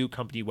to the new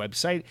company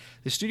website,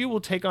 the studio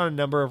will take on a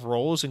number of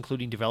roles,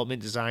 including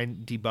development,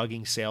 design,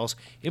 debugging, sales,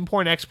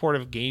 import and export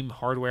of game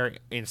hardware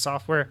and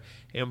software,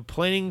 and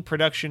planning,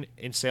 production,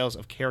 and sales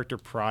of character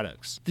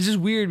products. This is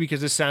weird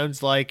because this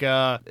sounds like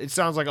a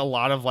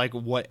lot of like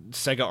what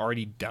Sega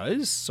already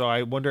does. So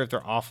I wonder if they're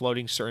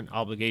offloading certain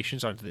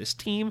obligations onto this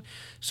team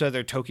so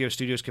their Tokyo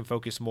studios can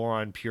focus more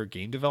on pure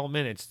game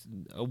development. It's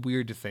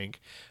weird to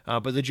think.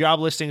 But the job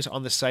listings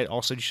on the site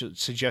also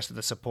suggest that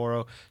the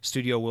Sapporo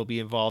studio will be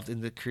involved in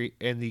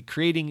the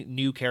creating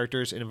new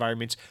characters and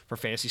environments for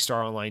Phantasy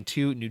Star Online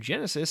 2 New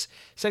Genesis.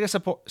 Sega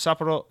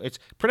Sapporo, it's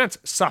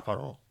pronounced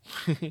Sapporo.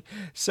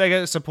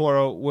 Sega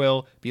Sapporo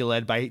will be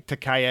led by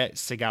Takaya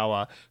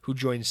Segawa, who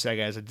joined Sega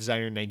as a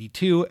designer in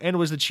 92 and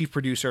was the chief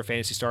producer of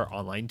Phantasy Star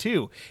Online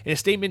 2. In a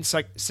statement,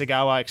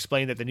 Segawa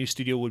explained that the new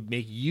studio would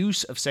make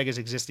use of Sega's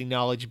existing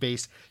knowledge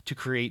base to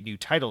create new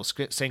titles,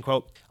 saying,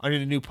 quote, under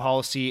the new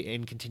policy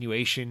and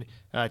continuation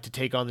to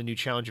take on the new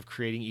challenge of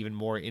creating even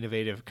more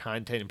innovative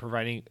content and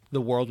providing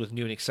the world with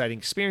new and exciting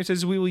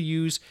experiences, we will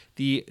use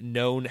the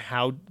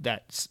know-how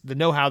that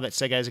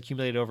Sega has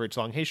accumulated over its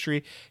long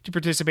history to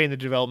participate in the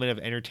development of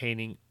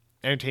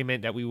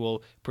entertainment that we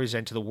will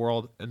present to the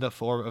world in the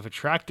form of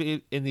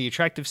the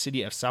attractive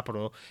city of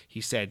Sapporo.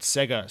 He said,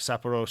 Sega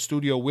Sapporo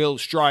Studio will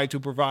strive to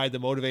provide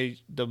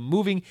the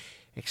moving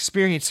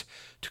experience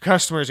to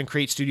customers and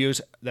create studios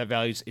that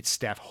values its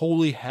staff.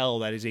 Holy hell,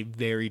 that is a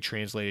very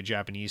translated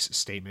Japanese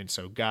statement.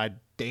 So god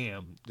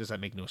damn, does that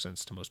make no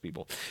sense to most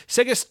people.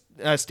 Sega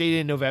stated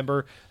in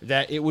November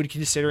that it would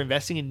consider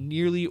investing in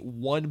nearly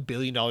 $1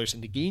 billion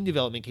into game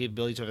development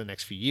capabilities over the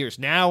next few years.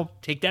 Now,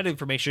 take that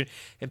information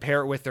and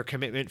pair it with their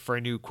commitment for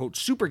a new, quote,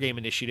 super game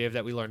initiative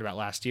that we learned about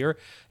last year,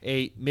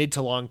 a mid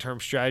to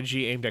long-term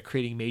strategy aimed at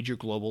creating major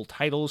global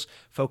titles,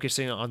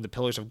 focusing on the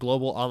pillars of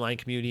global online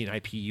community and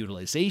IP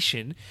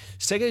utilization.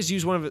 Sega has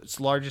used one of its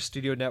largest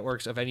studio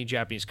networks of any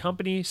Japanese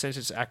company since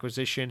its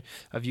acquisition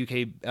of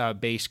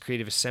UK-based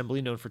Creative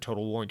Assembly, known for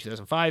Total War in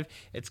 2005.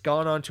 It's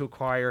gone on to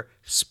acquire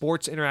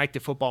Sports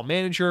Interactive Football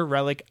Manager,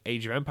 Relic,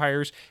 Age of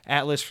Empires,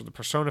 Atlas for the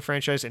Persona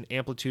franchise, and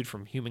Amplitude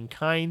from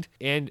Humankind,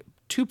 and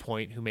 2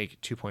 Point, who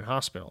make 2 Point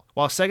Hospital.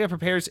 While Sega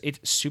prepares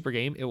its super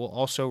game, it will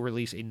also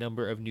release a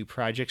number of new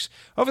projects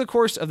over the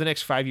course of the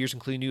next 5 years,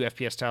 including new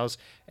FPS titles,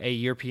 a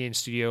European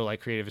studio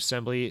like Creative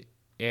Assembly,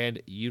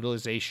 and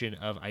utilization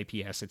of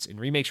IP assets in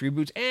remakes,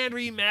 reboots, and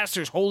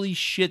remasters. Holy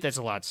shit, that's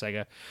a lot,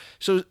 Sega.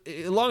 So,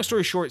 long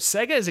story short,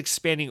 Sega is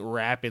expanding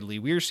rapidly.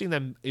 We are seeing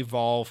them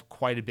evolve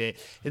quite a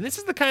bit. And this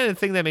is the kind of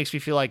thing that makes me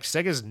feel like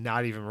Sega's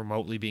not even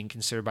remotely being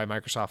considered by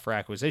Microsoft for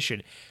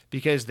acquisition,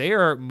 because they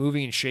are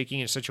moving and shaking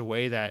in such a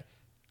way that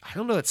I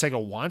don't know that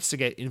Sega wants to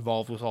get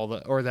involved with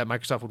or that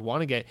Microsoft would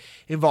want to get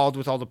involved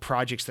with all the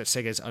projects that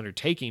Sega is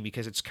undertaking,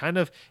 because it's kind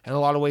of, in a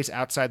lot of ways,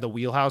 outside the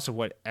wheelhouse of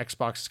what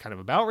Xbox is kind of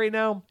about right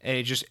now. And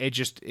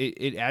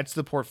it adds to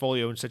the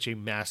portfolio in such a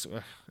massive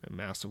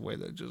way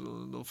that just a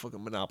little fucking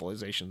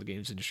monopolization of the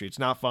games industry. It's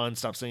not fun.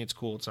 Stop saying it's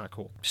cool. It's not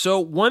cool. So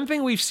one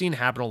thing we've seen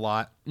happen a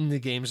lot in the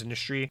games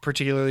industry,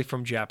 particularly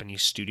from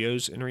Japanese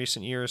studios in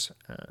recent years,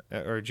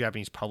 or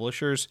Japanese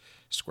publishers,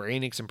 Square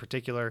Enix in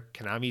particular,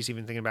 Konami's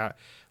even thinking about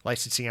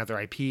licensing out their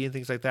IP and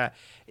things like that,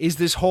 is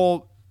this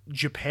whole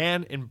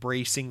Japan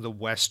embracing the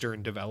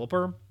Western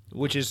developer,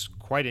 which is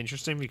quite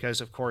interesting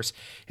because, of course,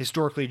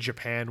 historically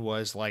Japan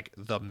was like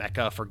the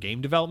mecca for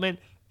game development.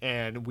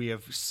 And we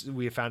have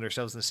found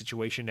ourselves in a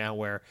situation now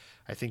where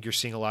I think you're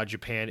seeing a lot of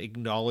Japan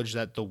acknowledge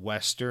that the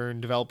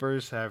Western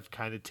developers have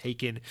kind of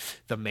taken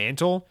the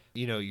mantle.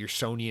 You know, your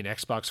Sony and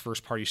Xbox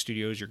first-party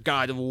studios, your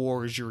God of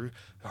Wars, your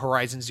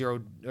Horizon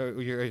Zero,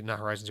 your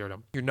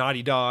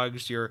Naughty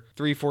Dogs, your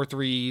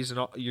 343s, and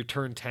all, your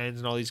Turn 10s,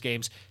 and all these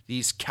games.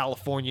 These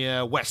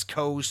California, West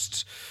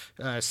Coast,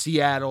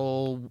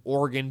 Seattle,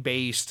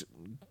 Oregon-based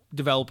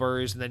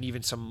developers, and then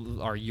even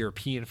some our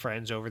European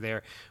friends over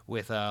there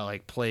with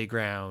like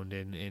Playground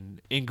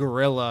and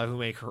Guerrilla, who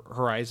make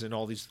Horizon,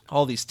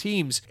 all these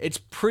teams. It's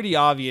pretty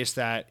obvious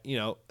that, you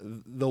know,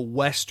 the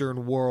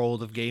Western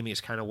world of gaming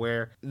is kind of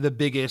where the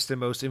biggest and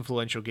most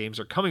influential games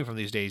are coming from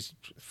these days.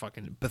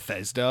 Fucking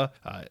Bethesda,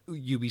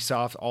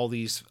 Ubisoft, all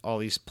these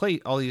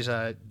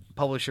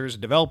publishers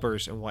and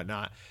developers and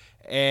whatnot.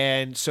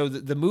 And so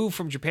the move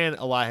from Japan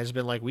a lot has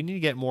been like, we need to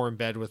get more in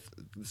bed with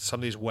some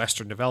of these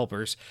Western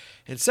developers.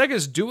 And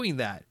Sega's doing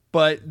that.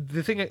 But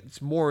the thing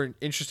that's more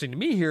interesting to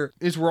me here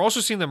is we're also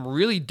seeing them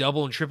really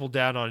double and triple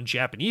down on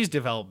Japanese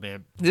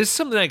development. This is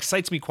something that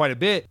excites me quite a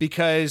bit,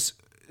 because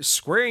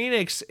Square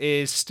Enix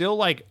is still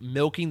like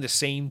milking the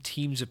same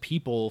teams of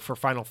people for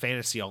Final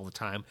Fantasy all the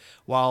time,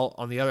 while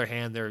on the other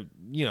hand, they're,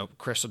 you know,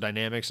 Crystal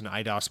Dynamics and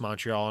Eidos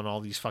Montreal and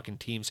all these fucking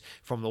teams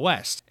from the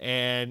West.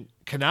 And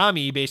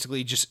Konami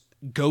basically just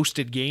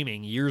ghosted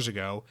gaming years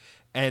ago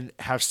and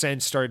have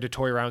since started to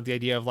toy around with the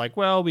idea of like,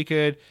 well, we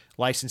could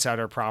license out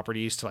our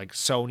properties to like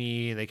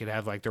Sony, and they could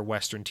have like their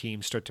Western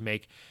teams start to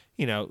make,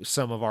 you know,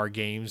 some of our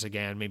games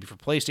again, maybe for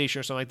PlayStation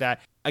or something like that.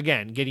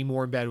 Again, getting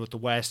more in bed with the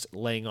West,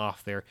 laying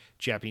off their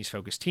Japanese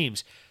focused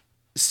teams.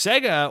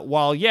 Sega,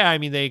 while, yeah, I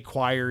mean, they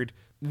acquired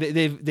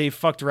they've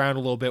fucked around a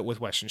little bit with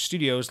Western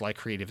studios like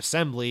Creative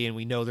Assembly, and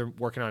we know they're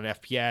working on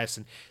FPS,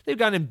 and they've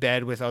gotten in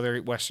bed with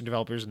other Western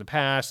developers in the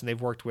past, and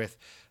they've worked with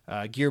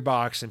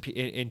Gearbox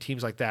and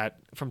teams like that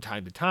from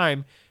time to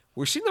time.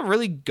 We're seeing them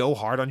really go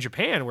hard on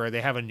Japan, where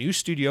they have a new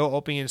studio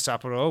opening in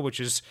Sapporo, which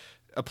is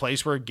a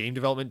place where game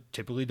development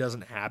typically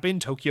doesn't happen.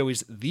 Tokyo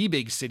is the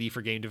big city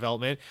for game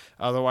development.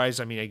 Otherwise,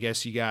 I mean, I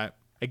guess you got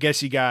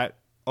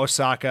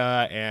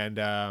Osaka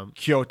and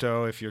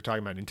Kyoto if you're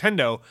talking about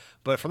Nintendo,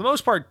 but for the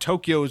most part,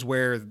 Tokyo is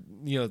where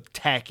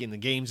tech in the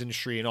games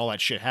industry and all that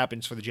shit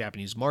happens for the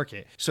Japanese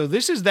market. So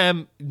this is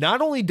them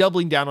not only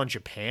doubling down on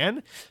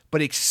Japan,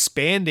 but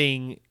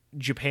expanding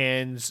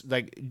Japan's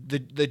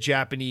the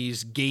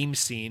Japanese game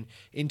scene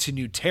into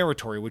new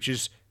territory, which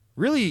is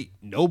really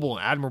noble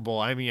and admirable.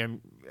 I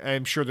mean,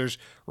 I'm sure there's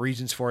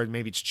reasons for it.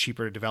 Maybe it's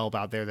cheaper to develop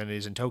out there than it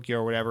is in Tokyo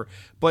or whatever.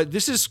 But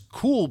this is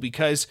cool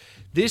because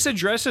this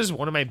addresses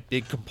one of my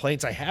big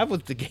complaints I have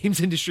with the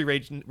games industry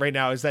right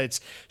now is that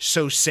it's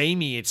so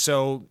samey, it's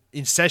so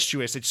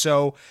incestuous, it's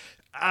so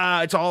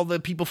it's all the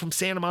people from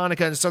Santa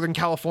Monica and Southern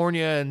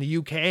California and the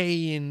UK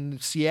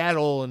and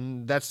Seattle,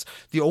 and that's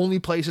the only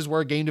places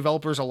where a game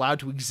developer is allowed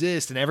to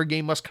exist, and every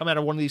game must come out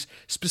of one of these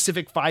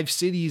specific 5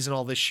 cities and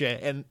all this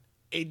shit. And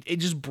it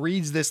just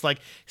breeds this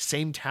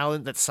same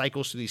talent that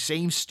cycles through these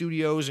same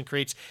studios and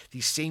creates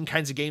these same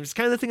kinds of games. It's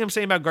kind of the thing I'm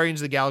saying about Guardians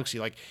of the Galaxy.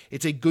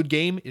 It's a good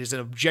game. It is an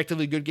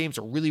objectively good game. It's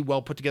a really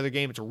well put together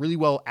game. It's a really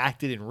well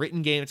acted and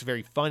written game. It's a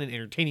very fun and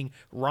entertaining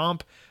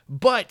romp.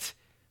 But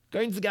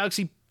Guardians of the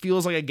Galaxy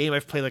feels like a game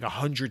I've played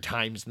 100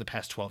 times in the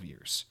past 12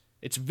 years.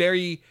 It's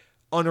very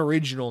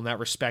unoriginal in that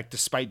respect,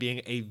 despite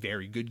being a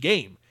very good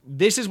game.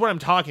 This is what I'm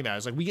talking about.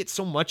 Is we get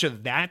so much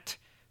of that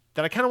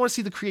I kind of want to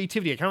see the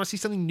creativity. I kind of want to see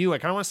something new. I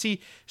kind of want to see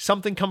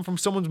something come from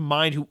someone's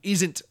mind who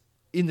isn't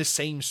in the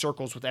same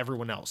circles with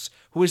everyone else,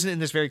 who isn't in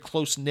this very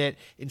close-knit,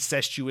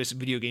 incestuous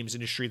video games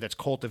industry that's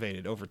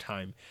cultivated over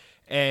time.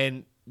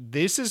 And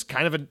this is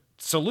kind of a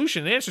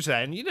solution, an answer to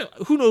that. And,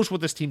 who knows what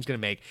this team's going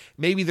to make.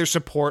 Maybe their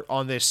support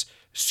on this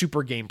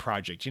super game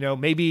project.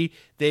 Maybe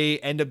they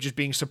end up just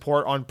being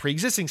support on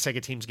pre-existing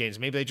Sega Teams games.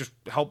 Maybe they just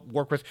help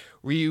work with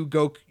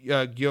Gyoku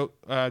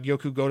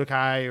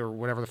Gotokai or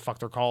whatever the fuck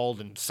they're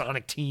called, and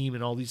Sonic Team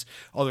and all these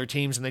other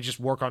teams, and they just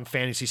work on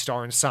Phantasy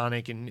Star and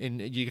Sonic and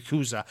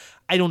Yakuza.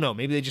 I don't know.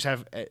 Maybe they just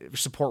have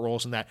support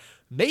roles in that.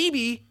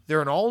 Maybe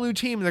they're an all-new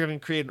team and they're going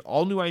to create an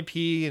all-new IP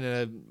in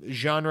a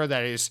genre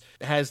that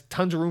has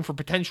tons of room for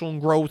potential and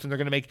growth, and they're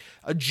going to make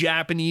a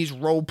Japanese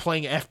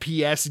role-playing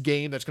FPS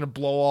game that's going to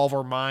blow all of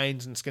our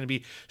minds, and it's going to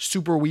be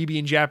super weeby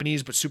in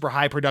Japanese, but super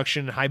high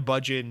production, high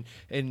budget,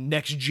 and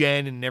next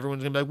gen, and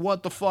everyone's going to be like,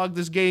 what the fuck,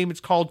 this game, it's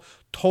called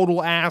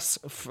Total Ass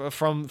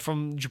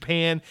from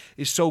Japan,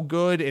 is so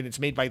good, and it's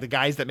made by the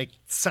guys that make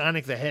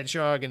Sonic the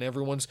Hedgehog, and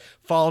everyone's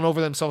falling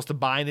over themselves to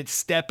buying it.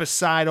 Step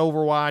aside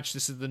Overwatch,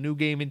 this is the new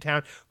game in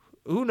town.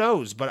 Who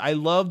knows? But I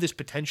love this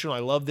potential. I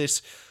love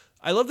this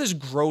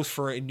growth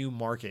for a new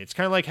market. It's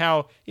kind of like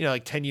how,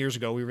 10 years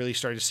ago, we really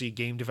started to see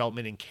game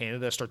development in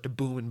Canada start to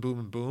boom and boom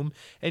and boom.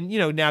 And,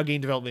 now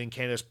game development in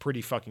Canada is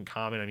pretty fucking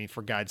common. I mean,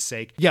 for God's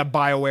sake. You got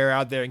BioWare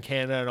out there in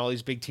Canada and all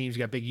these big teams. You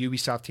got big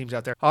Ubisoft teams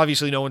out there.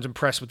 Obviously, no one's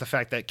impressed with the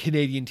fact that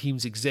Canadian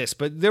teams exist.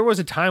 But there was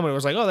a time when it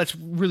was like, oh, that's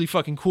really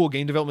fucking cool.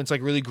 Game development's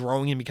really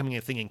growing and becoming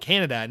a thing in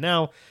Canada. And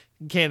now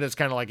Canada's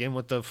kind of in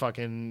with the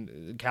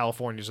fucking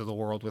Californias of the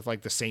world with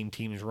the same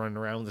teams running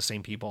around with the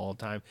same people all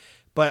the time.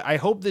 But I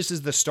hope this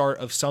is the start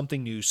of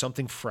something new,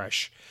 something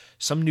fresh,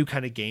 some new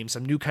kind of game,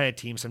 some new kind of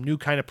team, some new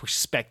kind of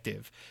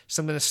perspective,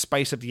 something to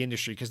spice up the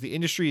industry, because the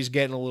industry is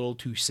getting a little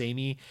too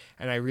samey,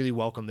 and I really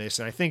welcome this.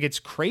 And I think it's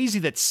crazy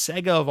that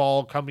Sega, of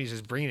all companies,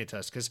 is bringing it to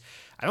us, because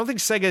I don't think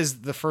Sega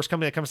is the first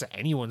company that comes to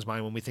anyone's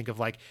mind when we think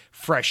of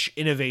fresh,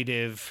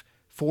 innovative,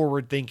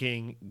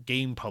 forward-thinking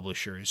game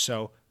publishers.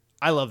 So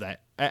I love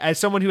that. As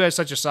someone who has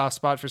such a soft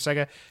spot for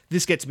Sega,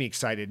 this gets me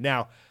excited.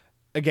 Now,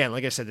 again,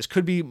 like I said, this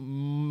could be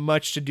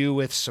much to do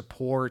with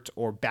support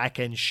or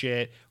back-end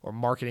shit or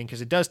marketing,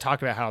 because it does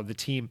talk about how the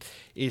team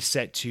is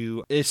set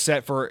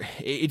for,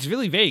 it's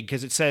really vague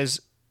because it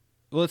says,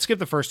 well, let's skip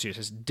the first two. It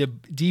says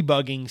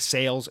debugging,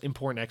 sales,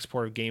 import and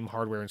export of game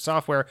hardware and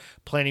software,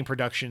 planning,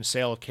 production,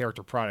 sale of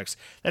character products.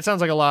 That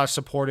sounds like a lot of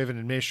supportive and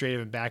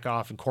administrative and back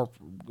off and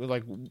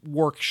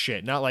work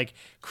shit, not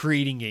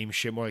creating game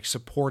shit, more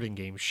supporting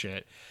game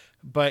shit.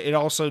 But it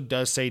also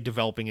does say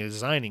developing and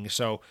designing.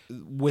 So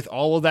with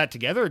all of that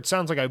together, it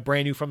sounds like a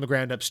brand new from the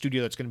ground up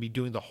studio that's going to be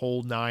doing the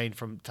whole 9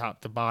 from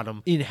top to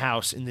bottom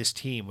in-house in this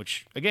team,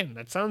 which, again,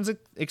 that sounds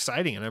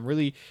exciting. And I'm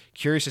really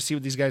curious to see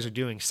what these guys are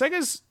doing.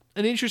 Sega's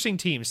an interesting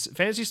team.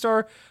 Phantasy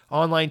Star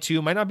Online 2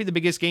 might not be the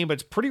biggest game, but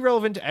it's pretty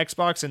relevant to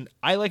Xbox, and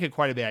I like it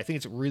quite a bit. I think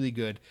it's really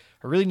good.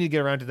 I really need to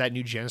get around to that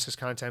new Genesis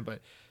content,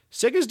 but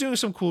Sega's doing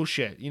some cool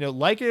shit.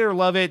 Like it or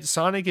love it,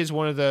 Sonic is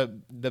one of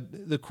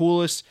the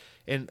coolest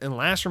and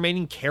last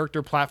remaining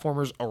character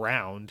platformers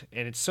around,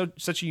 and it's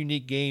such a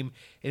unique game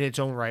in its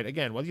own right.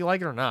 Again, whether you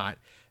like it or not,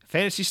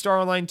 Phantasy Star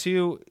Online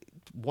 2,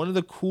 one of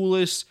the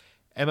coolest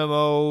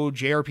MMO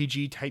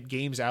JRPG type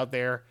games out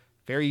there.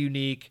 Very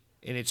unique,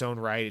 in its own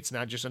right. It's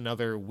not just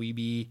another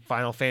weeby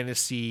Final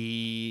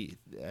Fantasy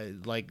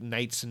like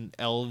knights and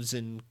elves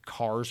and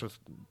cars with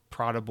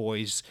Prada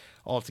boys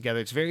all together.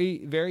 It's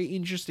very, very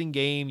interesting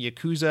game.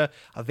 Yakuza,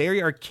 a very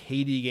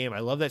arcadey game. I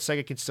love that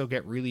Sega can still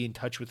get really in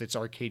touch with its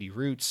arcadey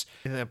roots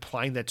and then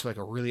applying that to like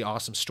a really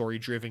awesome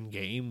story-driven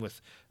game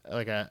with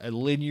like a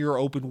linear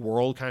open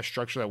world kind of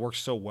structure that works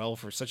so well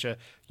for such a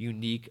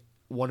unique,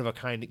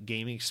 one-of-a-kind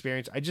gaming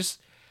experience.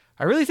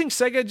 I really think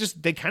Sega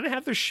they kind of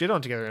have their shit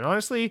on together. And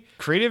honestly,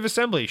 Creative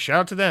Assembly, shout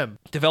out to them.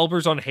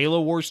 Developers on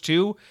Halo Wars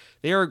 2,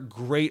 they are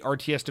great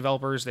RTS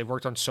developers. They've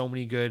worked on so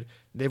many good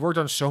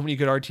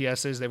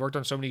RTSs. They've worked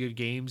on so many good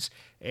games.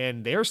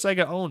 And they are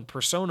Sega owned.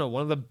 Persona,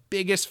 one of the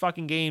biggest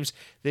fucking games,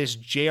 this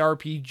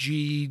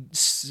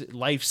JRPG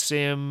life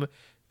sim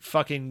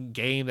fucking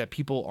game that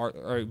people are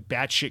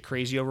batshit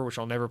crazy over, which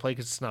I'll never play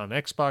because it's not on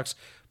Xbox.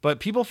 But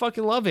people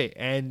fucking love it.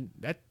 And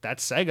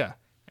that's Sega.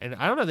 And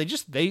I don't know,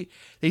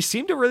 they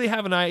seem to really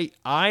have an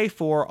eye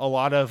for a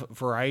lot of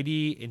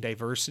variety and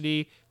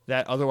diversity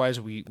that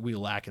otherwise we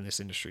lack in this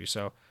industry.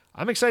 So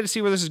I'm excited to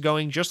see where this is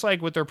going. Just like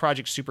with their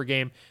Project Super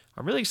game,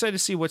 I'm really excited to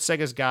see what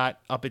Sega's got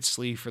up its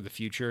sleeve for the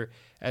future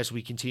as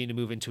we continue to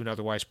move into an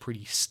otherwise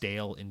pretty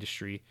stale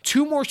industry.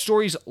 2 more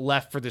stories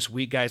left for this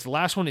week, guys. The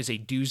last one is a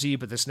doozy,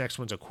 but this next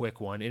one's a quick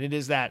one. And it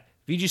is that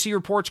VGC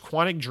reports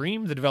Quantic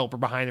Dream, the developer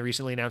behind the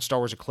recently announced Star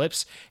Wars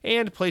Eclipse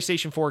and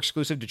PlayStation 4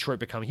 exclusive Detroit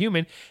Become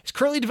Human, is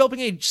currently developing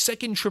a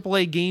second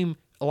AAA game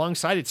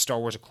alongside its Star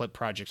Wars Eclipse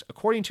projects,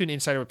 according to an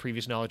insider with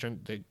previous knowledge on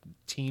the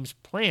team's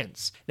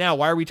plans. Now,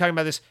 why are we talking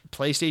about this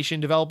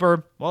PlayStation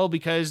developer? Well,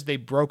 because they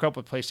broke up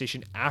with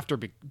PlayStation after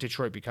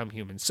Detroit Become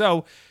Human.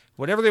 So,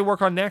 whatever they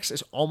work on next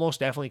is almost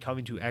definitely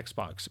coming to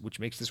Xbox, which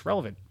makes this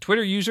relevant.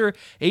 Twitter user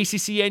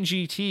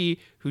ACCNGT,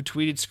 who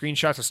tweeted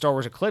screenshots of Star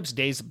Wars Eclipse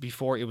days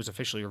before it was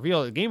officially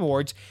revealed at the Game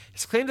Awards,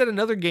 has claimed that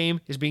another game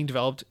is being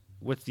developed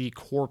with the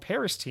core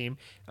Paris team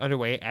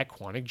underway at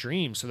Quantic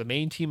Dream. So the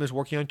main team is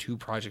working on 2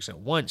 projects at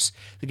once.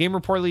 The game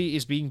reportedly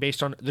is being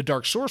based on The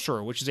Dark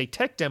Sorcerer, which is a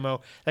tech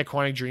demo that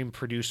Quantic Dream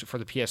produced for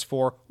the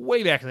PS4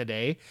 way back in the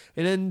day.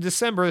 And in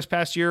December this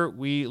past year,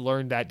 we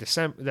learned that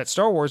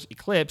Star Wars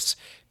Eclipse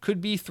could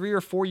be 3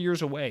 or 4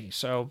 years away.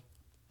 So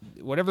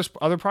whatever this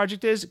other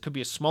project is, it could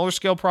be a smaller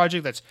scale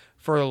project that's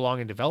further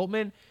along in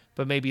development,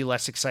 but maybe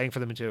less exciting for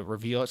them to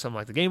reveal at something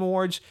like the Game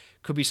Awards.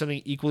 Could be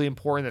something equally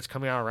important that's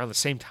coming out around the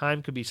same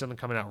time. Could be something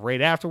coming out right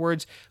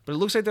afterwards. But it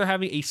looks like they're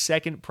having a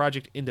second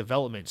project in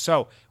development.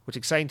 So what's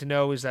exciting to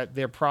know is that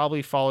they're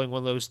probably following one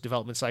of those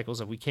development cycles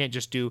that we can't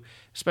just do,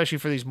 especially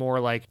for these more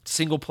like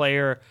single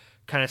player,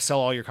 kind of sell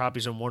all your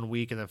copies in 1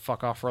 week and then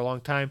fuck off for a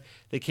long time.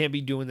 They can't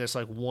be doing this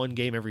like one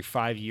game every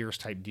 5 years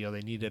type deal.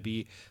 They need to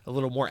be a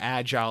little more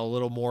agile, a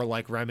little more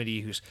like Remedy,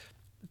 who's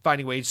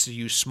finding ways to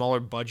use smaller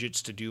budgets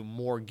to do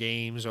more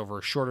games over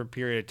a shorter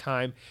period of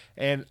time.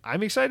 And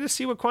I'm excited to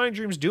see what Quantic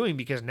Dream's doing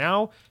because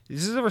now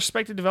this is a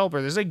respected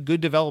developer. This is a good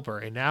developer.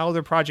 And now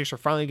their projects are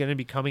finally going to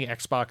be coming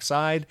Xbox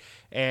side.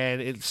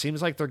 And it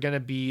seems like they're going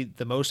to be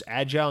the most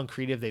agile and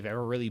creative they've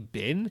ever really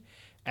been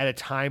at a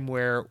time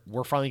where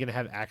we're finally going to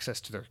have access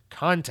to their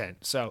content.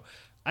 So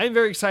I'm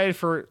very excited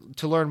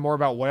to learn more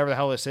about whatever the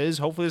hell this is.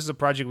 Hopefully this is a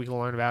project we can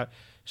learn about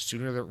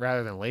sooner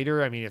rather than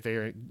later. I mean, if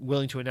they're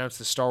willing to announce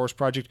the Star Wars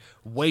project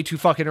way too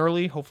fucking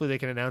early, hopefully they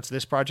can announce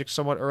this project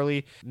somewhat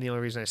early. And the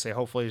only reason I say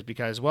hopefully is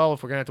because, well,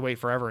 if we're going to have to wait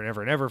forever and ever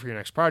and ever for your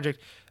next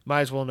project,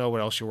 might as well know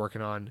what else you're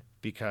working on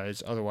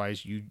because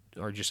otherwise you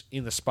are just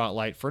in the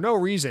spotlight for no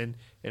reason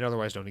and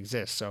otherwise don't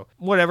exist. So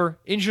whatever.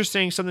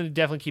 Interesting. Something to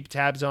definitely keep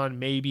tabs on.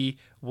 Maybe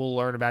we'll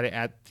learn about it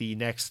at the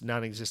next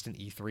non-existent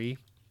E3.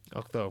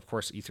 Although, of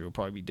course, E3 will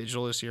probably be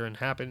digital this year and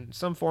happen in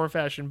some form or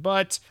fashion.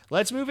 But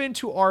let's move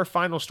into our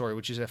final story,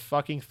 which is a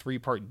fucking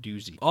 3-part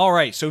doozy. All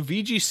right, so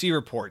VGC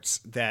reports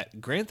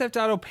that Grand Theft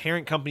Auto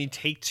parent company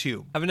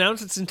Take-Two have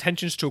announced its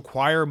intentions to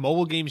acquire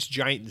mobile games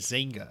giant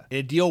Zynga in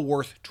a deal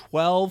worth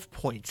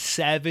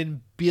 $12.7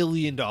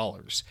 billion.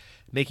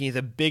 Making it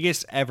the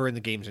biggest ever in the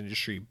games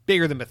industry,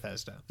 bigger than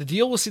Bethesda. The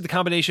deal will see the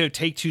combination of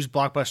Take-Two's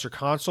blockbuster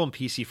console and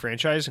PC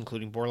franchise,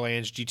 including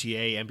Borderlands,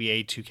 GTA,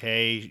 NBA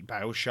 2K,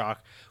 BioShock,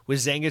 with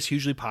Zynga's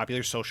hugely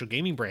popular social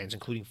gaming brands,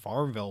 including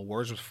Farmville,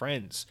 Wars with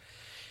Friends.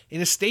 In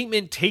a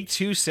statement,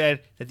 Take-Two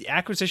said that the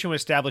acquisition would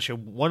establish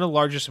one of the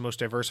largest and most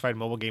diversified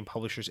mobile game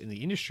publishers in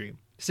the industry.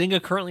 Zynga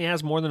currently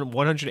has more than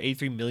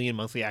 183 million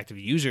monthly active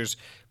users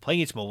playing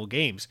its mobile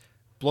games.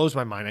 Blows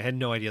my mind. I had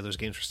no idea those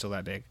games were still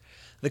that big.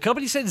 The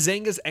company said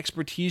Zynga's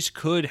expertise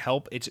could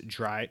help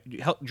drive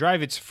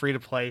its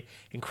free-to-play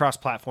and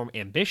cross-platform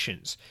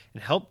ambitions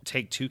and help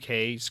take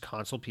 2K's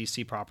console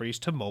PC properties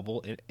to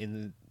mobile in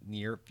the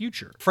near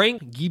future.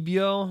 Frank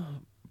Gibeau,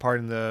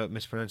 pardon the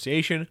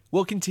mispronunciation,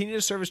 will continue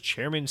to serve as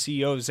chairman and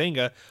CEO of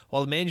Zynga,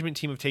 while the management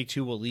team of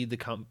Take-Two will lead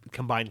the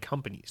combined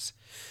companies.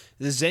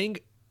 The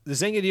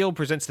Zynga deal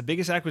presents the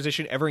biggest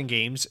acquisition ever in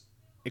games,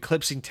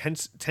 eclipsing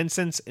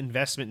Tencent's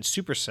investment in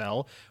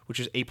Supercell, which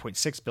was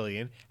 $8.6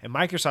 billion, and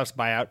Microsoft's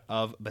buyout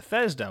of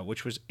Bethesda,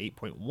 which was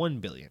 $8.1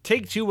 billion.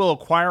 Take-Two will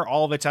acquire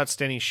all of its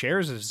outstanding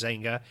shares of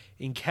Zynga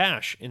in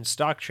cash in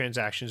stock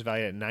transactions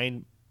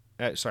valued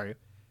at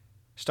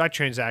stock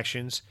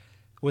transactions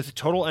with a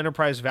total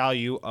enterprise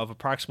value of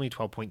approximately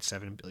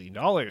 $12.7 billion.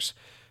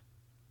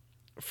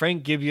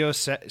 Frank Givio,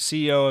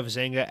 CEO of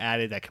Zynga,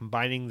 added that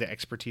combining the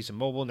expertise in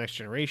mobile, next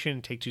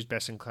generation, Take-Two's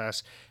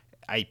best-in-class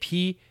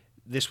IP,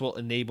 this will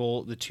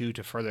enable the two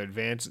to further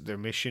advance their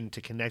mission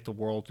to connect the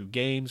world through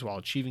games while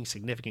achieving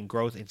significant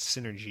growth and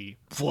synergy.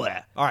 Blah.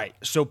 All right,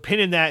 so pin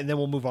in that, and then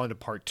we'll move on to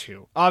part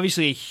 2.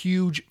 Obviously, a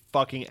huge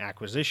fucking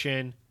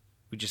acquisition.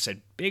 We just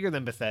said bigger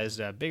than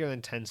Bethesda, bigger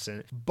than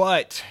Tencent.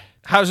 But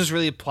how does this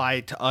really apply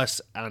to us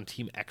on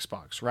Team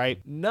Xbox,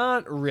 right?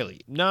 Not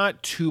really.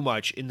 Not too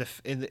much in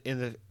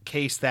the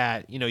case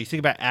that, you think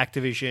about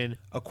Activision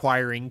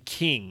acquiring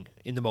King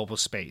in the mobile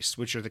space,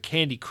 which are the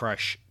Candy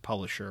Crush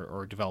publisher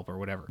or developer or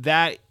whatever.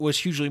 That was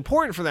hugely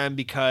important for them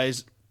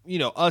because,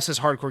 us as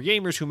hardcore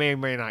gamers who may or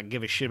may not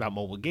give a shit about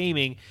mobile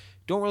gaming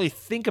don't really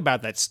think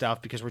about that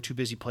stuff because we're too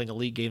busy playing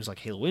elite games like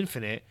Halo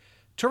Infinite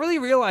to really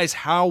realize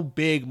how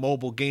big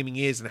mobile gaming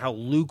is and how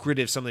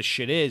lucrative some of this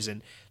shit is.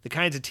 And the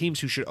kinds of teams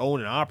who should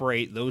own and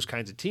operate those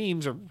kinds of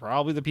teams are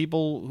probably the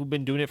people who've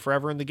been doing it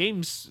forever in the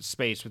games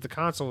space with the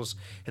consoles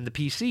and the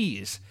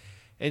PCs.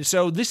 And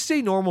so this is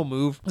a normal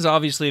move. It's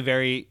obviously a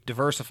very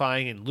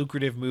diversifying and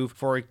lucrative move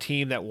for a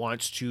team that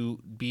wants to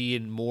be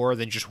in more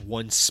than just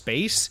one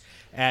space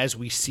as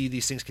we see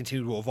these things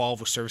continue to evolve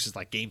with services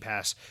like Game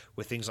Pass,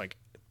 with things like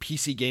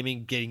PC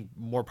gaming getting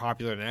more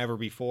popular than ever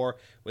before,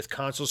 with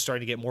consoles starting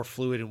to get more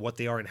fluid in what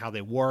they are and how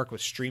they work, with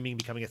streaming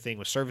becoming a thing,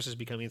 with services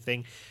becoming a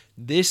thing.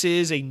 This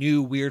is a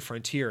new weird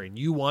frontier, and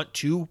you want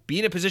to be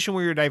in a position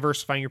where you're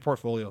diversifying your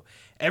portfolio.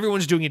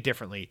 Everyone's doing it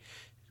differently.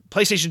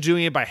 PlayStation's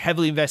doing it by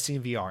heavily investing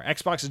in VR.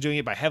 Xbox is doing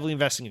it by heavily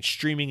investing in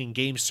streaming and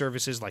game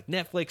services like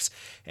Netflix.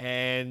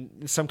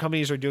 And some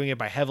companies are doing it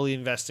by heavily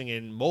investing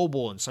in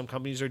mobile. And some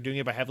companies are doing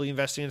it by heavily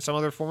investing in some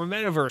other form of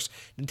metaverse.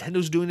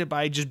 Nintendo's doing it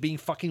by just being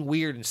fucking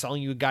weird and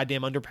selling you a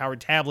goddamn underpowered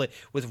tablet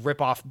with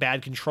rip-off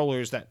bad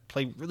controllers that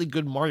play really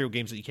good Mario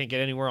games that you can't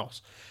get anywhere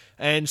else.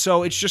 And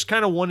so it's just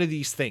kind of one of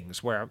these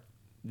things where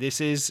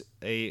this is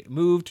a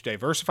move to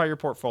diversify your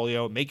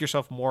portfolio, make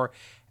yourself more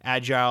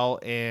agile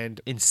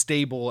and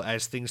stable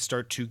as things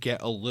start to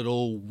get a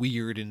little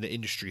weird and the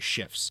industry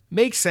shifts.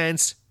 Makes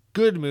sense.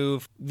 Good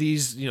move.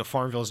 These,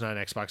 Farmville's not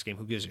an Xbox game.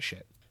 Who gives a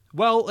shit?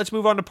 Well, let's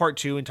move on to part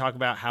 2 and talk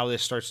about how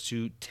this starts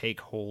to take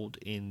hold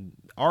in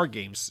our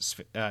games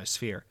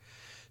sphere.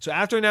 So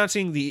after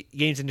announcing the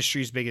games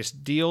industry's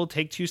biggest deal,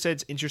 Take-Two said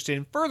it's interested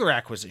in further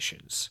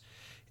acquisitions.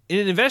 In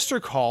an investor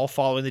call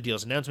following the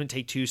deal's announcement,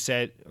 Take-Two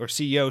said, or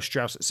CEO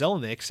Strauss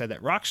Zelnick said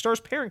that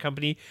Rockstar's parent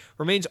company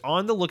remains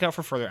on the lookout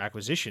for further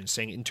acquisitions,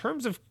 saying in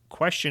terms of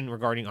question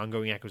regarding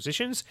ongoing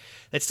acquisitions,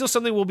 that's still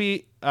something we'll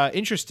be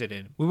interested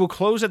in. We will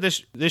close at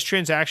this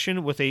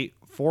transaction with a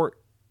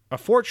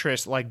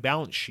fortress-like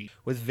balance sheet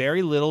with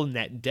very little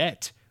net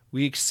debt.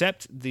 We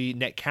accept the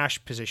net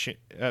cash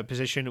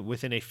position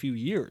within a few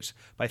years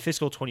by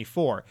fiscal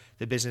 24,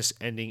 with business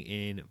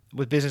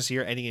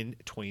year ending in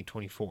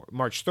 2024,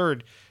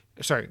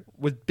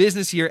 with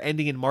business year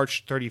ending in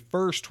March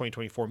 31st,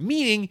 2024,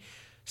 meaning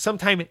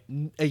sometime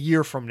a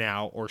year from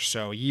now or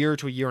so, a year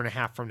to a year and a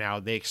half from now,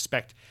 they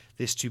expect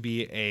this to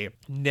be a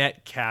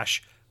net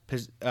cash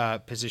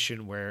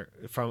position where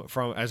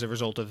from as a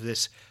result of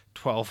this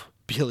 $12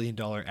 billion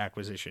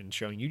acquisition,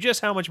 showing you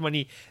just how much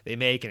money they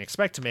make and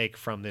expect to make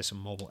from this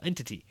mobile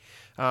entity.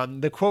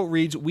 The quote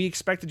reads, "We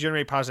expect to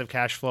generate positive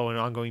cash flow on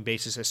an ongoing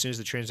basis as soon as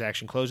the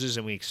transaction closes,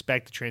 and we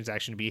expect the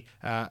transaction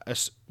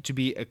to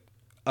be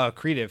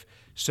accretive.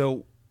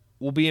 So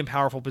we'll be in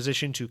powerful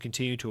position to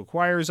continue to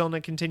acquire,"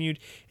 Zelnick continued.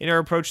 "In our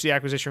approach, the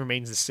acquisition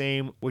remains the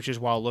same, which is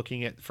while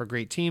looking for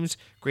great teams,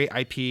 great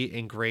IP,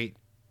 and great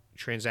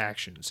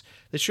transactions.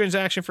 This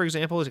transaction, for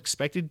example, is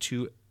expected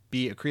to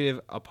be accretive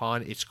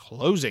upon its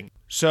closing."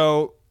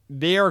 So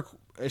they are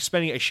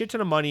spending a shit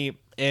ton of money,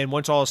 and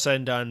once all is said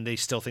and done, they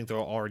still think they'll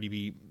already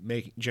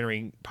be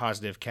generating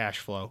positive cash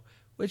flow,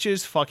 which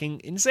is fucking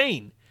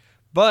insane.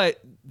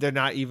 But they're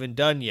not even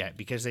done yet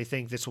because they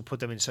think this will put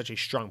them in such a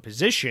strong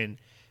position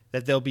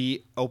that they'll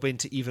be open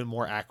to even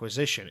more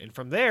acquisition. And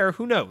from there,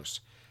 who knows?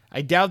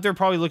 I doubt they're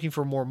probably looking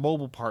for more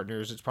mobile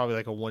partners. It's probably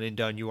like a one and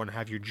done. You want to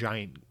have your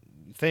giant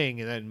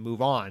thing and then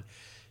move on.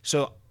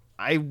 So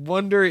I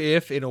wonder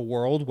if in a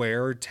world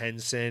where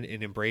Tencent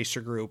and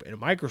Embracer Group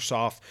and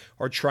Microsoft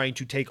are trying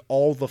to take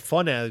all the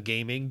fun out of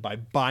gaming by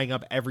buying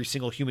up every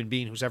single human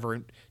being who's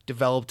ever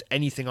developed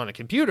anything on a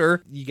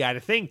computer, you got to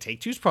think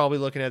Take-Two's probably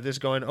looking at this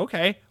going,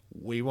 okay,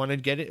 we want to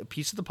get a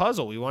piece of the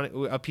puzzle. We want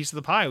a piece of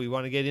the pie. We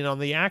want to get in on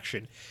the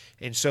action.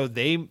 And so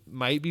they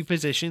might be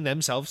positioning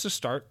themselves to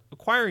start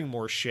acquiring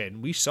more shit.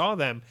 And we saw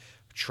them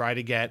try to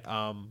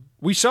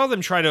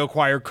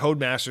acquire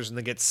Codemasters and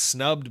then get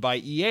snubbed by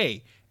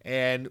EA.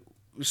 And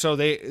so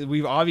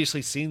we've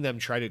obviously seen them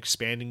try to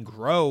expand and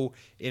grow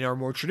in our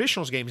more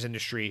traditional games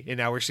industry, and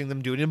now we're seeing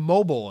them do it in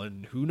mobile,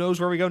 and who knows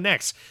where we go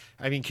next.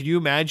 I mean, could you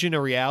imagine a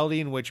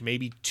reality in which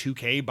maybe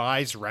 2K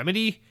buys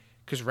Remedy?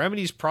 Because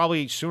Remedy's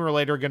probably sooner or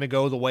later going to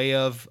go the way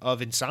of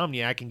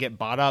Insomniac and get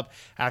bought up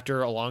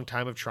after a long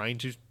time of trying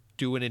to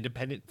do an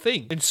independent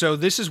thing. And so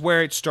this is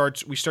where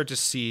we start to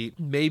see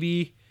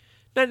maybe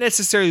not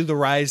necessarily the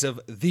rise of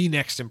the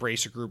next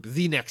Embracer Group,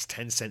 the next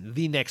Tencent,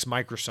 the next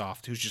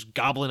Microsoft, who's just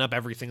gobbling up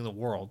everything in the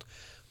world.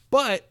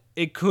 But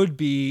it could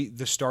be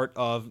the start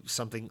of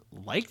something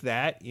like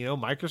that.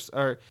 Microsoft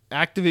or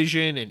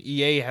Activision and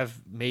EA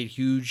have made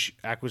huge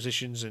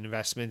acquisitions and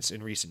investments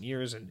in recent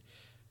years, and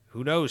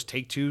who knows?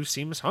 Take-Two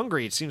seems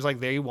hungry. It seems like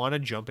they want to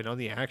jump in on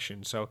the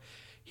action. So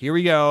here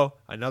we go.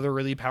 Another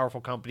really powerful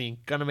company.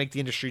 Gonna make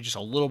the industry just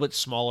a little bit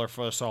smaller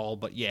for us all.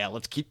 But yeah,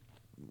 let's keep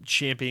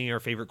championing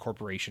our favorite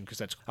corporation because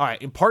that's all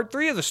right. In part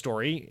 3 of the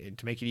story,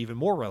 to make it even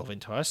more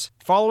relevant to us,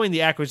 following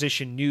the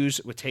acquisition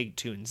news with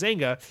Take-Two and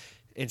Zynga,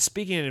 and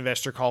speaking at an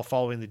investor call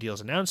following the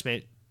deal's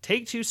announcement,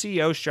 Take-Two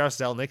CEO Strauss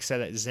Zelnick said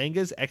that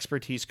Zynga's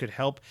expertise could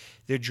help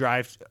their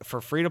drive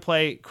for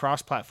free-to-play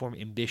cross-platform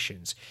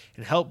ambitions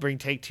and help bring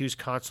Take-Two's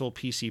console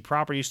PC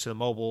properties to the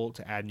mobile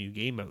to add new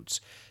game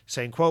modes.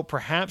 Saying, quote,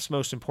 perhaps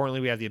most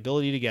importantly, we have the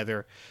ability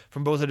together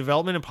from both a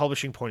development and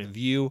publishing point of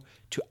view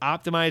to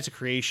optimize the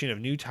creation of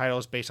new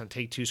titles based on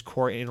Take-Two's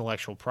core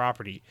intellectual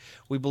property.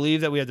 We believe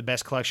that we have the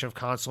best collection of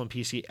console and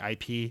PC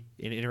IP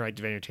in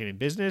interactive entertainment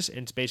business, and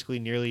it's basically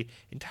nearly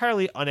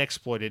entirely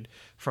unexploited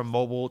from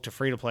mobile to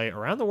free-to-play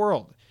around the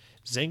world.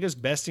 Zynga's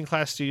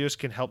best-in-class studios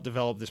can help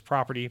develop this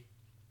property.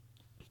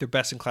 Their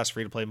best-in-class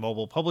free-to-play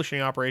mobile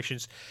publishing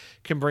operations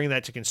can bring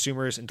that to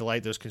consumers and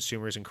delight those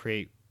consumers and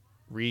create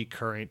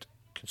recurrent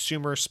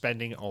consumer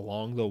spending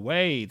along the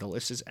way. The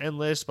list is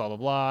endless, blah, blah,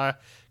 blah.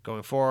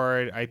 Going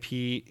forward,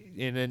 IP,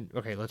 and then,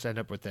 okay, let's end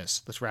up with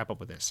this. Let's wrap up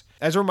with this.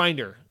 As a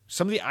reminder,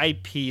 some of the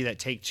IP that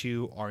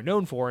Take-Two are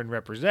known for and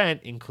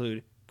represent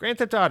include Grand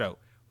Theft Auto,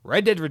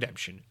 Red Dead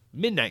Redemption,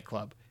 Midnight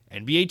Club,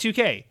 NBA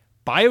 2K,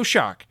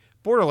 BioShock,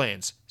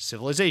 Borderlands,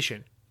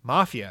 Civilization,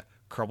 Mafia,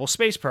 Kerbal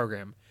Space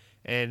Program,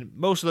 and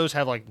most of those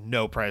have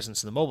no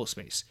presence in the mobile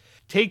space.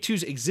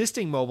 Take-Two's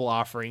existing mobile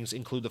offerings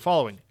include the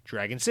following: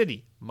 Dragon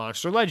City,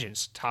 Monster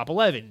Legends, Top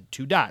 11,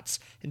 Two Dots,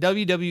 and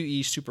WWE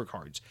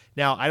Supercards.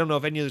 Now, I don't know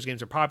if any of those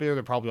games are popular.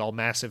 They're probably all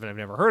massive, and I've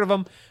never heard of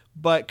them.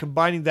 But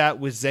combining that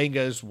with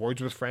Zynga's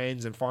Words with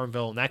Friends and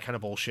Farmville and that kind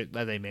of bullshit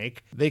that they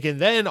make, they can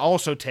then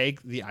also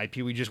take the IP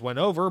we just went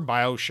over,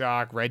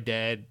 BioShock, Red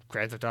Dead,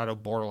 Grand Theft Auto,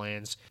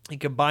 Borderlands, and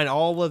combine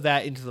all of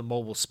that into the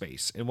mobile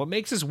space. And what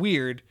makes this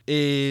weird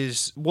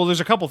is, well,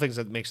 there's a couple things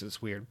that makes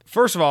this weird.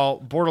 First of all,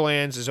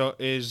 Borderlands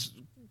is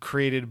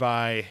created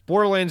by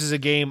Borderlands is a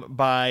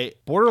Gearbox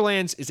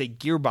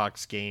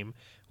game,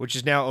 which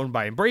is now owned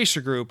by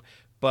Embracer Group.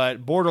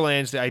 But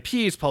Borderlands, the IP,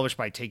 is published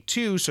by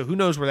Take-Two, so who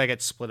knows where that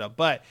gets split up.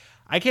 But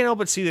I can't help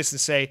but see this and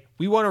say,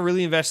 we want to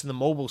really invest in the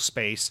mobile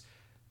space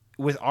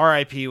with our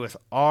IP, with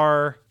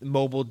our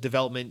mobile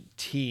development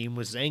team,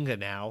 with Zynga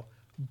now.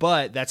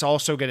 But that's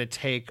also going to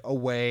take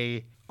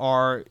away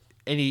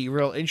any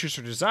real interest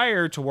or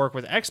desire to work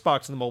with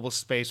Xbox in the mobile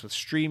space with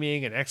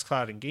streaming and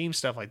xCloud and game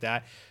stuff like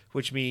that,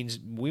 which means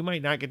we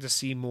might not get to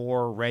see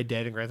more Red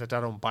Dead and Grand Theft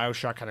Auto and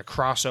BioShock kind of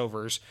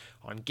crossovers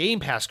on Game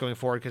Pass going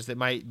forward, because that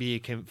might be a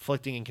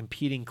conflicting and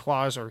competing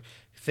clause or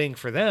thing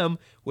for them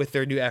with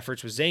their new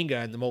efforts with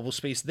Zynga and the mobile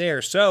space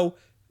there. So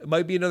it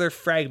might be another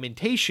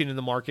fragmentation in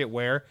the market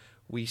where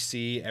we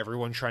see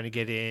everyone trying to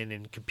get in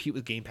and compete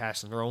with Game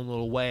Pass in their own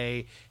little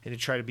way and to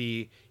try to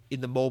be in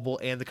the mobile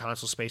and the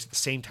console space at the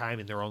same time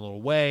in their own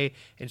little way.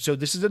 And so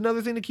this is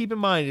another thing to keep in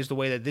mind, is the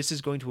way that this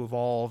is going to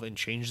evolve and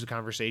change the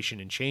conversation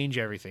and change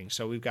everything.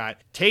 So we've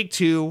got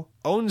Take-Two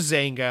owns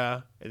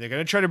Zynga, and they're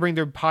going to try to bring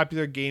their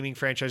popular gaming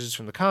franchises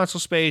from the console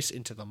space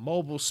into the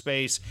mobile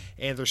space,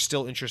 and they're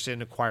still interested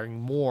in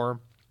acquiring more,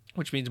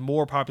 which means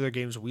more popular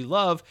games we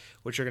love,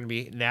 which are going to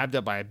be nabbed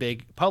up by a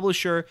big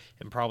publisher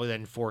and probably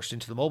then forced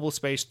into the mobile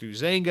space through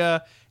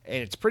Zynga.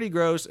 And it's pretty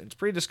gross, and it's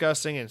pretty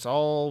disgusting, and it's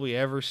all we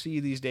ever see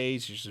these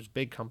days. There's just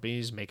big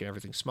companies making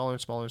everything smaller and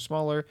smaller and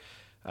smaller.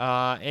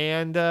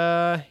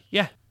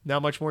 Yeah,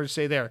 not much more to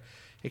say there,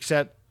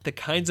 except the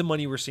kinds of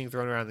money we're seeing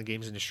thrown around in the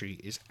games industry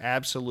is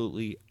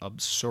absolutely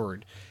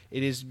absurd.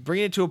 It is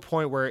bringing it to a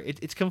point where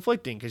it's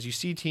conflicting, because you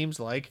see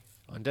teams like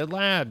Undead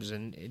Labs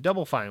and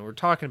Double Fine. We're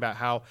talking about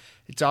how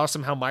it's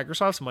awesome how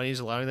Microsoft's money is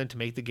allowing them to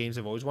make the games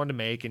they've always wanted to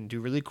make and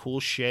do really cool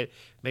shit.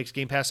 Makes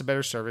Game Pass a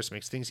better service,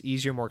 makes things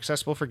easier, more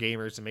accessible for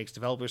gamers, and makes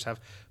developers have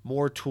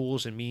more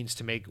tools and means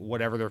to make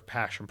whatever their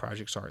passion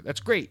projects are. That's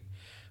great.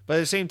 But at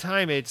the same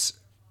time, it's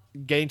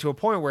getting to a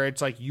point where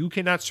it's like you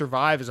cannot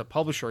survive as a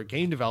publisher or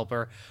game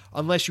developer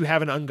unless you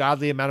have an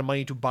ungodly amount of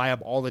money to buy up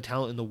all the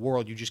talent in the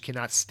world. You just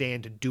cannot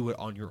stand to do it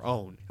on your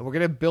own. And we're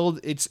going to build,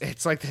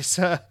 it's like this,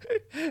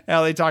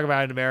 how they talk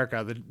about in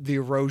America, the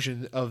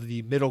erosion of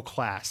the middle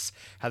class,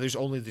 how there's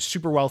only the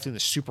super wealthy and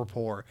the super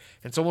poor.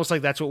 And it's almost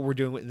like that's what we're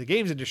doing in the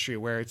games industry,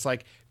 where it's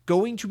like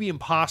going to be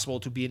impossible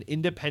to be an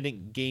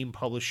independent game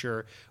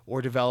publisher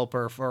or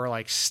developer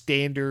for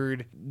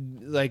standard,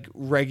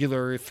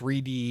 regular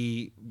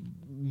 3D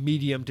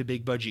medium to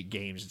big budget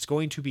games. It's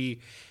going to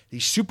be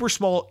these super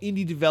small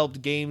indie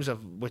developed games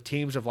with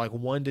teams of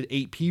 1 to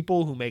 8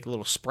 people who make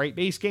little sprite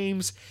based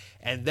games,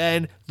 and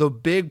then the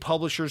big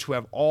publishers who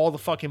have all the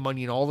fucking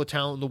money and all the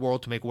talent in the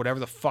world to make whatever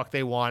the fuck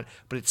they want,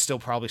 but it's still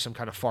probably some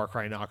kind of Far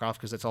Cry knockoff,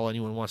 because that's all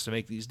anyone wants to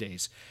make these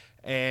days.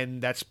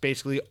 And that's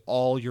basically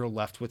all you're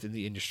left with in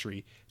the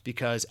industry,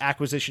 because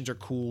acquisitions are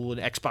cool and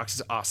Xbox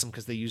is awesome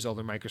because they use all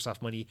their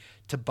Microsoft money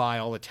to buy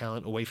all the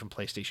talent away from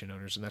PlayStation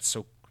owners. And that's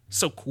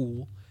so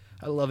cool.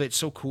 I love it.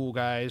 So cool,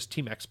 guys.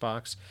 Team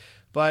Xbox.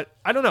 But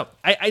I don't know.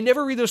 I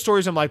never read those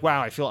stories. I'm like,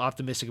 wow, I feel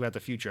optimistic about the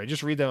future. I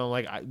just read them. I'm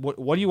like,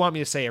 what do you want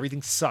me to say?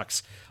 Everything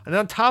sucks. And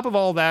on top of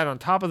all that, on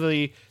top of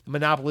the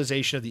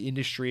monopolization of the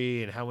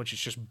industry and how much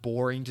it's just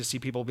boring to see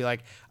people be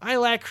like, I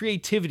lack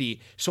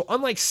creativity. So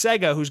unlike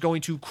Sega, who's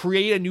going to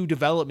create a new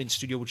development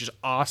studio, which is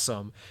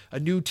awesome, a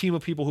new team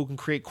of people who can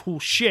create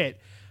cool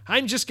shit,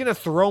 I'm just going to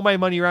throw my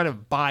money around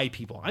and buy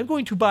people. I'm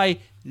going to buy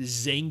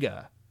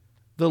Zynga.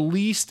 The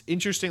least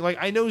interesting. Like,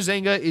 I know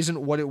Zynga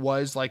isn't what it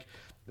was like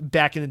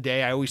back in the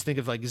day. I always think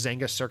of like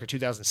Zynga circa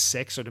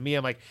 2006. So to me,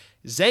 I'm like,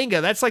 Zynga,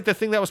 that's like the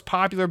thing that was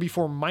popular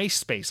before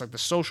MySpace, like the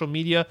social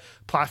media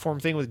platform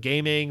thing with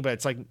gaming. But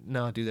it's like,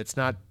 no, dude, that's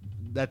not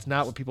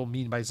what people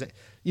mean by Zynga.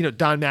 You know,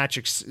 Don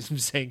Mattrick's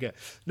Zynga.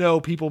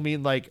 No, people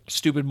mean like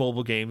stupid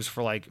mobile games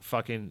for like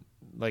fucking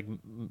like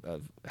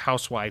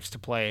housewives to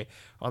play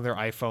on their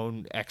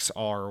iPhone XR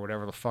or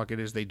whatever the fuck it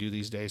is they do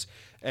these days.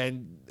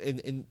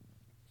 And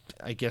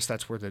I guess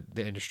that's where the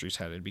industry's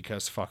headed,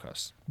 because fuck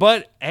us.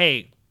 But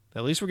hey,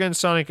 at least we're getting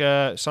Sonic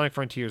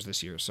Frontiers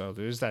this year, so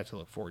there's that to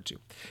look forward to.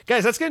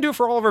 Guys, that's going to do it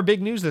for all of our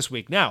big news this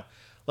week. Now,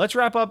 let's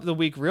wrap up the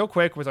week real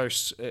quick with our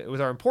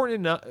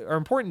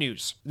important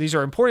news. These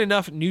are important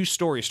enough news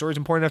stories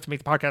important enough to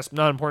make the podcast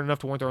not important enough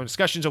to warrant their own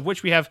discussions, of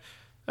which we have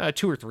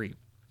 2 or 3.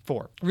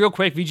 4. Real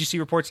quick, VGC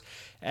reports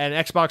an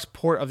Xbox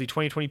port of the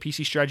 2020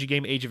 PC strategy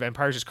game Age of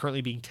Empires is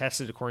currently being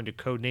tested according to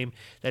codename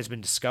that has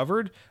been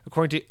discovered.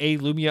 According to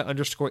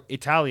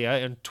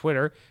 @Lumia_Italia on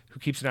Twitter, who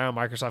keeps an eye on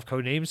Microsoft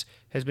codenames,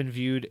 has been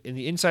viewed in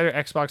the Insider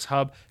Xbox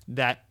Hub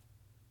that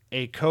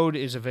a code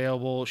is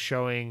available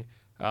showing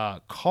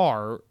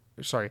XIP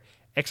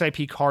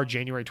CAR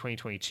January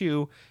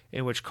 2022,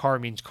 in which CAR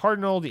means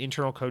Cardinal, the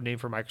internal codename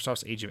for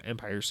Microsoft's Age of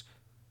Empires,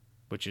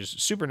 which is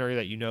super nerdy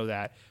that you know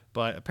that,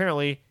 but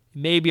apparently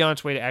may be on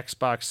its way to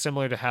Xbox,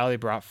 similar to how they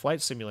brought Flight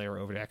Simulator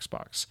over to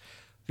Xbox.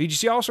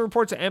 VGC also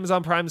reports that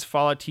Amazon Prime's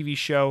Fallout TV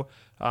show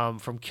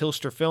from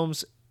Killster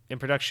Films, in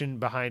production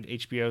behind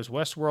HBO's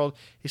Westworld,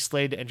 is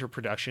slated to enter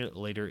production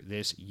later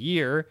this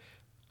year.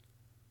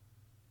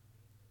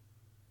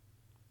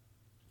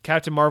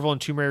 Captain Marvel and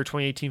Tomb Raider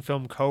 2018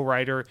 film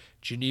co-writer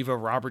Geneva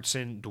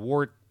Robertson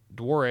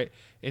Dworet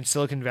and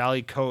Silicon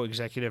Valley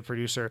co-executive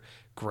producer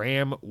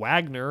Graham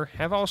Wagner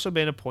have also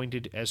been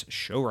appointed as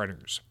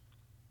showrunners.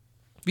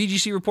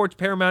 VGC reports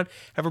Paramount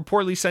have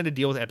reportedly signed a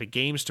deal with Epic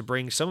Games to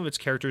bring some of its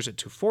characters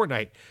into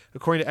Fortnite,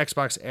 according to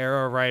Xbox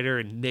Era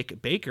writer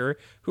Nick Baker,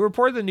 who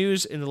reported the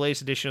news in the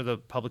latest edition of the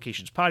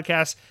publication's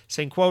podcast,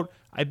 saying, quote,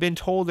 I've been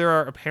told there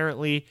are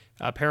apparently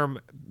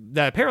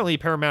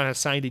Paramount has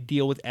signed a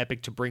deal with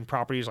Epic to bring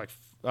properties like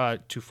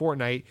to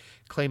Fortnite,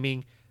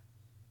 claiming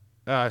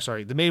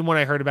the main one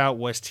I heard about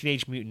was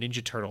Teenage Mutant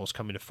Ninja Turtles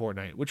coming to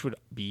Fortnite, which would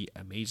be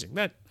amazing.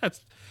 I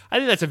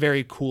think that's a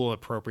very cool and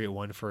appropriate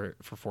one for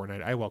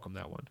Fortnite. I welcome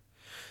that one.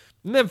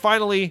 And then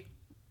finally,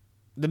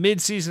 the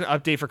mid-season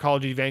update for Call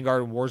of Duty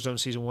Vanguard and Warzone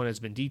Season 1 has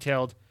been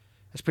detailed.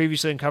 As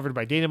previously uncovered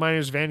by data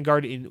miners,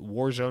 Vanguard in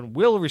Warzone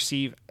will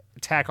receive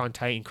Attack on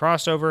Titan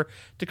crossover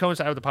to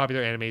coincide with the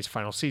popular anime's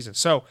final season.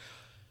 So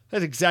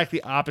that's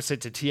exactly opposite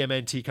to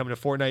TMNT coming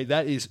to Fortnite.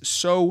 That is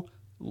so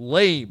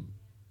lame.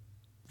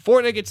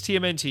 Fortnite gets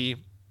TMNT,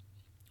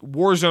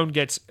 Warzone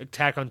gets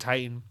Attack on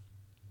Titan.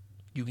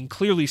 You can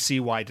clearly see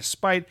why,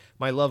 despite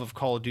my love of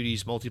Call of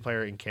Duty's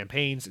multiplayer and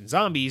campaigns and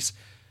zombies,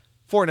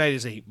 Fortnite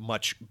is a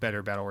much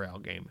better Battle Royale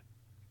game.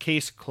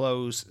 Case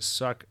closed,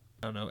 suck,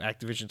 I don't know,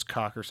 Activision's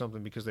cock or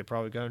something, because they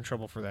probably got in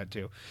trouble for that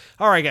too.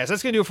 All right, guys,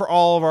 that's going to do it for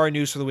all of our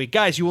news for the week.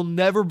 Guys, you will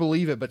never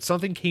believe it, but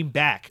something came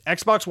back.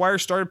 Xbox Wire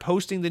started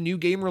posting the new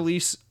game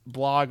release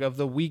blog of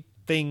the week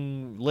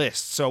thing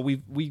list. So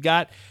we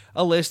got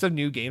a list of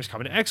new games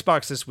coming to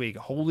Xbox this week.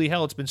 Holy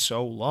hell, it's been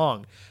so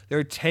long. There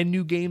are 10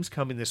 new games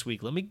coming this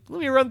week. Let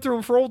me run through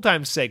them for old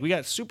time's sake. We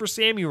got Super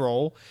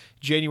Samurai,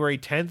 January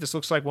 10th. This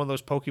looks like one of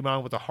those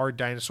Pokemon with a hard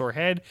dinosaur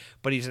head,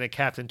 but he's in a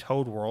Captain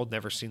Toad world.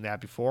 Never seen that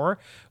before.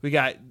 We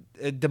got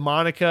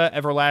Demonica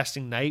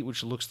Everlasting Night,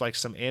 which looks like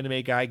some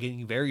anime guy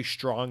getting very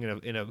strong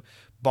in a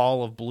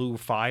ball of blue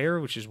fire,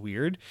 which is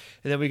weird.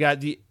 And then we got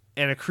the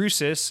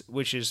Anacrusis,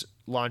 which is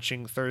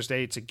launching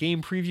Thursday. It's a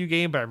game preview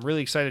game, but I'm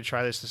really excited to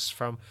try this. This is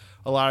from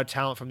a lot of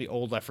talent from the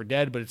old Left 4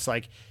 Dead, but it's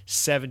like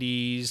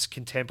 70s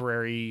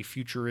contemporary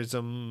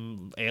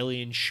futurism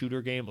alien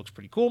shooter game. Looks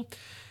pretty cool.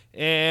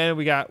 And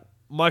we got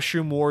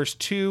Mushroom Wars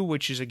 2,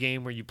 which is a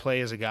game where you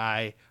play as a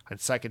guy on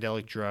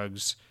psychedelic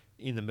drugs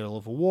in the middle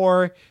of a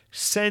war.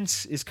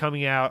 Sense is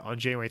coming out on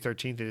January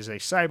 13th. It is a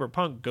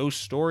cyberpunk ghost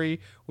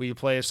story where you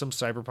play as some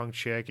cyberpunk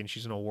chick and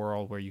she's in a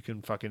world where you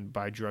can fucking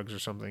buy drugs or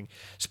something.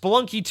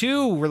 Spelunky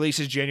 2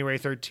 releases January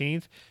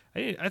 13th.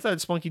 I thought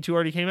Spelunky 2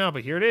 already came out,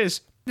 but here it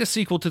is. The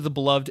sequel to the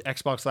beloved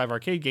Xbox Live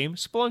Arcade game,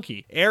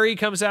 Spelunky. Aerie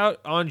comes out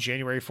on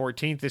January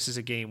 14th. This is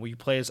a game where you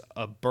play as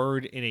a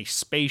bird in a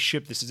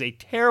spaceship. This is a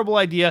terrible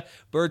idea.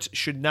 Birds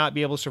should not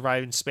be able to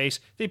survive in space.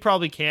 They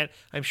probably can't.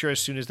 I'm sure as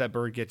soon as that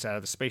bird gets out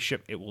of the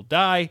spaceship, it will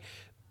die.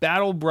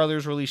 Battle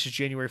Brothers releases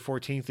January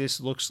 14th. This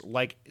looks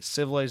like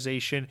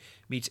Civilization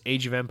meets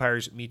Age of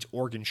Empires meets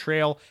Oregon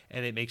Trail,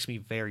 and it makes me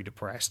very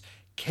depressed.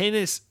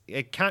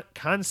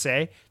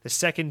 Kansei, the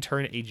second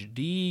turn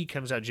HD,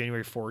 comes out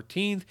January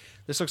 14th.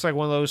 This looks like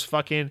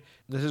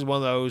this is one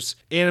of those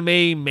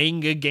anime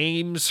manga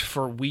games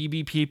for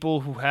weeby people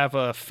who have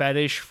a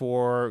fetish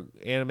for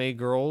anime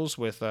girls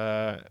with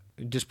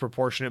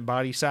disproportionate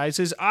body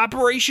sizes.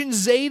 Operation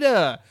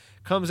Zeta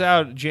comes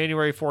out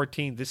January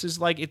 14th. This is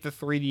like if the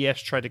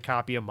 3DS tried to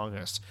copy Among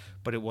Us,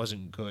 but it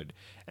wasn't good.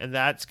 And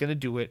that's going to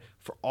do it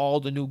for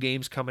all the new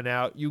games coming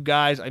out. You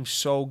guys, I'm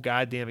so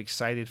goddamn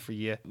excited for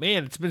you.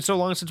 Man, it's been so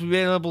long since we've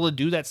been able to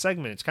do that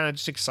segment. It's kind of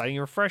just exciting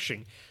and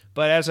refreshing.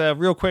 But as a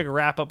real quick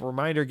wrap-up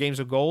reminder, Games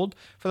of Gold,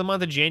 for the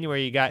month of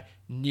January, you got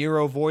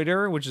Nero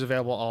Voider, which is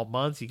available all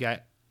month. You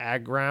got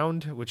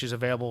Agground, which is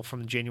available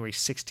from January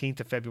 16th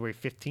to February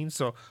 15th,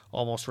 so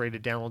almost ready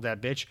to download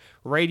that bitch.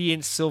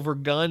 Radiant Silver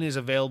Gun is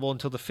available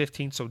until the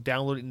 15th, so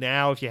download it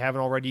now if you haven't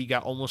already. You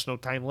got almost no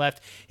time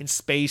left. And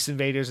Space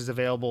Invaders is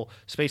available.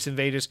 Space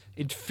Invaders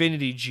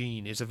Infinity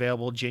Gene is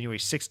available January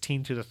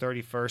 16th to the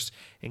 31st.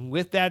 And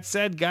with that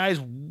said, guys,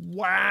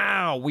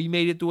 wow, we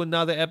made it through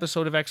another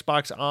episode of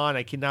Xbox On.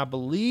 I cannot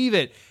believe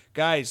it.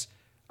 Guys,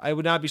 I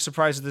would not be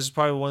surprised if this is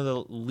probably one of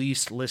the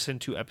least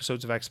listened to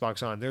episodes of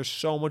Xbox On. There's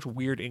so much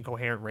weird,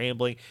 incoherent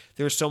rambling.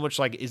 There's so much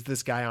like, is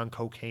this guy on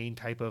cocaine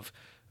type of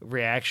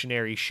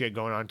reactionary shit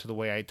going on to the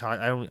way I talk.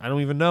 I don't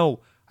even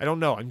know. I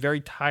don't know. I'm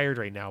very tired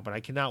right now, but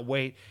I cannot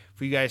wait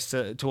for you guys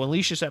to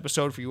unleash this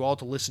episode, for you all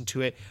to listen to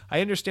it.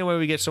 I understand why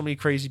we get so many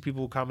crazy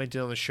people who commented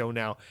on the show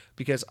now,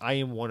 because I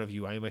am one of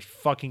you. I am a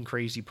fucking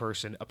crazy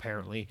person,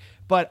 apparently.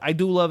 But I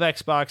do love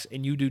Xbox,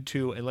 and you do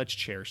too, and let's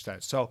cherish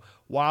that. So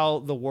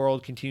while the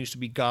world continues to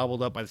be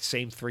gobbled up by the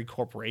same three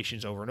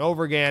corporations over and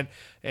over again,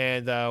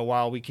 and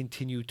while we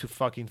continue to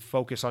fucking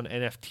focus on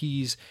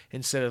NFTs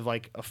instead of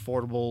like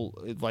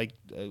affordable like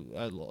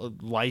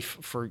life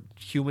for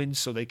humans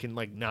so they can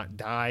like not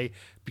die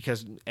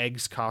because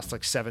eggs cost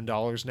like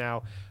 $7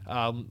 now,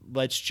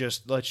 let's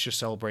just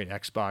celebrate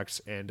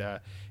Xbox and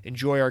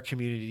enjoy our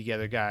community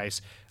together,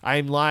 guys.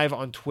 I'm live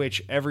on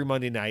Twitch every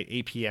Monday night,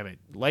 8 p.m. at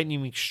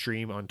Lightning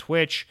Extreme on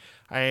Twitch.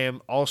 I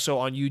am also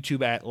on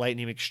YouTube at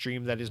Lightning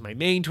Extreme. That is my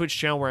main Twitch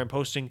channel where I'm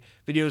posting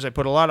videos I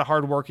put a lot of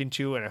hard work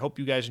into, and I hope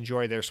you guys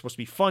enjoy. They're supposed to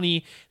be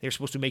funny. They're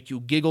supposed to make you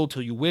giggle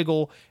till you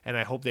wiggle, and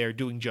I hope they are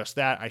doing just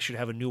that. I should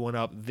have a new one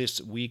up this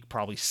week,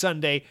 probably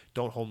Sunday.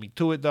 Don't hold me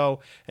to it,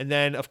 though. And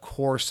then, of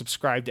course,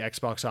 subscribe to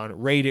Xbox On.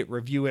 Rate it,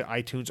 review it.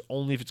 iTunes,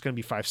 only if it's going to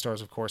be 5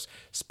 stars, of course.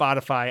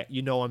 Spotify,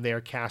 you know I'm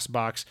there.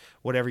 CastBox,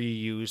 whatever you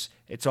use,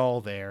 it's all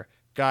there.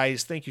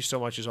 Guys, thank you so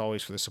much, as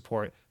always, for the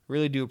support.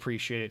 Really do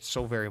appreciate it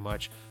so very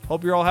much.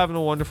 Hope you're all having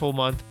a wonderful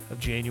month of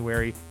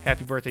January.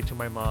 Happy birthday to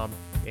my mom.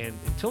 And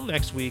until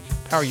next week,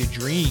 power your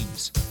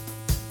dreams.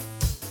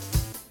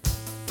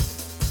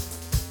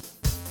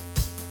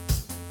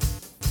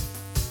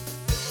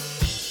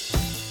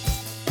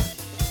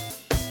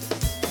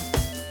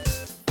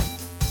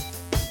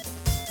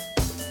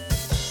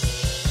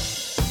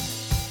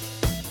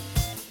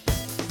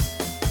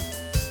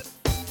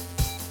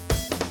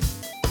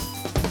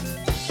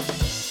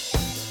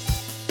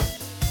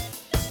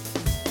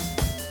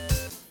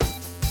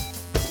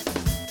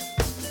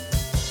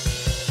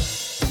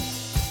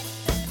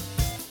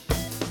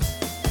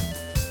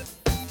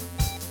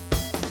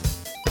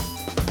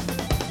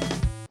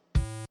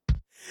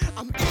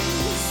 I'm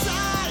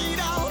inside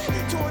out,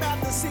 torn at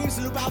the seams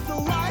about the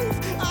life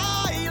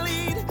I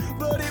lead,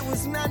 but it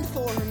was meant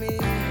for me.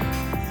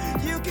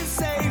 You can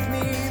save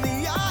me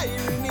the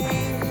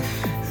irony,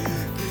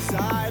 'cause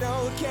I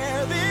don't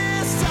care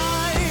this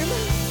time.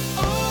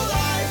 Oh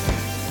life,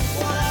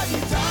 what have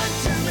you done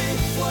to me?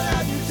 What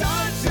have you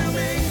done to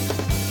me?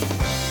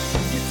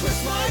 You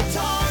twist my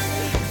tongue,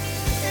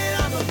 and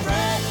I'm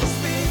afraid to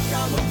speak,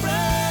 I'm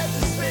afraid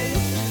to speak.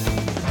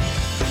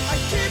 I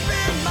keep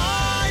in mind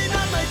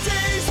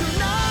days are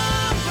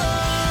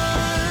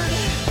numbered,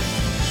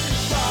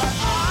 but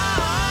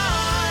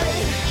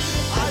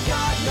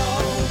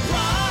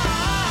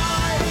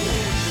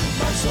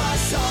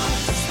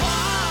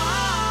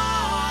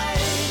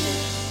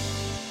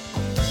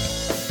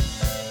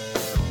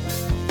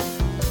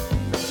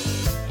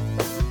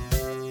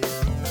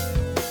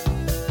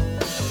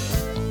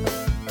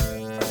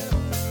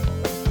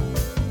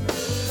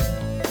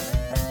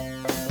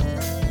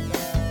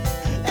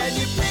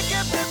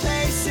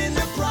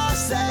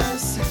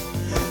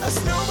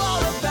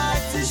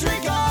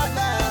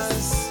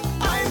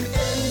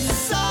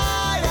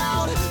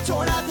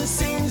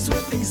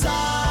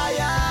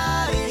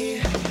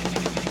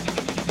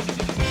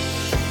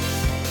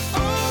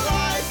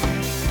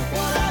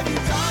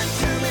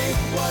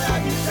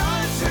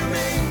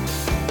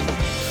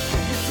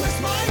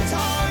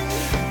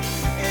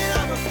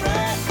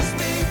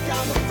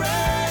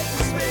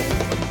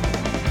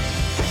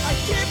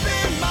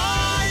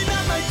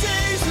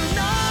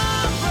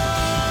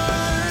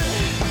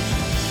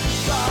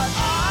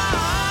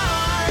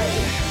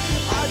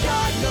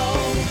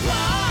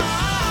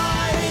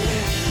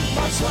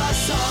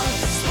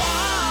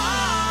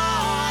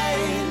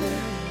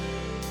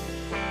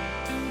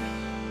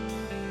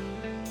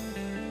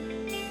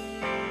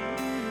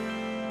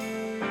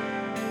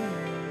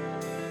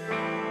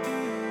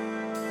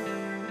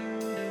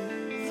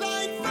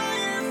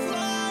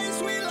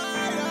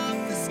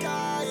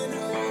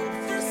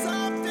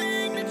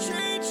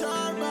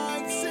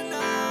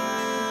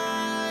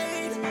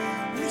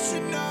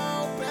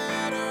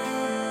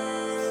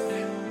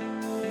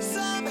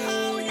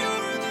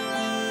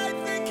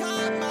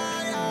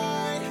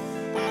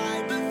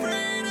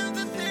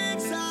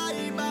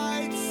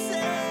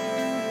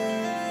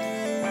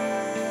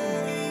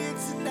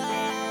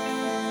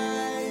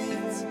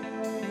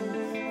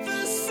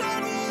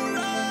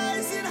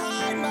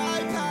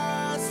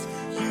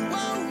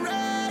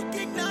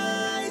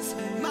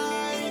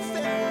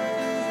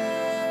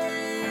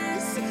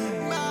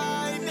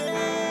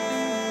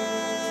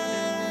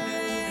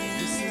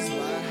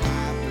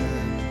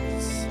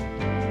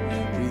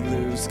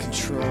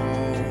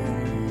control.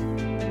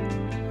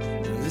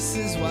 This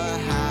is what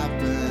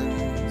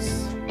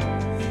happens.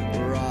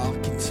 We're all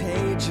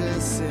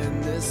contagious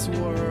in this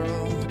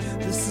world.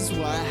 This is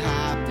what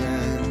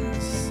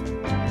happens.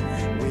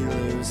 We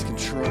lose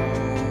control.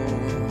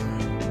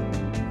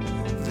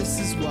 This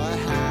is what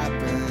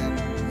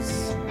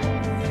happens.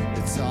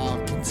 It's all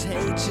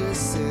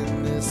contagious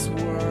in this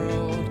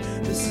world.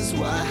 This is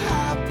what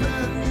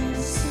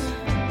happens.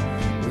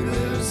 We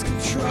lose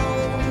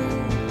control.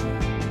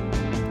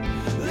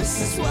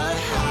 This is what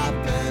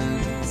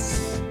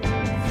happens.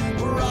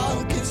 We're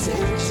all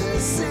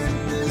contagious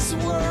in this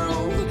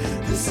world.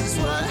 This is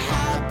what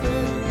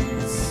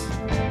happens.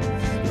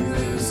 We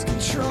lose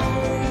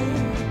control.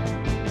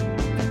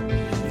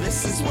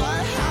 This is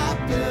what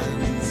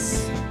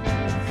happens.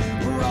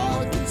 We're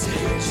all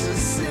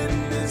contagious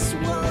in this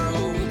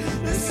world.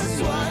 This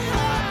is what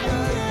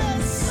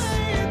happens.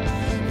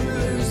 We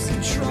lose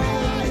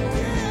control.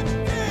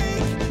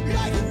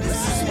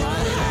 This is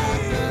what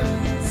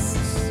happens.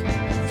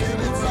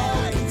 We're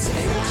all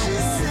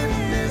contagious in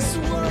this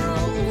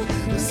world.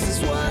 This is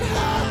what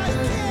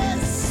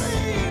happens.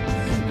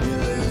 We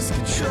lose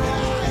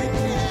control.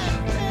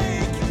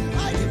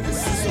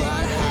 This is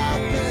what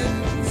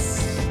happens.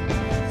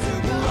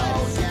 We're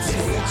all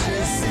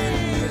contagious in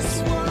this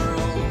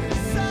world.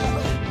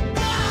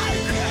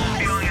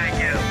 Feeling I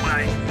get when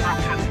I come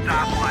to a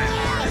stoplight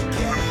or I'm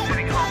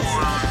sitting home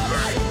alone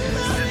or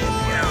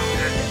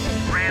just, at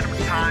random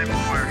time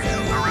where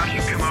a rush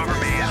can come over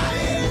me and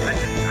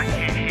I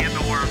can't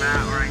handle where I'm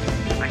at or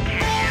I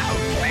can't handle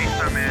the space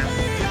I'm in,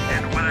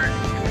 and whether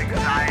it's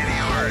anxiety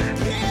or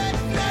it's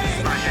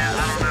my head, I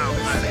don't know,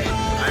 but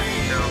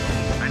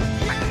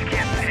I just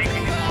can't take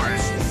anymore. It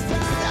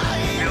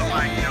feels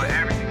like,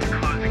 everything's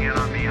closing in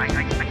on me. I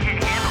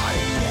can't handle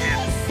it.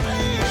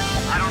 And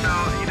I don't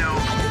know,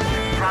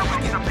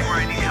 probably something where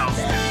I need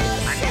help.